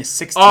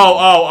 17-16.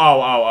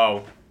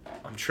 Oh.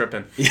 I'm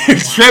tripping. You're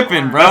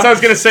tripping, bro. That's what I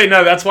was going to say.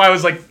 No, that's why I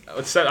was like...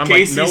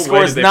 Casey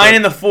scores 9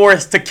 in the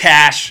fourth to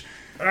cash.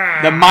 The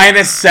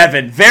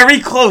 -7. Very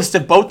close to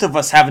both of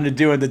us having to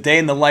do the Day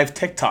in the Life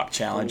TikTok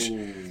challenge.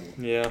 Ooh.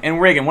 Yeah. And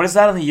Reagan, what is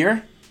that on the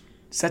year?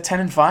 Is that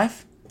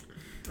 10-5?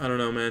 I don't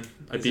know, man.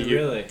 I Is beat it you.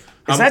 really?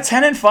 Is that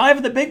 10-5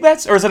 in the big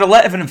bets, or is it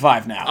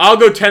 11-5 now? I'll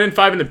go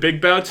 10-5 in the big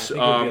bets.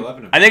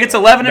 I think it's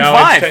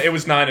 11-5. It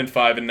was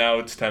 9-5, and now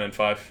it's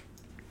 10-5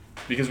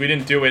 because we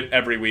didn't do it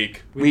every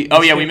week. We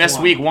missed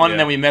week 1 and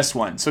then we missed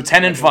one, so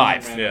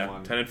 10-5. Yeah,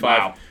 10-5.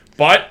 Wow.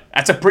 But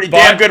that's a pretty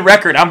damn good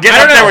record. I'm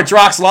getting up there with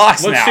Drox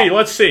locks now.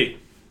 Let's see.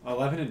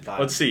 11-5.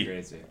 Let's see.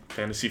 Crazy.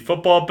 Fantasy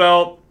football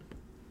belt.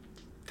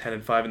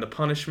 10-5 in the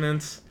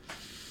punishments.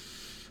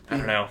 I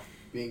don't know.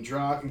 Being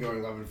Drock and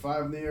going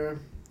 11-5 in the year.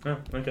 Oh,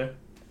 okay.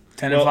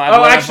 10-5.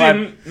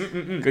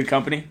 Actually, good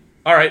company.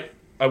 All right.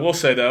 I will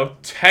say though,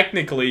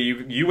 technically,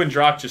 you and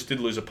Drock just did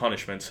lose a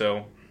punishment,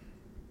 so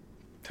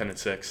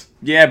 10-6.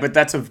 Yeah, but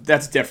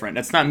that's different.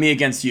 That's not me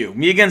against you.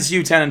 Me against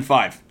you,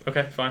 10-5.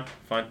 Okay, fine.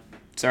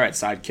 It's all right,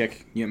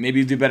 sidekick. Maybe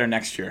you do better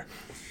next year.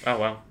 Oh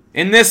wow.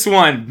 In this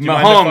one, do you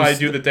Mahomes. mind if I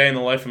do the day in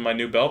the life of my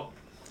new belt?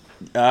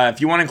 If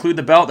you want to include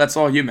the belt, that's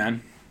all you,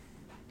 man.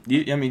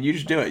 You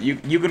just do it.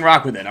 You can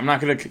rock with it. I'm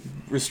not going to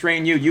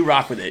restrain you. You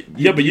rock with it.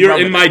 But you're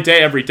in my day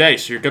every day,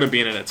 so you're going to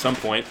be in it at some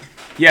point.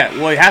 Yeah,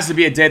 well, it has to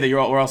be a day that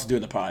we're also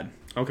doing the pod.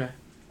 Okay.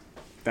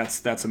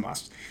 That's a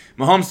must.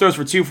 Mahomes throws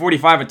for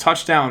 245, a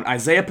touchdown.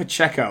 Isaiah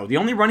Pacheco, the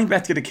only running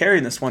back to get a carry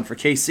in this one for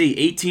KC,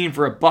 18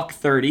 for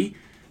 $130.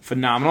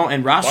 Phenomenal.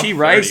 And Rashee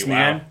Rice,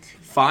 man,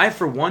 5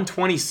 for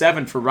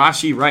 127 for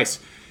Rashee Rice.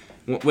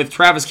 With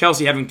Travis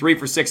Kelce having 3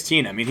 for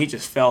 16, I mean, he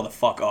just fell the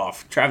fuck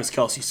off. Travis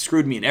Kelce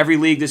screwed me in every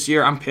league this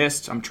year. I'm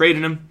pissed. I'm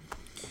trading him.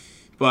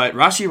 But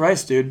Rashee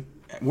Rice, dude,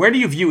 where do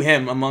you view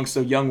him amongst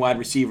the young wide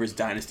receivers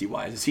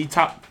dynasty-wise? Is he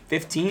top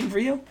 15 for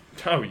you?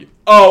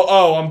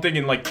 Oh, I'm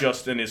thinking like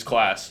just in his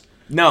class.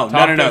 No.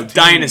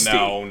 Dynasty.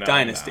 No.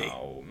 Dynasty.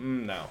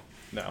 No.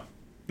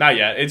 Not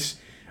yet.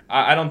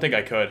 I don't think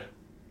I could.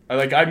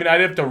 I'd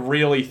have to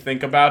really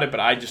think about it, but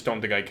I just don't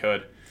think I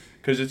could.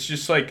 Because it's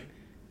just like...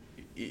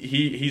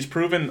 He's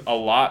proven a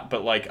lot,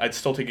 but like I'd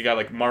still take a guy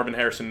like Marvin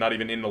Harrison, not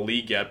even in the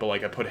league yet, but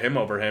like I put him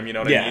over him. You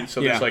know what I mean?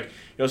 So there's like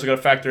you also got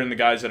to factor in the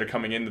guys that are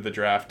coming into the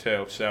draft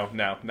too. So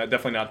no,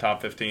 definitely not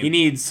top 15. He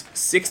needs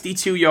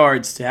 62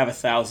 yards to have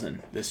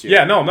 1,000 this year.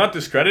 Yeah, no, I'm not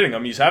discrediting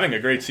him. He's having a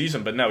great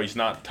season, but no, he's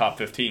not top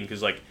 15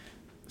 because like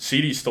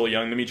CeeDee's still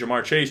young to me.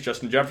 Jamar Chase,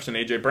 Justin Jefferson,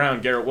 AJ Brown,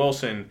 Garrett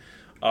Wilson.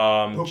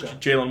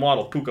 Jalen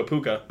Waddle, Puka,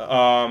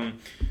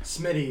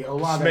 Smitty,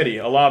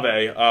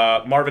 Olave,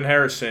 Marvin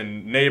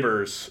Harrison,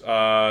 Neighbors,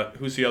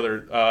 who's the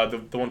other,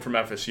 the one from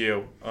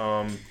FSU?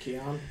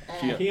 Keon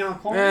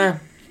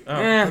Coleman?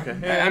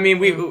 Okay. I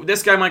mean,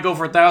 this guy might go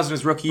for 1,000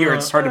 his rookie year.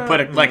 It's hard to put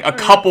a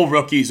couple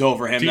rookies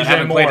over him that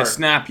haven't played a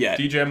snap yet.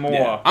 DJ Moore.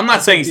 Yeah. I'm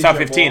not saying he's top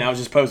 15. Moore. I was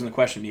just posing the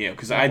question to you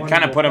because I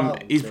kind of put him.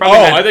 He's probably.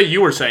 I thought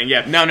you were saying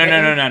No.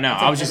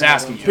 I was just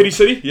asking you. Pity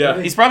City.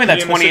 Yeah. He's probably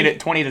that 20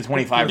 to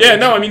 25. Yeah.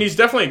 No. I mean, he's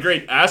definitely a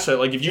great asset.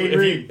 Like if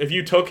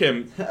you took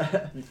him,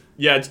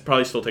 yeah, it's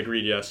probably still take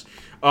Reed. Yes.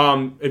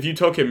 If you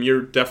took him,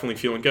 you're definitely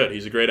feeling good.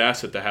 He's a great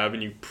asset to have,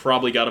 and you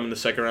probably got him in the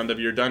second round of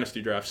your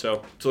dynasty draft,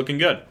 so it's looking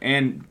good.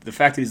 And the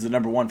fact that he's the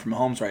number one for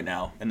Mahomes right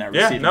now in that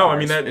Yeah, receiving no, core I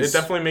mean, it is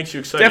definitely makes you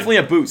excited. definitely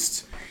a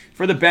boost.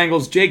 For the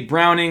Bengals, Jake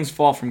Browning's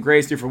fall from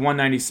grace through for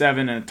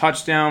 197 and a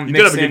touchdown. You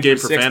did have a good game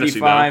for fantasy,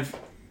 though.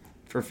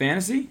 For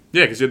fantasy?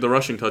 Yeah, because he had the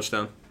rushing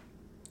touchdown.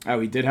 Oh,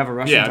 he did have a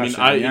rushing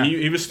touchdown. Yeah,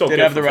 he was still did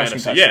good have for the rushing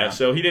fantasy. touchdown. Yeah,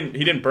 so he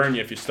didn't burn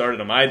you if you started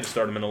him. I had to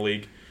start him in the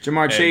league.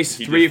 Jamar Chase,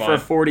 he 3 did for fine.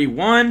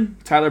 41.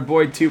 Tyler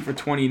Boyd, 2 for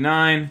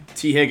 29.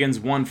 T. Higgins,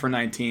 1 for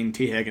 19.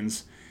 T.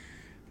 Higgins,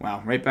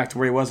 wow, right back to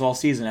where he was all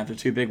season after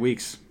 2 big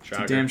weeks.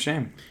 Shocker. It's a damn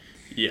shame.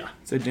 Yeah.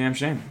 It's a damn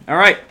shame. All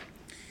right.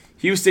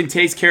 Houston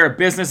takes care of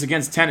business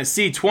against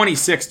Tennessee,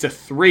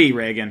 26-3,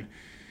 Reagan.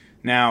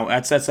 Now,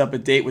 that sets up a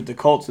date with the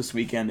Colts this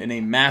weekend in a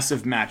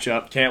massive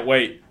matchup. Can't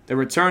wait. The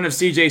return of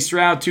C.J.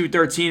 Stroud,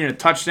 213 and a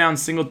touchdown.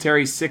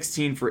 Singletary,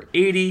 16 for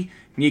 80.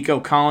 Nico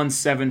Collins,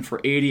 7 for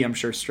 80. I'm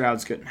sure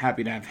Stroud's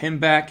happy to have him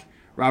back.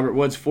 Robert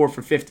Woods, 4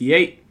 for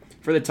 58.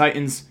 For the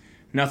Titans,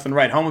 nothing to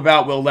write home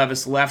about. Will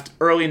Levis left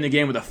early in the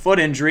game with a foot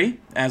injury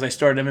as I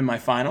started him in my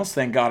finals.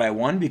 Thank God I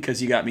won because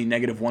he got me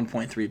negative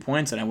 1.3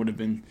 points, and I would have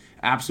been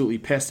absolutely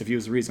pissed if he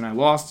was the reason I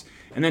lost.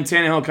 And then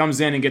Tannehill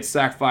comes in and gets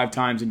sacked 5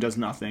 times and does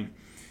nothing.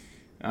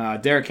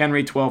 Derrick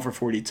Henry, 12 for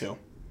 42.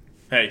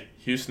 Hey,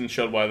 Houston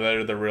showed why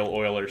they're the real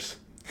Oilers.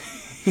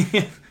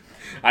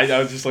 I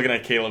was just looking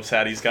at Caleb's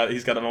hat. He's got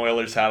an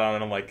Oilers hat on,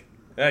 and I'm like,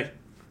 hey,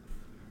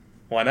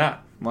 why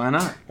not? Why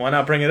not? Why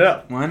not bring it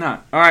up? Why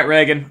not? All right,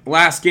 Reagan.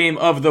 Last game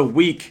of the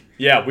week.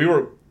 Yeah, we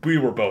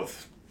were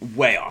both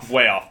Way off.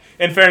 way off.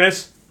 In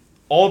fairness,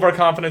 all of our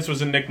confidence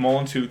was in Nick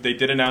Mullins, who they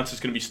did announce is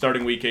going to be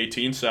starting Week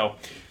 18. So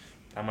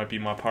that might be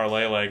my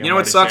parlay leg. You know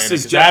what sucks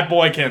is that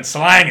boy can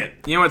slang it.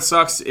 You know what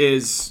sucks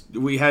is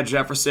we had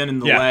Jefferson in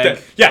the leg.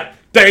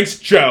 Thanks,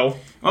 Joe.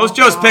 Well, it was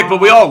Joe's pick,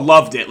 but we all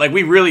loved it. Like,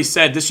 we really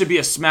said this should be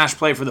a smash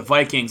play for the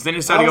Vikings. Then he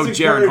decided to go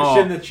Jaron Hall.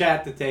 in the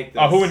chat to take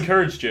this. Who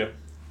encouraged you?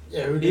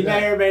 Yeah, who He did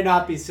may that? or may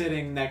not be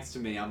sitting next to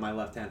me on my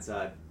left-hand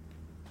side.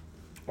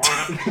 They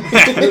Why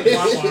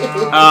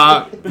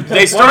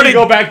don't started. you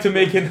go back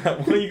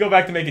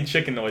to making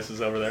chicken noises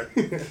over there?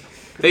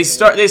 They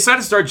decided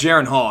to start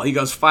Jaron Hall. He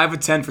goes 5 of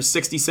 10 for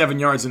 67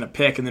 yards and a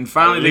pick, and then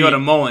finally they go to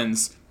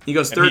Mullins. He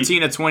goes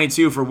 13 of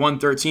 22 for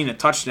 113, a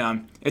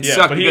touchdown. It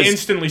sucked but he because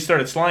instantly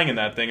started slanging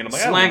that thing, and I'm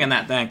like, slanging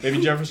that thing. Maybe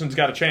Jefferson's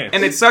got a chance.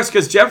 And it sucks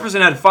because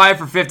Jefferson had 5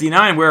 for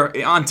 59 where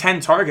on 10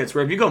 targets,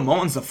 where if you go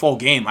Mullins the full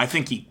game, I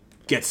think he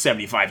gets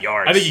 75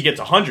 yards. I think he gets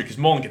 100 because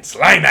Mullen can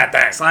slang that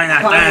thing. Slang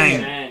that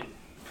thing. Man.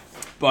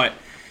 But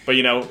But,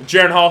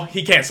 Jaron Hall,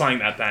 he can't slang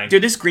that thing.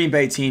 dude, this Green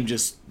Bay team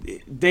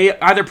they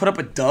either put up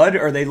a dud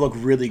or they look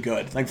really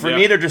good. Like, for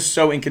me, they're just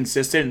so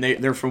inconsistent,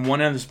 and they're from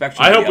one end of the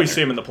spectrum I to hope the we other.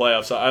 see him in the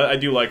playoffs. I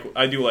do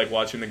like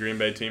watching the Green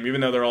Bay team,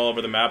 even though they're all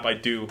over the map. I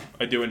do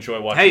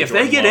enjoy watching. Hey, if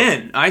they Jordan get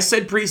Love. in, I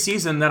said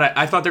preseason that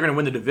I thought they're going to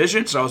win the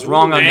division, so I was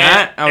wrong on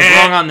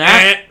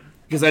that.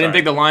 Because I didn't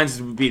think the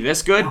Lions would be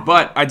this good,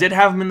 but I did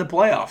have them in the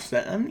playoffs.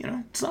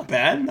 It's not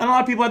bad. Not a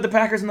lot of people had the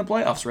Packers in the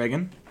playoffs,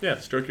 Reagan. Yeah,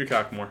 stroke your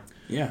cock more.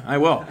 Yeah, I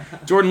will.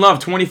 Jordan Love,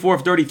 24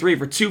 of 33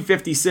 for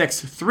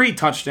 256, 3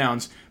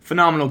 touchdowns.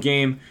 Phenomenal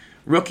game.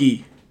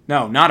 Rookie.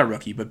 No, not a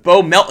rookie, but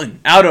Bo Melton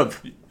out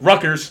of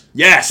Rutgers.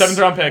 Yes.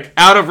 7th round pick.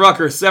 Out of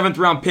Rutgers, 7th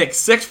round pick,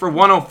 6 for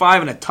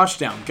 105 and a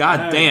touchdown.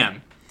 God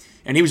damn.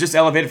 And he was just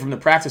elevated from the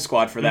practice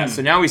squad for that.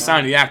 So now he's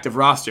signed to the active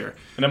roster.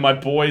 And then my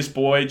boy's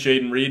boy,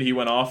 Jaden Reed, he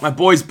went off. My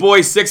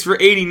boy, 6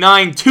 for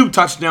 89, 2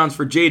 touchdowns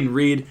for Jaden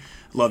Reed.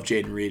 Love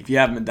Jaden Reed. If you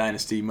have him in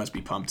Dynasty, you must be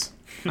pumped.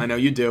 I know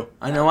you do.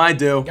 I know I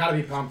do. Gotta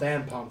be pumped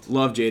and pumped.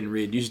 Love Jaden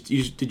Reed. Did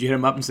you hit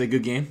him up and say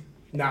good game?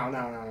 No,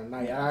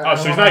 not yet.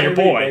 So he's not your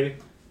boy.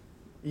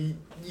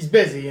 He's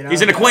busy,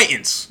 He's an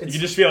acquaintance. You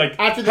just feel like,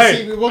 After the hey,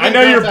 season, we'll I get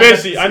know you're contact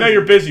busy. after I know the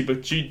you're busy,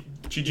 but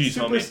GG's,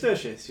 homie.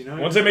 Superstitious,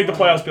 Once they make the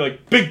playoffs, be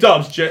like, big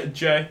dubs,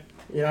 Jay.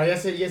 he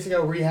has to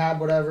go rehab,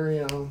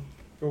 whatever,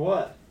 For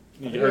what?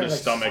 You hurt his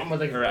stomach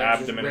or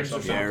abdomen or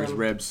something. Yeah, his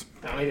ribs.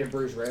 No, he did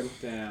bruise rib.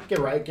 Damn. Get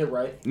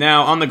right.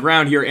 Now, on the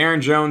ground here, Aaron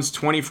Jones,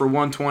 20 for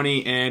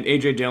 120, and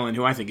A.J. Dillon,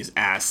 who I think is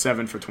ass,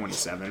 7 for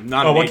 27.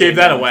 Not an What A.J. gave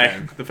that Dillon away?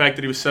 fan. The fact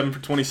that he was 7 for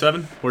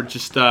 27? Or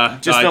just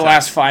Just the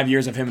last 5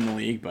 years of him in the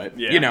league, but,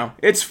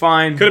 it's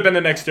fine. Could have been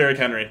the next Derrick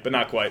Henry, but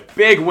not quite.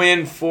 Big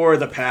win for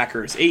the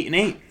Packers.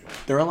 8-8.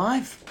 They're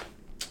alive.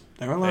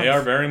 They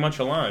are very much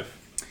alive.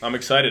 I'm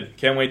excited.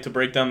 Can't wait to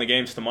break down the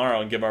games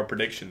tomorrow and give our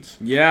predictions.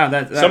 Yeah,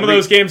 some of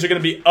those games are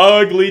going to be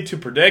ugly to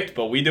predict,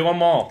 but we do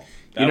them all.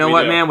 You know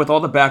what, man? With all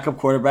the backup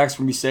quarterbacks,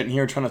 we'll be sitting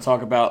here trying to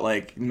talk about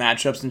like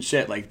matchups and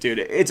shit. Like, dude,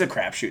 it's a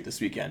crapshoot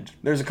this weekend.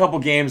 There's a couple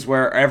games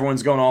where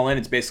everyone's going all in.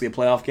 It's basically a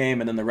playoff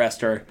game, and then the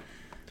rest are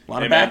a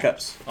lot of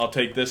backups. I'll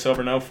take this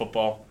over no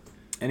football.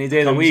 Any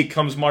day of the week.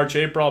 Comes March,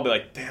 April, I'll be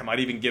like, damn,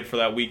 I'd even give for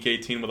that Week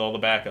 18 with all the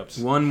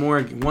backups. One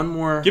more.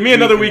 Give me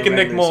another week of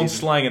Nick Mullins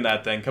slanging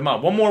that thing. Come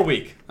on, one more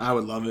week. I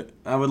would love it.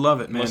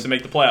 Man. Unless they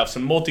make the playoffs,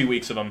 some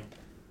multi-weeks of them.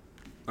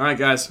 All right,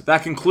 guys.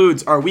 That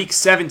concludes our Week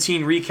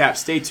 17 recap.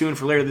 Stay tuned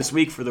for later this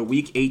week for the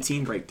Week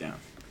 18 breakdown.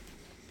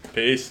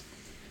 Peace.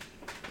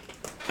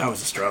 That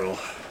was a struggle.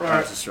 That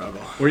Alright. was a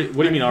struggle. What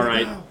do you mean? All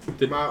right.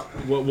 Did, I'm out.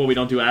 what? We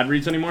don't do ad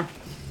reads anymore?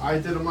 I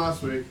did them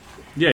last week. Yeah,